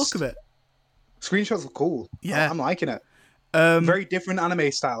like the look of it. Screenshots are cool. Yeah. I'm liking it. Very different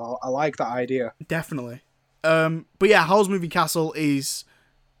anime style. I like that idea. Definitely. But yeah, Howl's Moving Castle is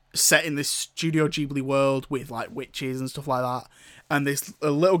set in this Studio Ghibli world with like witches and stuff like that. And this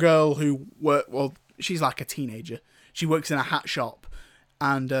little girl who she's like a teenager. She works in a hat shop,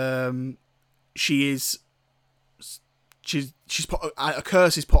 and she's put a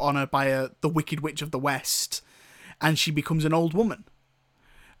curse is put on her by the Wicked Witch of the West, and she becomes an old woman.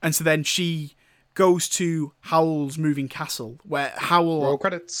 And so then she goes to Howl's Moving Castle, where Howl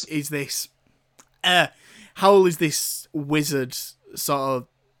is this wizard sort of.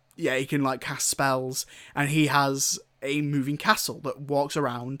 Yeah, he can like cast spells, and he has a moving castle that walks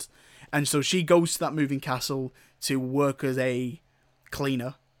around. And so she goes to that moving castle to work as a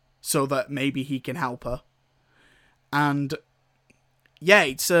cleaner so that maybe he can help her. And yeah,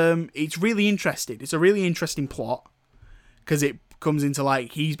 it's really interesting. It's a really interesting plot because it comes into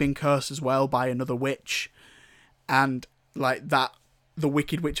like he's been cursed as well by another witch, and like that the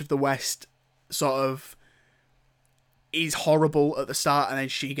Wicked Witch of the West sort of is horrible at the start, and then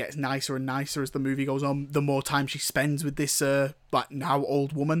she gets nicer and nicer as the movie goes on. The more time she spends with this like now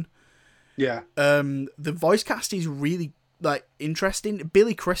old woman. Yeah. The voice cast is really like interesting.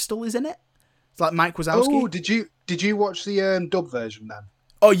 Billy Crystal is in it. It's like Mike Wazowski. Oh, did you watch the dub version then?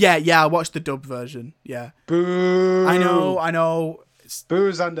 Oh yeah, I watched the dub version. Yeah. Boo. I know. It's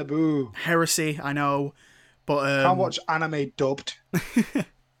Booze and a boo. heresy. I know, but Can't watch anime dubbed.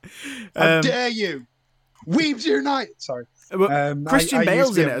 How dare you? Weebs unite. Sorry. Christian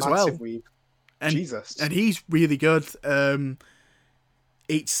Bale's in it as well. Weeb. And, Jesus. And he's really good.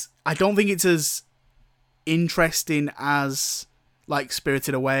 I don't think it's as interesting as like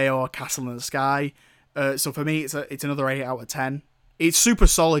Spirited Away or Castle in the Sky. So for me, it's another 8 out of 10. It's super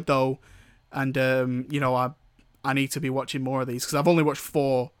solid though, and I need to be watching more of these because I've only watched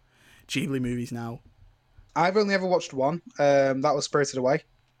 4 Ghibli movies now. I've only ever watched one. That was Spirited Away,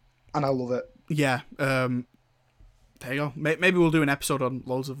 and I love it. Yeah. There you go. Maybe we'll do an episode on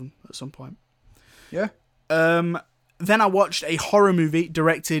loads of them at some point. Yeah. Then I watched a horror movie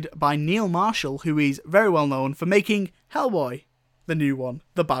directed by Neil Marshall, who is very well known for making Hellboy, the new one,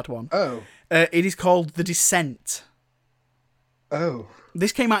 the bad one. Oh. It is called The Descent. Oh.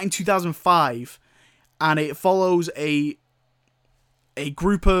 This came out in 2005, and it follows a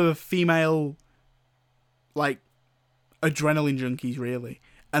group of female, like, adrenaline junkies, really.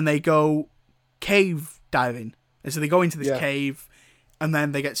 And they go cave diving. And so they go into this cave, and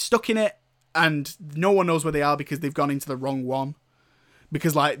then they get stuck in it, and no one knows where they are because they've gone into the wrong one.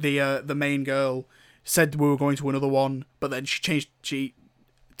 Because, like, the main girl said we were going to another one, but then she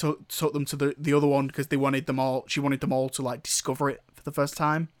took them to the other one because she wanted them all to, like, discover it for the first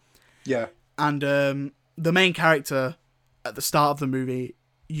time. Yeah. And the main character, at the start of the movie,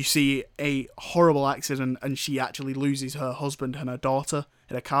 you see a horrible accident, and she actually loses her husband and her daughter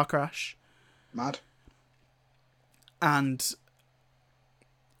in a car crash. Mad. And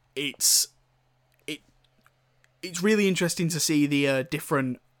it's really interesting to see the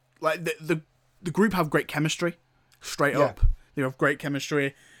different, like, the group have great chemistry, straight up. They have great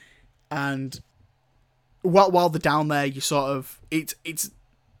chemistry, and while they're down there, you sort of it's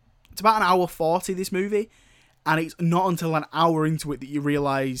about an hour 40, this movie, and it's not until an hour into it that you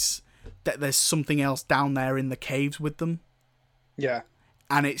realise that there's something else down there in the caves with them. Yeah.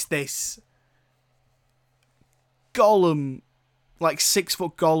 And it's this golem, like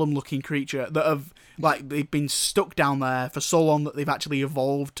 6-foot golem looking creature that have, like, they've been stuck down there for so long that they've actually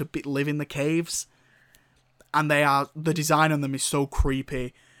evolved to live in the caves. And the design on them is so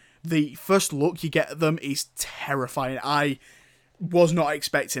creepy. The first look you get at them is terrifying. I was not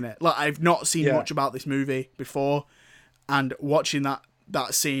expecting it. Like, I've not seen much about this movie before, and watching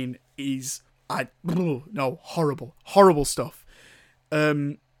that scene is horrible stuff.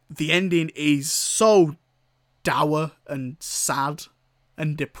 The ending is so dour and sad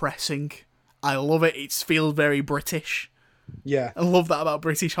and depressing. I love it. It feels very British. Yeah. I love that about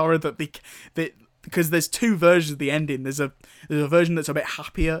British horror, that because there's two versions of the ending. There's a version that's a bit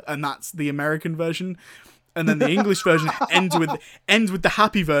happier, and that's the American version, and then the English version ends with the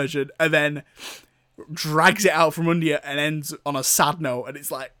happy version, and then drags it out from under you and ends on a sad note. And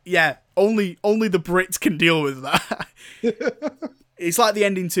it's like, yeah, only the Brits can deal with that. It's like the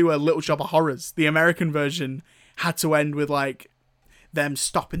ending to Little Shop of Horrors. The American version had to end with like them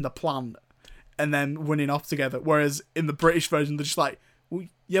stopping the plant and then running off together, whereas in the British version they're just like, well,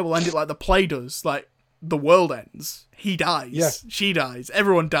 yeah, we'll end it like the play does. Like, the world ends, he dies, she dies,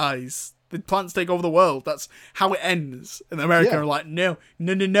 everyone dies, the plants take over the world. That's how it ends. And the American are like, no,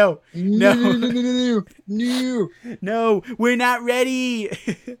 we're not ready.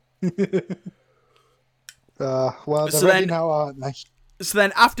 Well, they're ready now, aren't they? So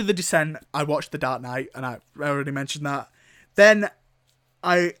then, after The Descent, I watched The Dark Knight, and I already mentioned that. Then,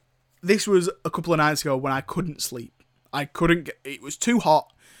 this was a couple of nights ago when I couldn't sleep. It was too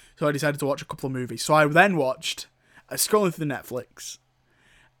hot, so I decided to watch a couple of movies. So I then watched, scrolling through the Netflix,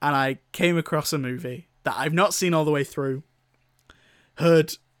 and I came across a movie that I've not seen all the way through,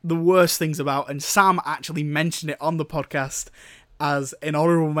 heard the worst things about, and Sam actually mentioned it on the podcast as an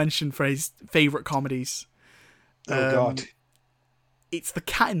honorable mention for his favourite comedies. Oh, God. It's The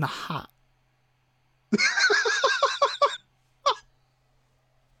Cat in the Hat.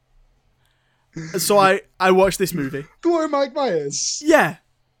 So I watched this movie. The one with Mike Myers? Yeah.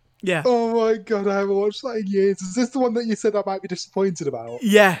 Oh my God, I haven't watched that in years. Is this the one that you said I might be disappointed about?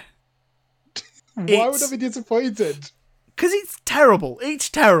 Yeah. Why would I be disappointed? Because it's terrible. It's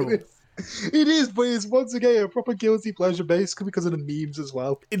terrible. It is, but it's once again a proper guilty pleasure basically because of the memes as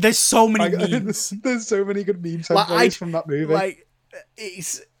well. There's so many memes. There's so many good meme templates from that movie. Like,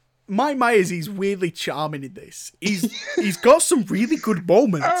 Mike Myers, he's weirdly charming in this. He's got some really good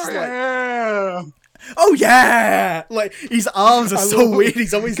moments. Oh yeah! Like, his arms are so weird.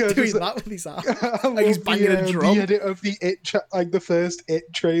 He's always doing that with his arms. Like, he's banging a drum. The edit of the the first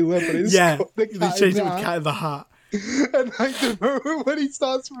It trailer, but it's they changed it with Cat in the Hat. And like the moment when he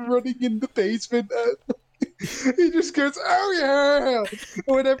starts running in the basement, he just goes, "Oh yeah!"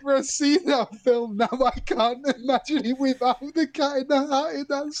 Whenever I see that film now, I can't imagine it without the Cat in the Hat in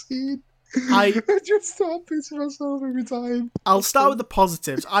that scene. I just start pissing myself every time. I'll start with the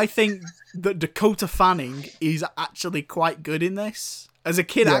positives. I think that Dakota Fanning is actually quite good in this. As a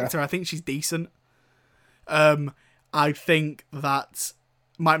kid actor, I think she's decent. I think that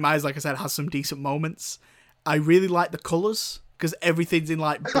Mike Myers, like I said, has some decent moments. I really like the colours, because everything's in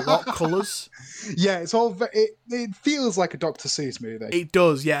like block colours. Yeah, it's all it feels like a Dr. Seuss movie. It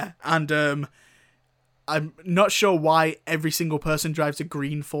does, yeah. And I'm not sure why every single person drives a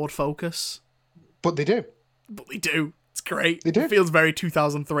green Ford Focus. But they do. It's great. They do. It feels very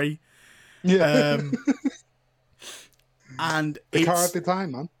 2003. Yeah. And the car of the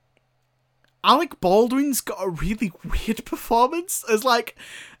time, man. Alec Baldwin's got a really weird performance as like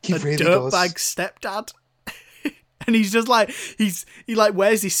he a really dirtbag stepdad. And he's just like, he like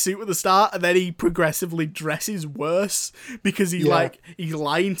wears his suit at the start and then he progressively dresses worse because he's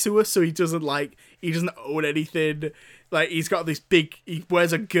lying to us, so he doesn't own anything. Like, he's got this he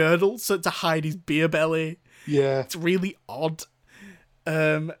wears a girdle to hide his beer belly. Yeah. It's really odd.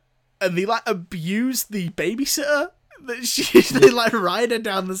 And they like abuse the babysitter. They like ride her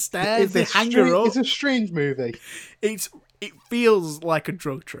down the stairs, they hang her up. It's a strange movie. It feels like a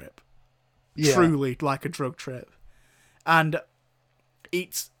drug trip. Yeah. Truly like a drug trip. And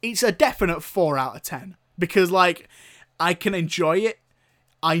it's a definite 4 out of 10 because like I can enjoy it.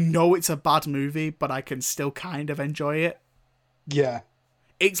 I know it's a bad movie, but I can still kind of enjoy it. Yeah.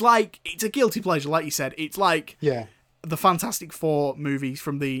 It's a guilty pleasure, like you said. It's like the Fantastic Four movies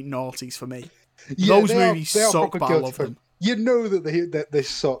from the noughties for me. Yeah, those movies suck, but I love them. You know that they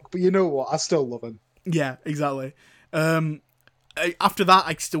suck, but you know what? I still love them. Yeah, exactly. After that,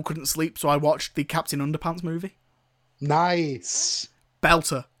 I still couldn't sleep, so I watched the Captain Underpants movie. Nice.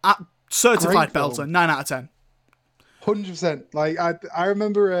 Belter. Certified belter. 9 out of 10. 100%. Like, I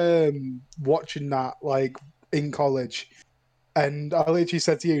remember watching that, like, in college, and I literally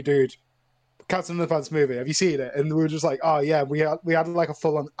said to you, dude, Captain Underpants movie, have you seen it? And we were just like, oh yeah, we had like a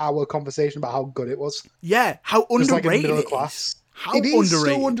full-on hour conversation about how good it was. Yeah, how underrated like in the middle of class. How it is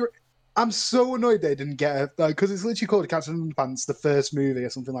underrated. So I'm so annoyed they didn't get it, because it's literally called Captain Underpants, the first movie or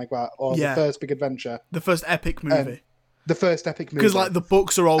something like that, or the first big adventure. The first epic movie. The first epic movie. Because like the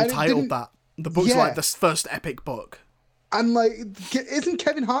books are all titled that. The books are like the first epic book. And like, isn't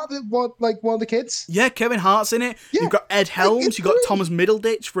Kevin Hart one of the kids? Yeah, Kevin Hart's in it. Yeah. You've got Ed Helms. You've got Thomas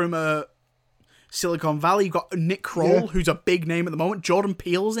Middleditch Silicon Valley. You got Nick Kroll, who's a big name at the moment. Jordan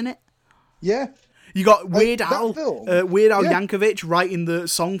Peele's in it. Yeah. You got Weird that Al, film, Weird Al Yankovic writing the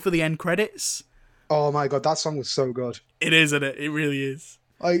song for the end credits. Oh my god, that song was so good. It is, isn't it? It really is.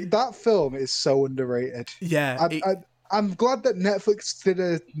 Like, that film is so underrated. Yeah. I'm glad that Netflix did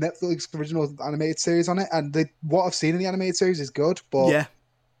a Netflix original animated series on it, and what I've seen in the animated series is good, but yeah.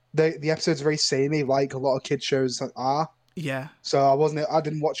 the episodes are very samey, like a lot of kids shows are. Yeah. So I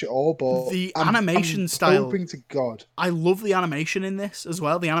didn't watch it all, but the animation style. Hoping to God, I love the animation in this as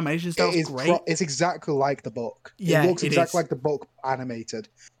well. The animation style is great. It's exactly like the book. Yeah, it looks exactly like the book animated,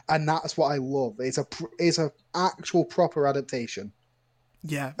 and that's what I love. It's a actual proper adaptation.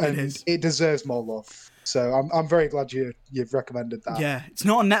 Yeah, and it is. It deserves more love. So I'm very glad you've recommended that. Yeah, it's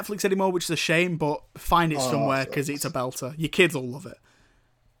not on Netflix anymore, which is a shame, but find it somewhere because it's a belter. Your kids will love it.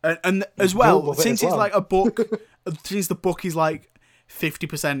 And as well, since it's like a book, since the book is like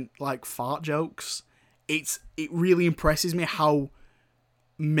 50% like fart jokes, it really impresses me how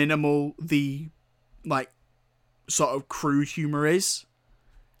minimal the like sort of crude humor is,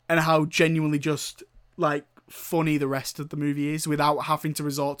 and how genuinely just like funny the rest of the movie is without having to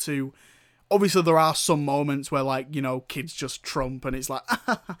resort to. Obviously, there are some moments where like, you know, kids just trump and it's like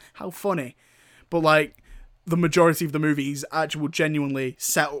how funny, but like. The majority of the movie is actual genuinely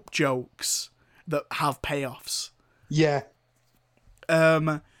set up jokes that have payoffs. Yeah.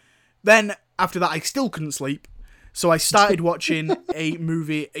 Then after that, I still couldn't sleep, so I started watching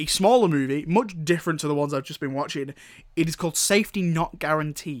a smaller movie, much different to the ones I've just been watching. It is called Safety Not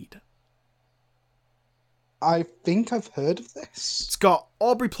Guaranteed. I think I've heard of this. It's got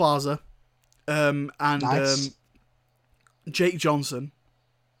Aubrey Plaza, and Nice. Jake Johnson.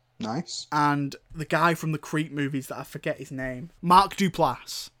 Nice. And the guy from the Creep movies that I forget his name. Mark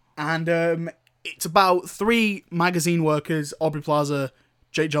Duplass. And it's about 3 magazine workers, Aubrey Plaza,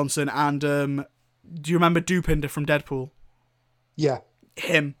 Jake Johnson, and do you remember Dupinder from Deadpool? Yeah.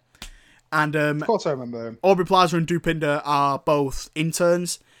 Him. And of course I remember him. Aubrey Plaza and Dupinder are both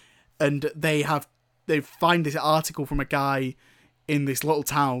interns, and they find this article from a guy in this little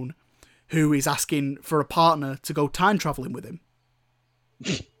town who is asking for a partner to go time traveling with him.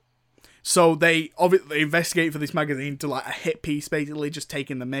 So they investigate for this magazine to like a hit piece, basically just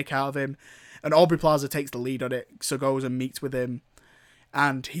taking the mick out of him. And Aubrey Plaza takes the lead on it, so goes and meets with him,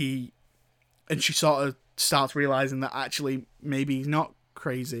 and she sort of starts realizing that actually maybe he's not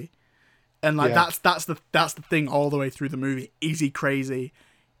crazy, and like that's the thing all the way through the movie. Is he crazy?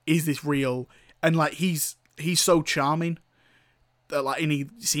 Is this real? And like he's so charming that like, and he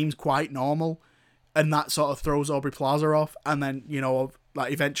seems quite normal, and that sort of throws Aubrey Plaza off. And then, you know,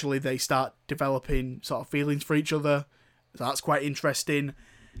 like eventually they start developing sort of feelings for each other. So that's quite interesting.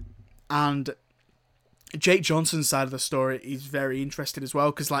 And Jake Johnson's side of the story is very interesting as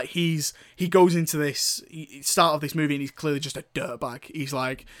well, because like he goes into this start of this movie and he's clearly just a dirtbag. He's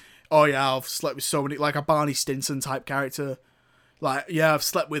like, oh yeah, I've slept with so many, like a Barney Stinson type character. Like, yeah, I've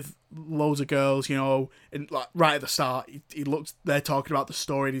slept with loads of girls, you know, and like right at the start, he looks, they're talking about the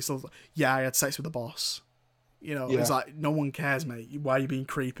story and he's like, yeah, I had sex with the boss. You know, it's like, no one cares, mate. Why are you being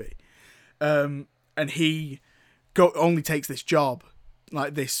creepy? And he only takes this job,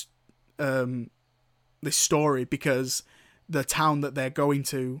 like this story, because the town that they're going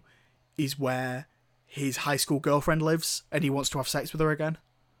to is where his high school girlfriend lives, and he wants to have sex with her again.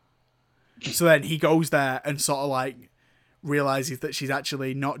 So then he goes there and sort of like realizes that she's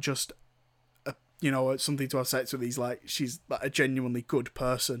actually not just something to have sex with. He's like, she's like a genuinely good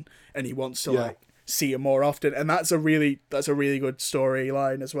person, and he wants to like see her more often. And that's a really good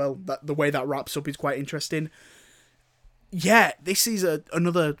storyline as well. That the way that wraps up is quite interesting. Yeah, this is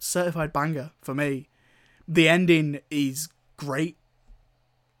another certified banger for me. The ending is great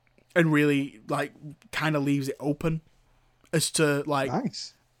and really like kind of leaves it open as to like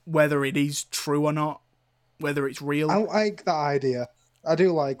whether it is true or not, whether it's real. I like that idea. I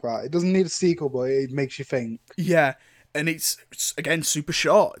do like that. It doesn't need a sequel, but it makes you think. Yeah, and it's again super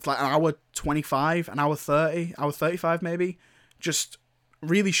short. It's like an hour 25, an hour 30, hour 35 maybe. Just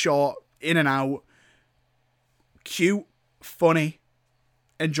really short, in and out, cute, funny,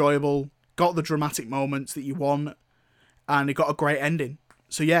 enjoyable, got the dramatic moments that you want, and it got a great ending.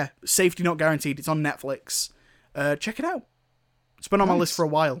 So yeah, Safety Not Guaranteed. It's on Netflix. Check it out. It's been on my list for a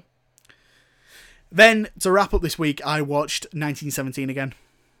while. Then, to wrap up this week, I watched 1917 again.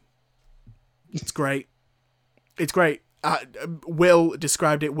 It's great. It's great. Will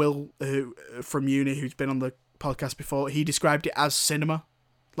described it, from uni, who's been on the podcast before, he described it as cinema.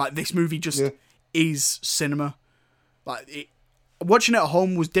 Like, this movie just is cinema. Like, watching it at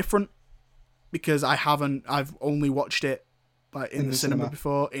home was different, because I've only watched it like in the cinema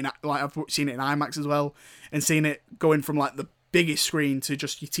before. I've seen it in IMAX as well, and seeing it going from like the biggest screen to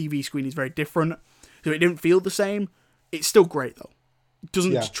just your TV screen is very different. So it didn't feel the same. It's still great though. It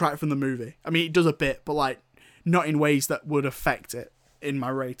doesn't detract from the movie. I mean, it does a bit, but like not in ways that would affect it in my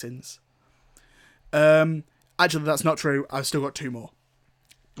ratings. Actually, that's not true. I've still got 2 more.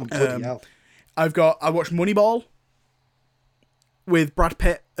 Oh, bloody hell. I watched Moneyball with Brad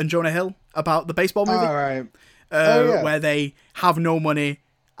Pitt and Jonah Hill about the baseball movie. All right. Where they have no money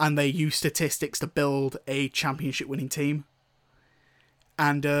and they use statistics to build a championship winning team.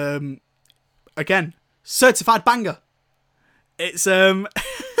 And again, certified banger. It's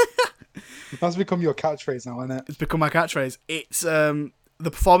That's become your catchphrase now, isn't it? It's become my catchphrase. It's the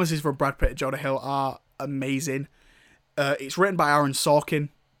performances from Brad Pitt and Jonah Hill are amazing. It's written by Aaron Sorkin,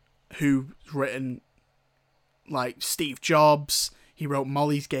 who's written like Steve Jobs. He wrote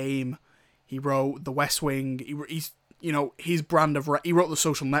Molly's Game. He wrote The West Wing. He's his brand of he wrote The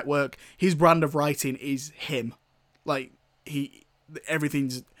Social Network. His brand of writing is him. Like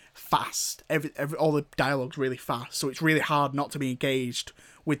everything's fast. All the dialogue's really fast. So it's really hard not to be engaged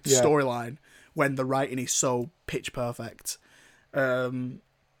with the storyline when the writing is so pitch perfect. I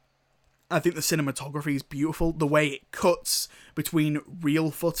think the cinematography is beautiful. The way it cuts between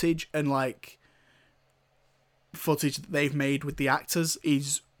real footage and like footage that they've made with the actors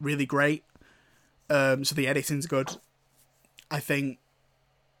is really great. So the editing's good. I think,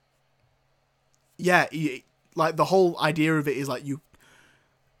 like the whole idea of it is like you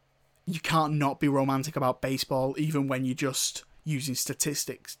can't not be romantic about baseball, even when you're just using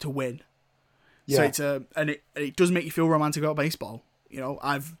statistics to win. Yeah. So it does make you feel romantic about baseball.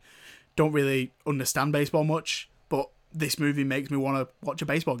 Don't really understand baseball much, but this movie makes me want to watch a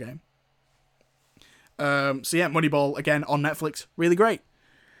baseball game. Moneyball again on Netflix, really great.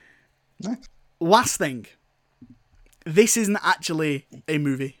 Nice. Last thing, this isn't actually a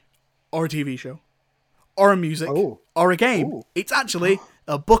movie or a TV show or a music or a game. Ooh. It's actually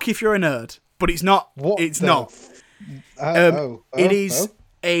a book if you're a nerd, but it's not. It's not. It is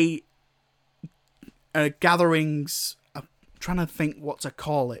a gatherings. I'm trying to think what to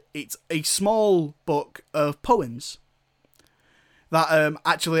call it. It's a small book of poems that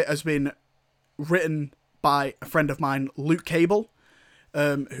actually has been written by a friend of mine, Luke Cable,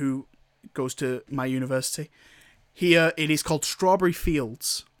 who goes to my university. Here it is called Strawberry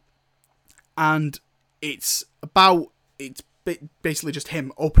Fields, and it's basically just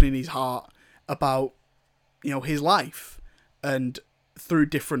him opening his heart about his life, and through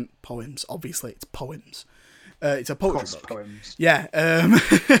different poems. Obviously, it's poems. It's a poetry book. Poems. Yeah,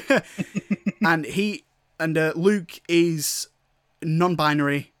 and Luke is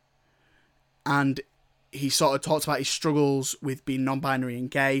non-binary, and he sort of talks about his struggles with being non-binary and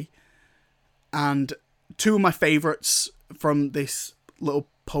gay. And 2 of my favourites from this little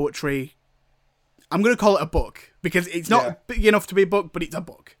poetry, I'm going to call it a book, because it's not big enough to be a book, but it's a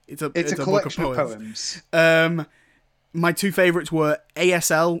book. It's a collection book of poems. My 2 favourites were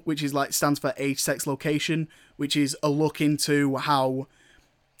ASL, which is stands for Age, Sex, Location, which is a look into how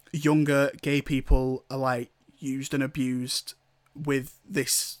younger gay people are used and abused with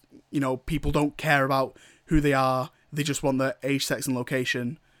this, people don't care about who they are, they just want their age, sex, and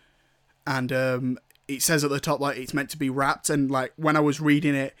location. And it says at the top it's meant to be rapped, and when I was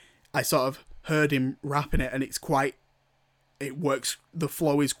reading it, I sort of heard him rapping it, and it works. The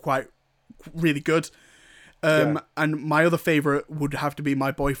flow is quite really good. And my other favourite would have to be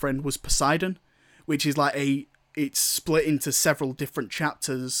My Boyfriend Was Poseidon, which is it's split into several different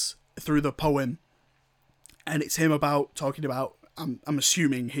chapters through the poem, and it's him talking about I'm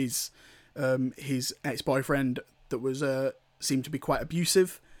assuming his ex-boyfriend that was seemed to be quite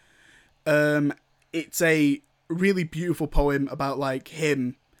abusive. It's a really beautiful poem about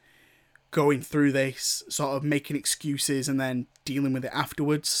him going through this, sort of making excuses and then dealing with it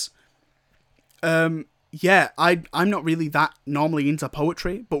afterwards. I'm not really that normally into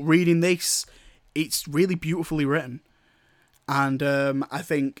poetry, but reading this, it's really beautifully written. And I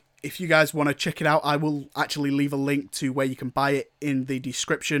think if you guys want to check it out, I will actually leave a link to where you can buy it in the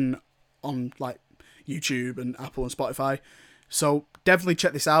description on YouTube and Apple and Spotify. So definitely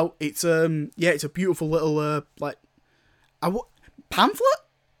check this out. It's it's a beautiful little pamphlet,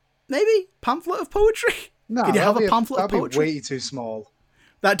 maybe pamphlet of poetry. No, can you have a pamphlet of poetry? That'd be way too small.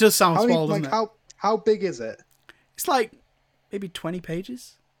 That does sound small, doesn't it? How big is it? It's maybe 20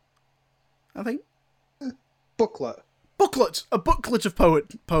 pages, I think. Booklet, a booklet of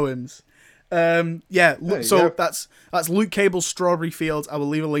poems. So that's Luke Cable's Strawberry Fields. I will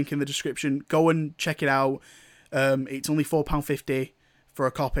leave a link in the description. Go and check it out. It's only £4.50 for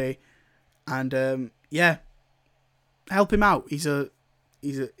a copy, and help him out. He's a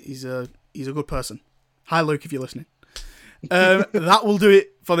good person. Hi, Luke, if you're listening. That will do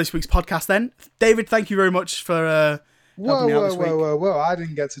it for this week's podcast then. David, thank you very much for helping me out this week. Whoa. I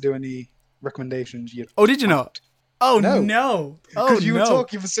didn't get to do any recommendations yet. Oh, did you not? Oh, no. Because you were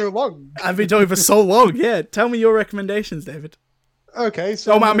talking for so long. I've been talking for so long, yeah. Tell me your recommendations, David. Okay,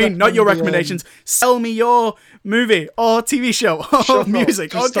 so... Oh, I mean, not your recommendations. Sell me your movie or TV show or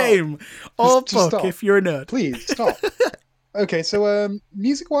music or game or book if you're a nerd. Please, stop. Okay, so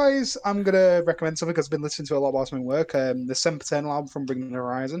music-wise, I'm going to recommend something because I've been listening to a lot whilst I'm in work. The Sempiternal album from Bring Me the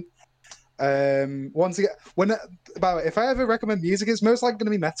Horizon. Once again, if I ever recommend music, it's most likely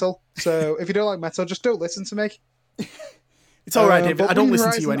going to be metal. So if you don't like metal, just don't listen to me. It's all right, David. I don't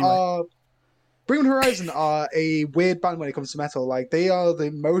listen to you anyway. Bring Me the Horizon are a weird band when it comes to metal. Like, they are the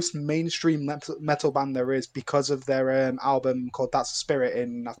most mainstream metal band there is because of their album called That's the Spirit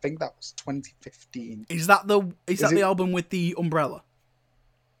in, I think that was 2015. Is that the album with the umbrella?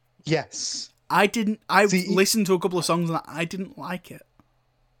 Yes. I listened to a couple of songs and I didn't like it.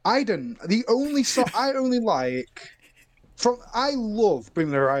 I didn't. The only song I only like I love Bring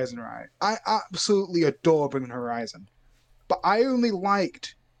Me the Horizon, right? I absolutely adore Bring Me the Horizon. But I only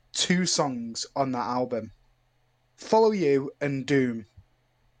liked 2 songs on that album. Follow You and Doom.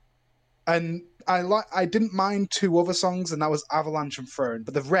 And I didn't mind 2 other songs, and that was Avalanche and Throne,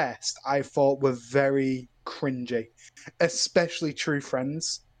 but the rest I thought were very cringy. Especially True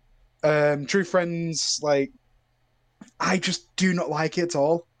Friends. True Friends, like, I just do not like it at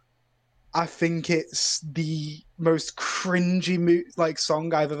all. I think it's the most cringy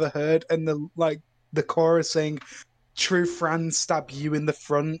song I've ever heard, and the chorus saying, "True friends stab you in the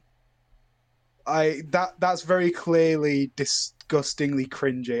front." That's very clearly disgustingly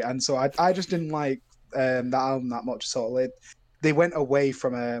cringy, and so I just didn't like that album that much. So they went away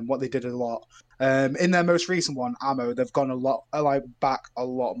from what they did a lot. In their most recent one, Ammo, they've gone back a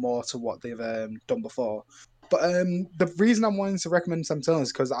lot more to what they've done before. But the reason I'm wanting to recommend Sempiternal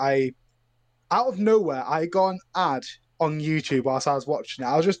is because out of nowhere, I got an ad on YouTube whilst I was watching it.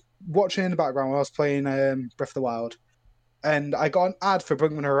 I was just watching in the background while I was playing Breath of the Wild, and I got an ad for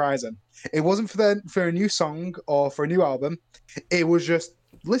Bring Me the Horizon. It wasn't for a new song or for a new album. It was just,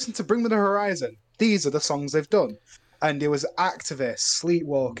 listen to Bring Me the Horizon. These are the songs they've done. And it was Activist,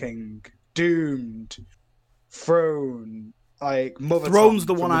 Sleepwalking, Doomed, Throne, like Mother Throne's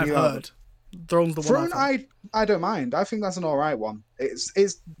Tongue the one I've heard. Throne's the one I've heard. I don't mind. I think that's an alright one.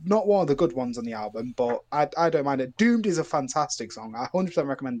 It's not one of the good ones on the album, but I don't mind it. Doomed is a fantastic song. I 100%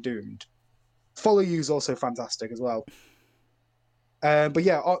 recommend Doomed. Follow You is also fantastic as well. But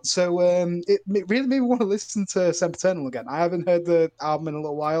yeah, so it really made me want to listen to Sempiternal again. I haven't heard the album in a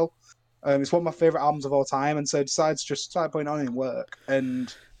little while. It's one of my favourite albums of all time, and so I decided to just start putting it on in work.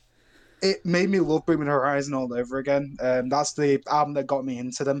 And it made me love Bring Me the Horizon all over again. That's the album that got me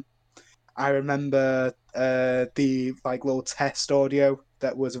into them. I remember the little test audio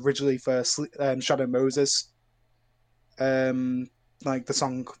that was originally for Shadow Moses. The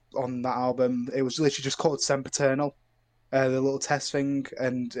song on that album, it was literally just called Sempiternal. The little test thing,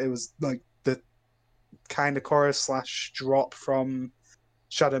 and it was like the kind of chorus / drop from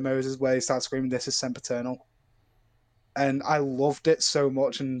Shadow Moses where he starts screaming, "This is Sempiternal." And I loved it so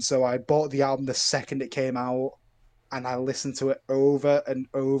much, and so I bought the album the second it came out, and I listened to it over and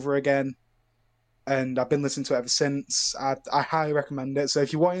over again. And I've been listening to it ever since. I highly recommend it. So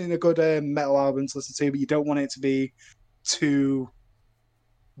if you're wanting a good metal album to listen to, but you don't want it to be too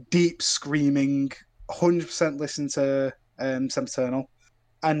deep screaming, 100% listen to Sempiternal.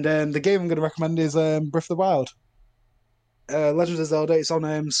 And the game I'm going to recommend is Breath of the Wild. Legend of Zelda. It's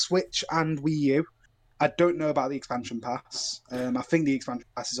on Switch and Wii U. I don't know about the expansion pass. I think the expansion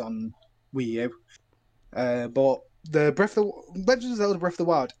pass is on Wii U. But the Legend of Zelda Breath of the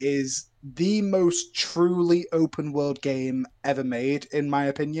Wild is the most truly open world game ever made, in my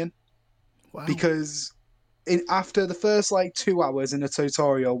opinion. Wow. Because after the first 2 hours in a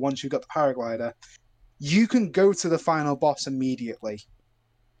tutorial, once you've got the paraglider, you can go to the final boss immediately.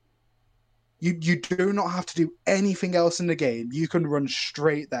 You do not have to do anything else in the game. You can run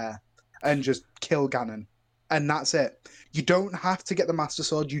straight there and just kill Ganon. And that's it. You don't have to get the Master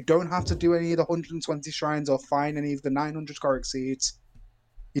Sword. You don't have to do any of the 120 shrines or find any of the 900 Korok Seeds.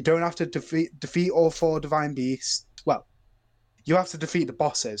 You don't have to defeat all 4 Divine Beasts. Well, you have to defeat the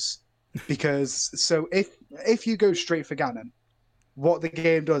bosses. Because, so if you go straight for Ganon, what the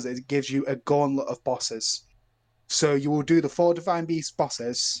game does is it gives you a gauntlet of bosses. So you will do the 4 Divine Beast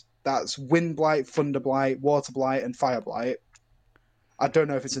bosses. That's Wind Blight, Thunder Blight, Water Blight, and Fire Blight. I don't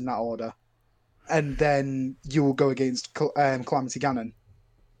know if it's in that order. And then you will go against Calamity Ganon.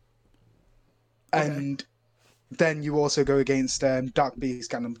 Okay. And then you also go against Dark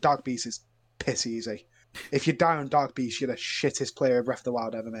Beast. And Dark Beast is piss easy. If you die on Dark Beast, you're the shittest player of Breath of the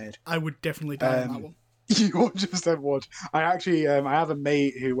Wild ever made. I would definitely die on that one. You 100% would. I actually, I have a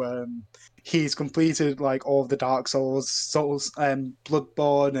mate who, he's completed like all of the Dark Souls,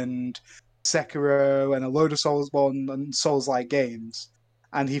 Bloodborne and Sekiro, and a load of Soulsborne and Souls-like games,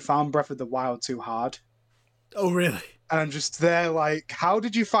 and he found Breath of the Wild too hard. Oh, really? And I'm just there like, how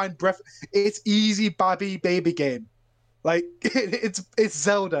did you find Breath? It's easy, babby baby game. Like it's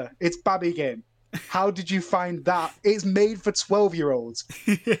Zelda. It's babby game. How did you find that? It's made for 12-year-olds.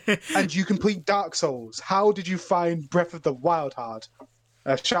 And you complete Dark Souls. How did you find Breath of the Wild hard?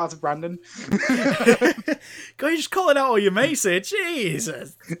 Shout out to Brandon. Go, you just calling out all your mates here.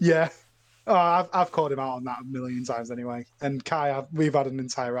 Jesus. Yeah. Oh, I've called him out on that a million times anyway. And Kai, we've had an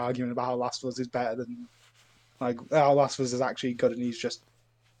entire argument about how Last of Us is better than... Like, how Last of Us is actually good and he's just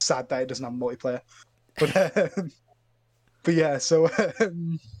sad that it doesn't have multiplayer. But yeah, so...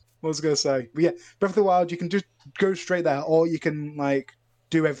 what was I going to say? But yeah, Breath of the Wild, you can just go straight there, or you can like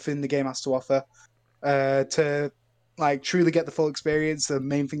do everything the game has to offer. To like truly get the full experience, the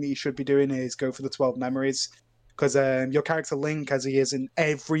main thing that you should be doing is go for the 12 memories, because your character Link, as he is in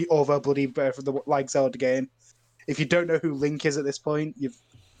every other bloody Breath of the Zelda game. If you don't know who Link is at this point,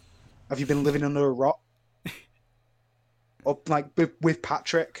 have you been living under a rock? Or like with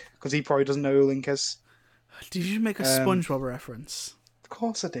Patrick, because he probably doesn't know who Link is. Did you make a SpongeBob reference? Of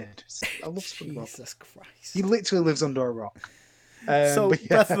course I did. I love SpongeBob. Jesus Christ. He literally lives under a rock. So, yeah.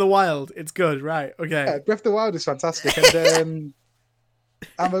 Breath of the Wild, it's good, right? Okay. Yeah, Breath of the Wild is fantastic. And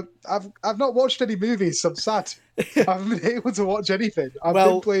I've not watched any movies, so I'm sad. I haven't been able to watch anything. I've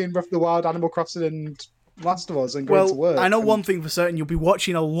been playing Breath of the Wild, Animal Crossing, and Last of Us, and going to work. I know one thing for certain: you'll be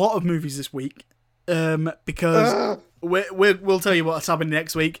watching a lot of movies this week, because we'll tell you what's happening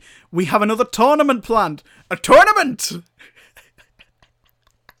next week. We have another tournament planned. A tournament.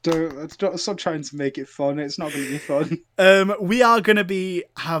 Don't stop trying to make it fun. It's not going to be fun. We are going to be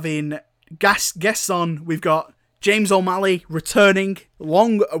having guests on. We've got James O'Malley returning,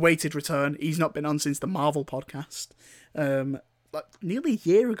 long-awaited return. He's not been on since the Marvel podcast, like nearly a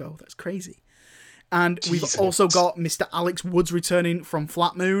year ago. That's crazy. And we've also got Mr. Alex Woods returning from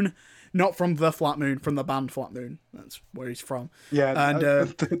Flat Moon. Not from the Flat Moon, from the band Flat Moon. That's where he's from. Yeah, and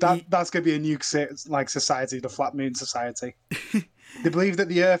that's going to be a new society, the Flat Moon Society. They believe that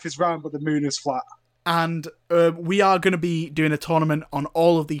the Earth is round, but the Moon is flat. And we are going to be doing a tournament on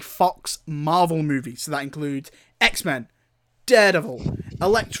all of the Fox Marvel movies. So that includes X-Men, Daredevil,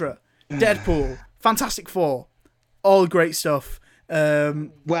 Elektra, Deadpool, Fantastic Four. All great stuff. Well,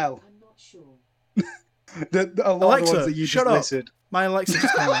 I'm not sure. a lot Alexa, of the ones that you shut just up. listed. My Alexa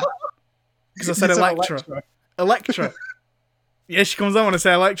just came on. Because I said Elektra. Elektra. Yeah, she comes on when I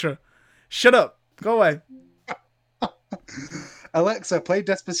say Elektra. Shut up. Go away. Alexa, play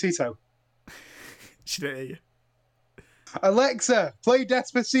Despacito. She didn't hear you. Alexa, play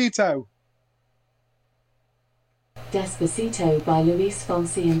Despacito. Despacito by Luis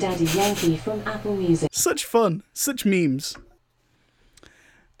Fonsi and Daddy Yankee from Apple Music. Such fun. Such memes.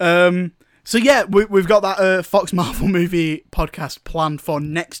 So yeah, we've got that Fox Marvel movie podcast planned for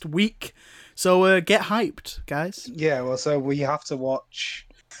next week. So get hyped, guys. Yeah, well, so we have to watch...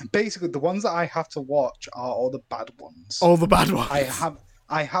 Basically, the ones that I have to watch are all the bad ones. All the bad ones.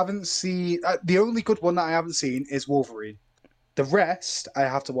 I haven't seen... the only good one that I haven't seen is Wolverine. The rest, I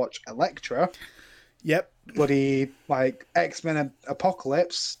have to watch Elektra. Yep. Bloody, like, X-Men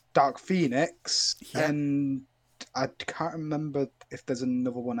Apocalypse, Dark Phoenix, and I can't remember if there's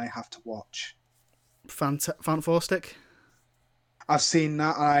another one I have to watch. Phantom Four Stick? I've seen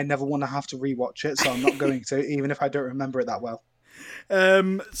that, and I never want to have to rewatch it, so I'm not going to, even if I don't remember it that well.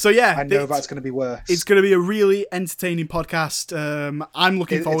 So yeah, I know that's going to be worse. It's going to be a really entertaining podcast. I'm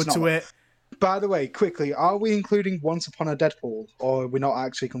looking forward to it. By the way, quickly, are we including Once Upon a Deadpool, or are we not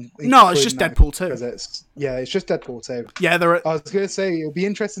actually? No, it's just Deadpool 2. It's just Deadpool 2. Yeah, I was going to say it'll be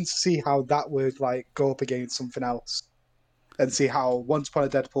interesting to see how that would like go up against something else, and see how Once Upon a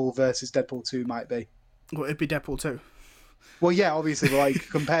Deadpool versus Deadpool 2 might be. Well, it'd be Deadpool 2. Well, yeah, obviously, but like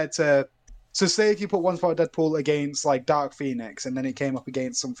compared to. So say if you put Once Upon a Deadpool against like Dark Phoenix, and then it came up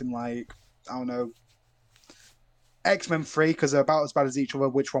against something like, I don't know, X-Men 3, because they're about as bad as each other,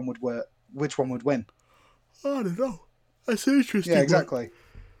 which one would work? Which one would win? I don't know. That's interesting. Yeah, exactly.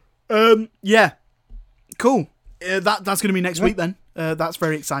 Yeah. Cool. That's going to be next week then. That's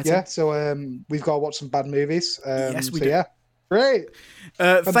very exciting. Yeah, so we've got to watch some bad movies. Yes, we do. Yeah. Great.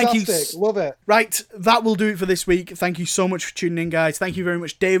 Thank you. Love it. Right, that will do it for this week. Thank you so much for tuning in, guys. Thank you very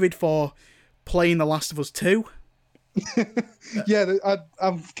much, David, for playing The Last of Us 2. Yeah,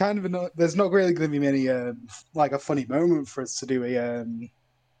 I'm kind of there's not really going to be many like a funny moment for us to do a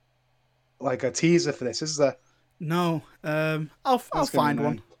like a teaser for this, is there? No, I'll That's gonna be find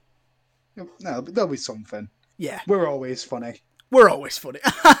annoying. one. No, but there'll be something. Yeah, We're always funny. we're always funny.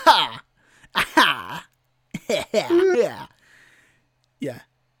 Yeah. Yeah.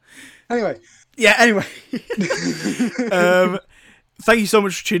 Anyway, Yeah, anyway. Thank you so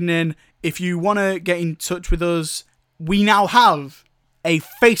much for tuning in. If you want to get in touch with us, we now have a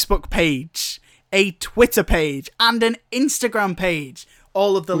Facebook page, a Twitter page, and an Instagram page.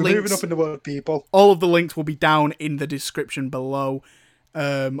 All of the we're links, moving up in the world, people. all of the links will be down in the description below,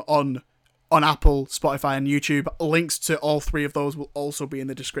 on Apple, Spotify, and YouTube. Links to all three of those will also be in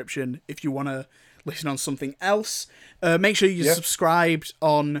the description if you want to listen on something else. Make sure you're subscribed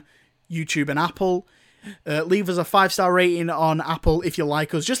on YouTube and Apple. Leave us a 5-star rating on Apple if you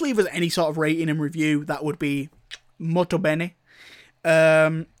like us. Just leave us any sort of rating and review. That would be molto bene.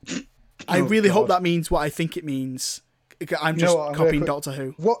 I really hope that means what I think it means. I'm just copying Doctor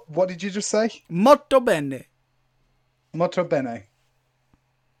Who. What did you just say? Molto bene. Molto bene.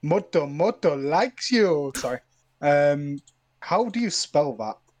 Molto likes you. Sorry. How do you spell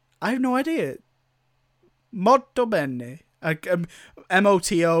that? I have no idea. Molto bene.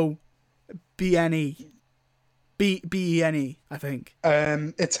 MOTOBNE. BENE, I think.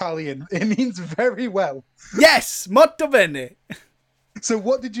 Italian. It means very well. Yes! Molto bene. So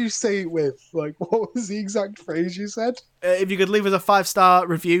what did you say it with? Like, what was the exact phrase you said? If you could leave us a 5-star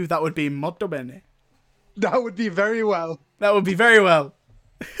review, that would be molto bene. That would be very well. That would be very well.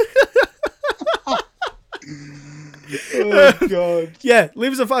 Oh, God. Yeah,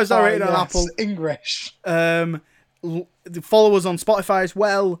 leave us a 5-star rating on Apple. English. Follow us on Spotify as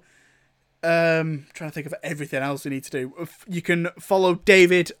well. Trying to think of everything else we need to do. You can follow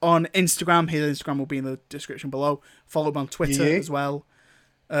David on Instagram. His Instagram will be in the description below. Follow him on Twitter as well.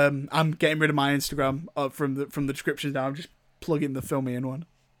 I'm getting rid of my Instagram from the descriptions now. I'm just plugging the Fill Me In one.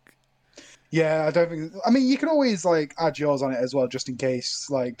 Yeah, I don't think. I mean, you can always like add yours on it as well, just in case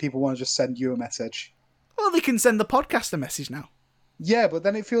like people want to just send you a message. Well, they can send the podcast a message now. Yeah, but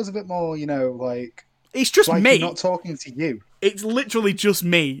then it feels a bit more, like it's just like me. You're not talking to you. It's literally just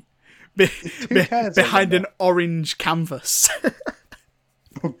me behind an orange canvas.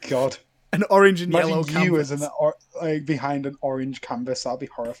 Oh God. An orange and Imagine yellow you canvas. as behind an orange canvas. That'd be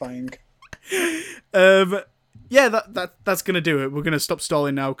horrifying. Yeah, that's gonna do it. We're gonna stop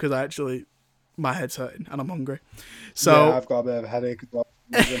stalling now because my head's hurting and I'm hungry. So yeah, I've got a bit of a headache as well.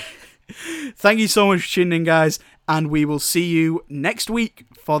 Thank you so much for tuning in, guys, and we will see you next week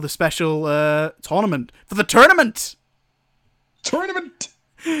for the special tournament. For the tournament!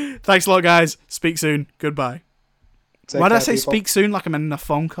 Thanks a lot, guys. Speak soon. Goodbye. Why did I say people? Speak soon like I'm in a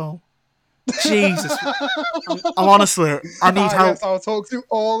phone call? Jesus. I'm honestly, I need help. Yes, I'll talk to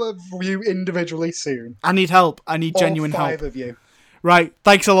all of you individually soon. I need help. I need genuine help. All 5 of you. Right.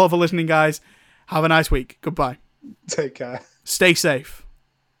 Thanks a lot for listening, guys. Have a nice week. Goodbye. Take care. Stay safe.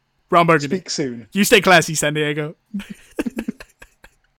 Ron Burgundy. Speak soon. You stay classy, San Diego.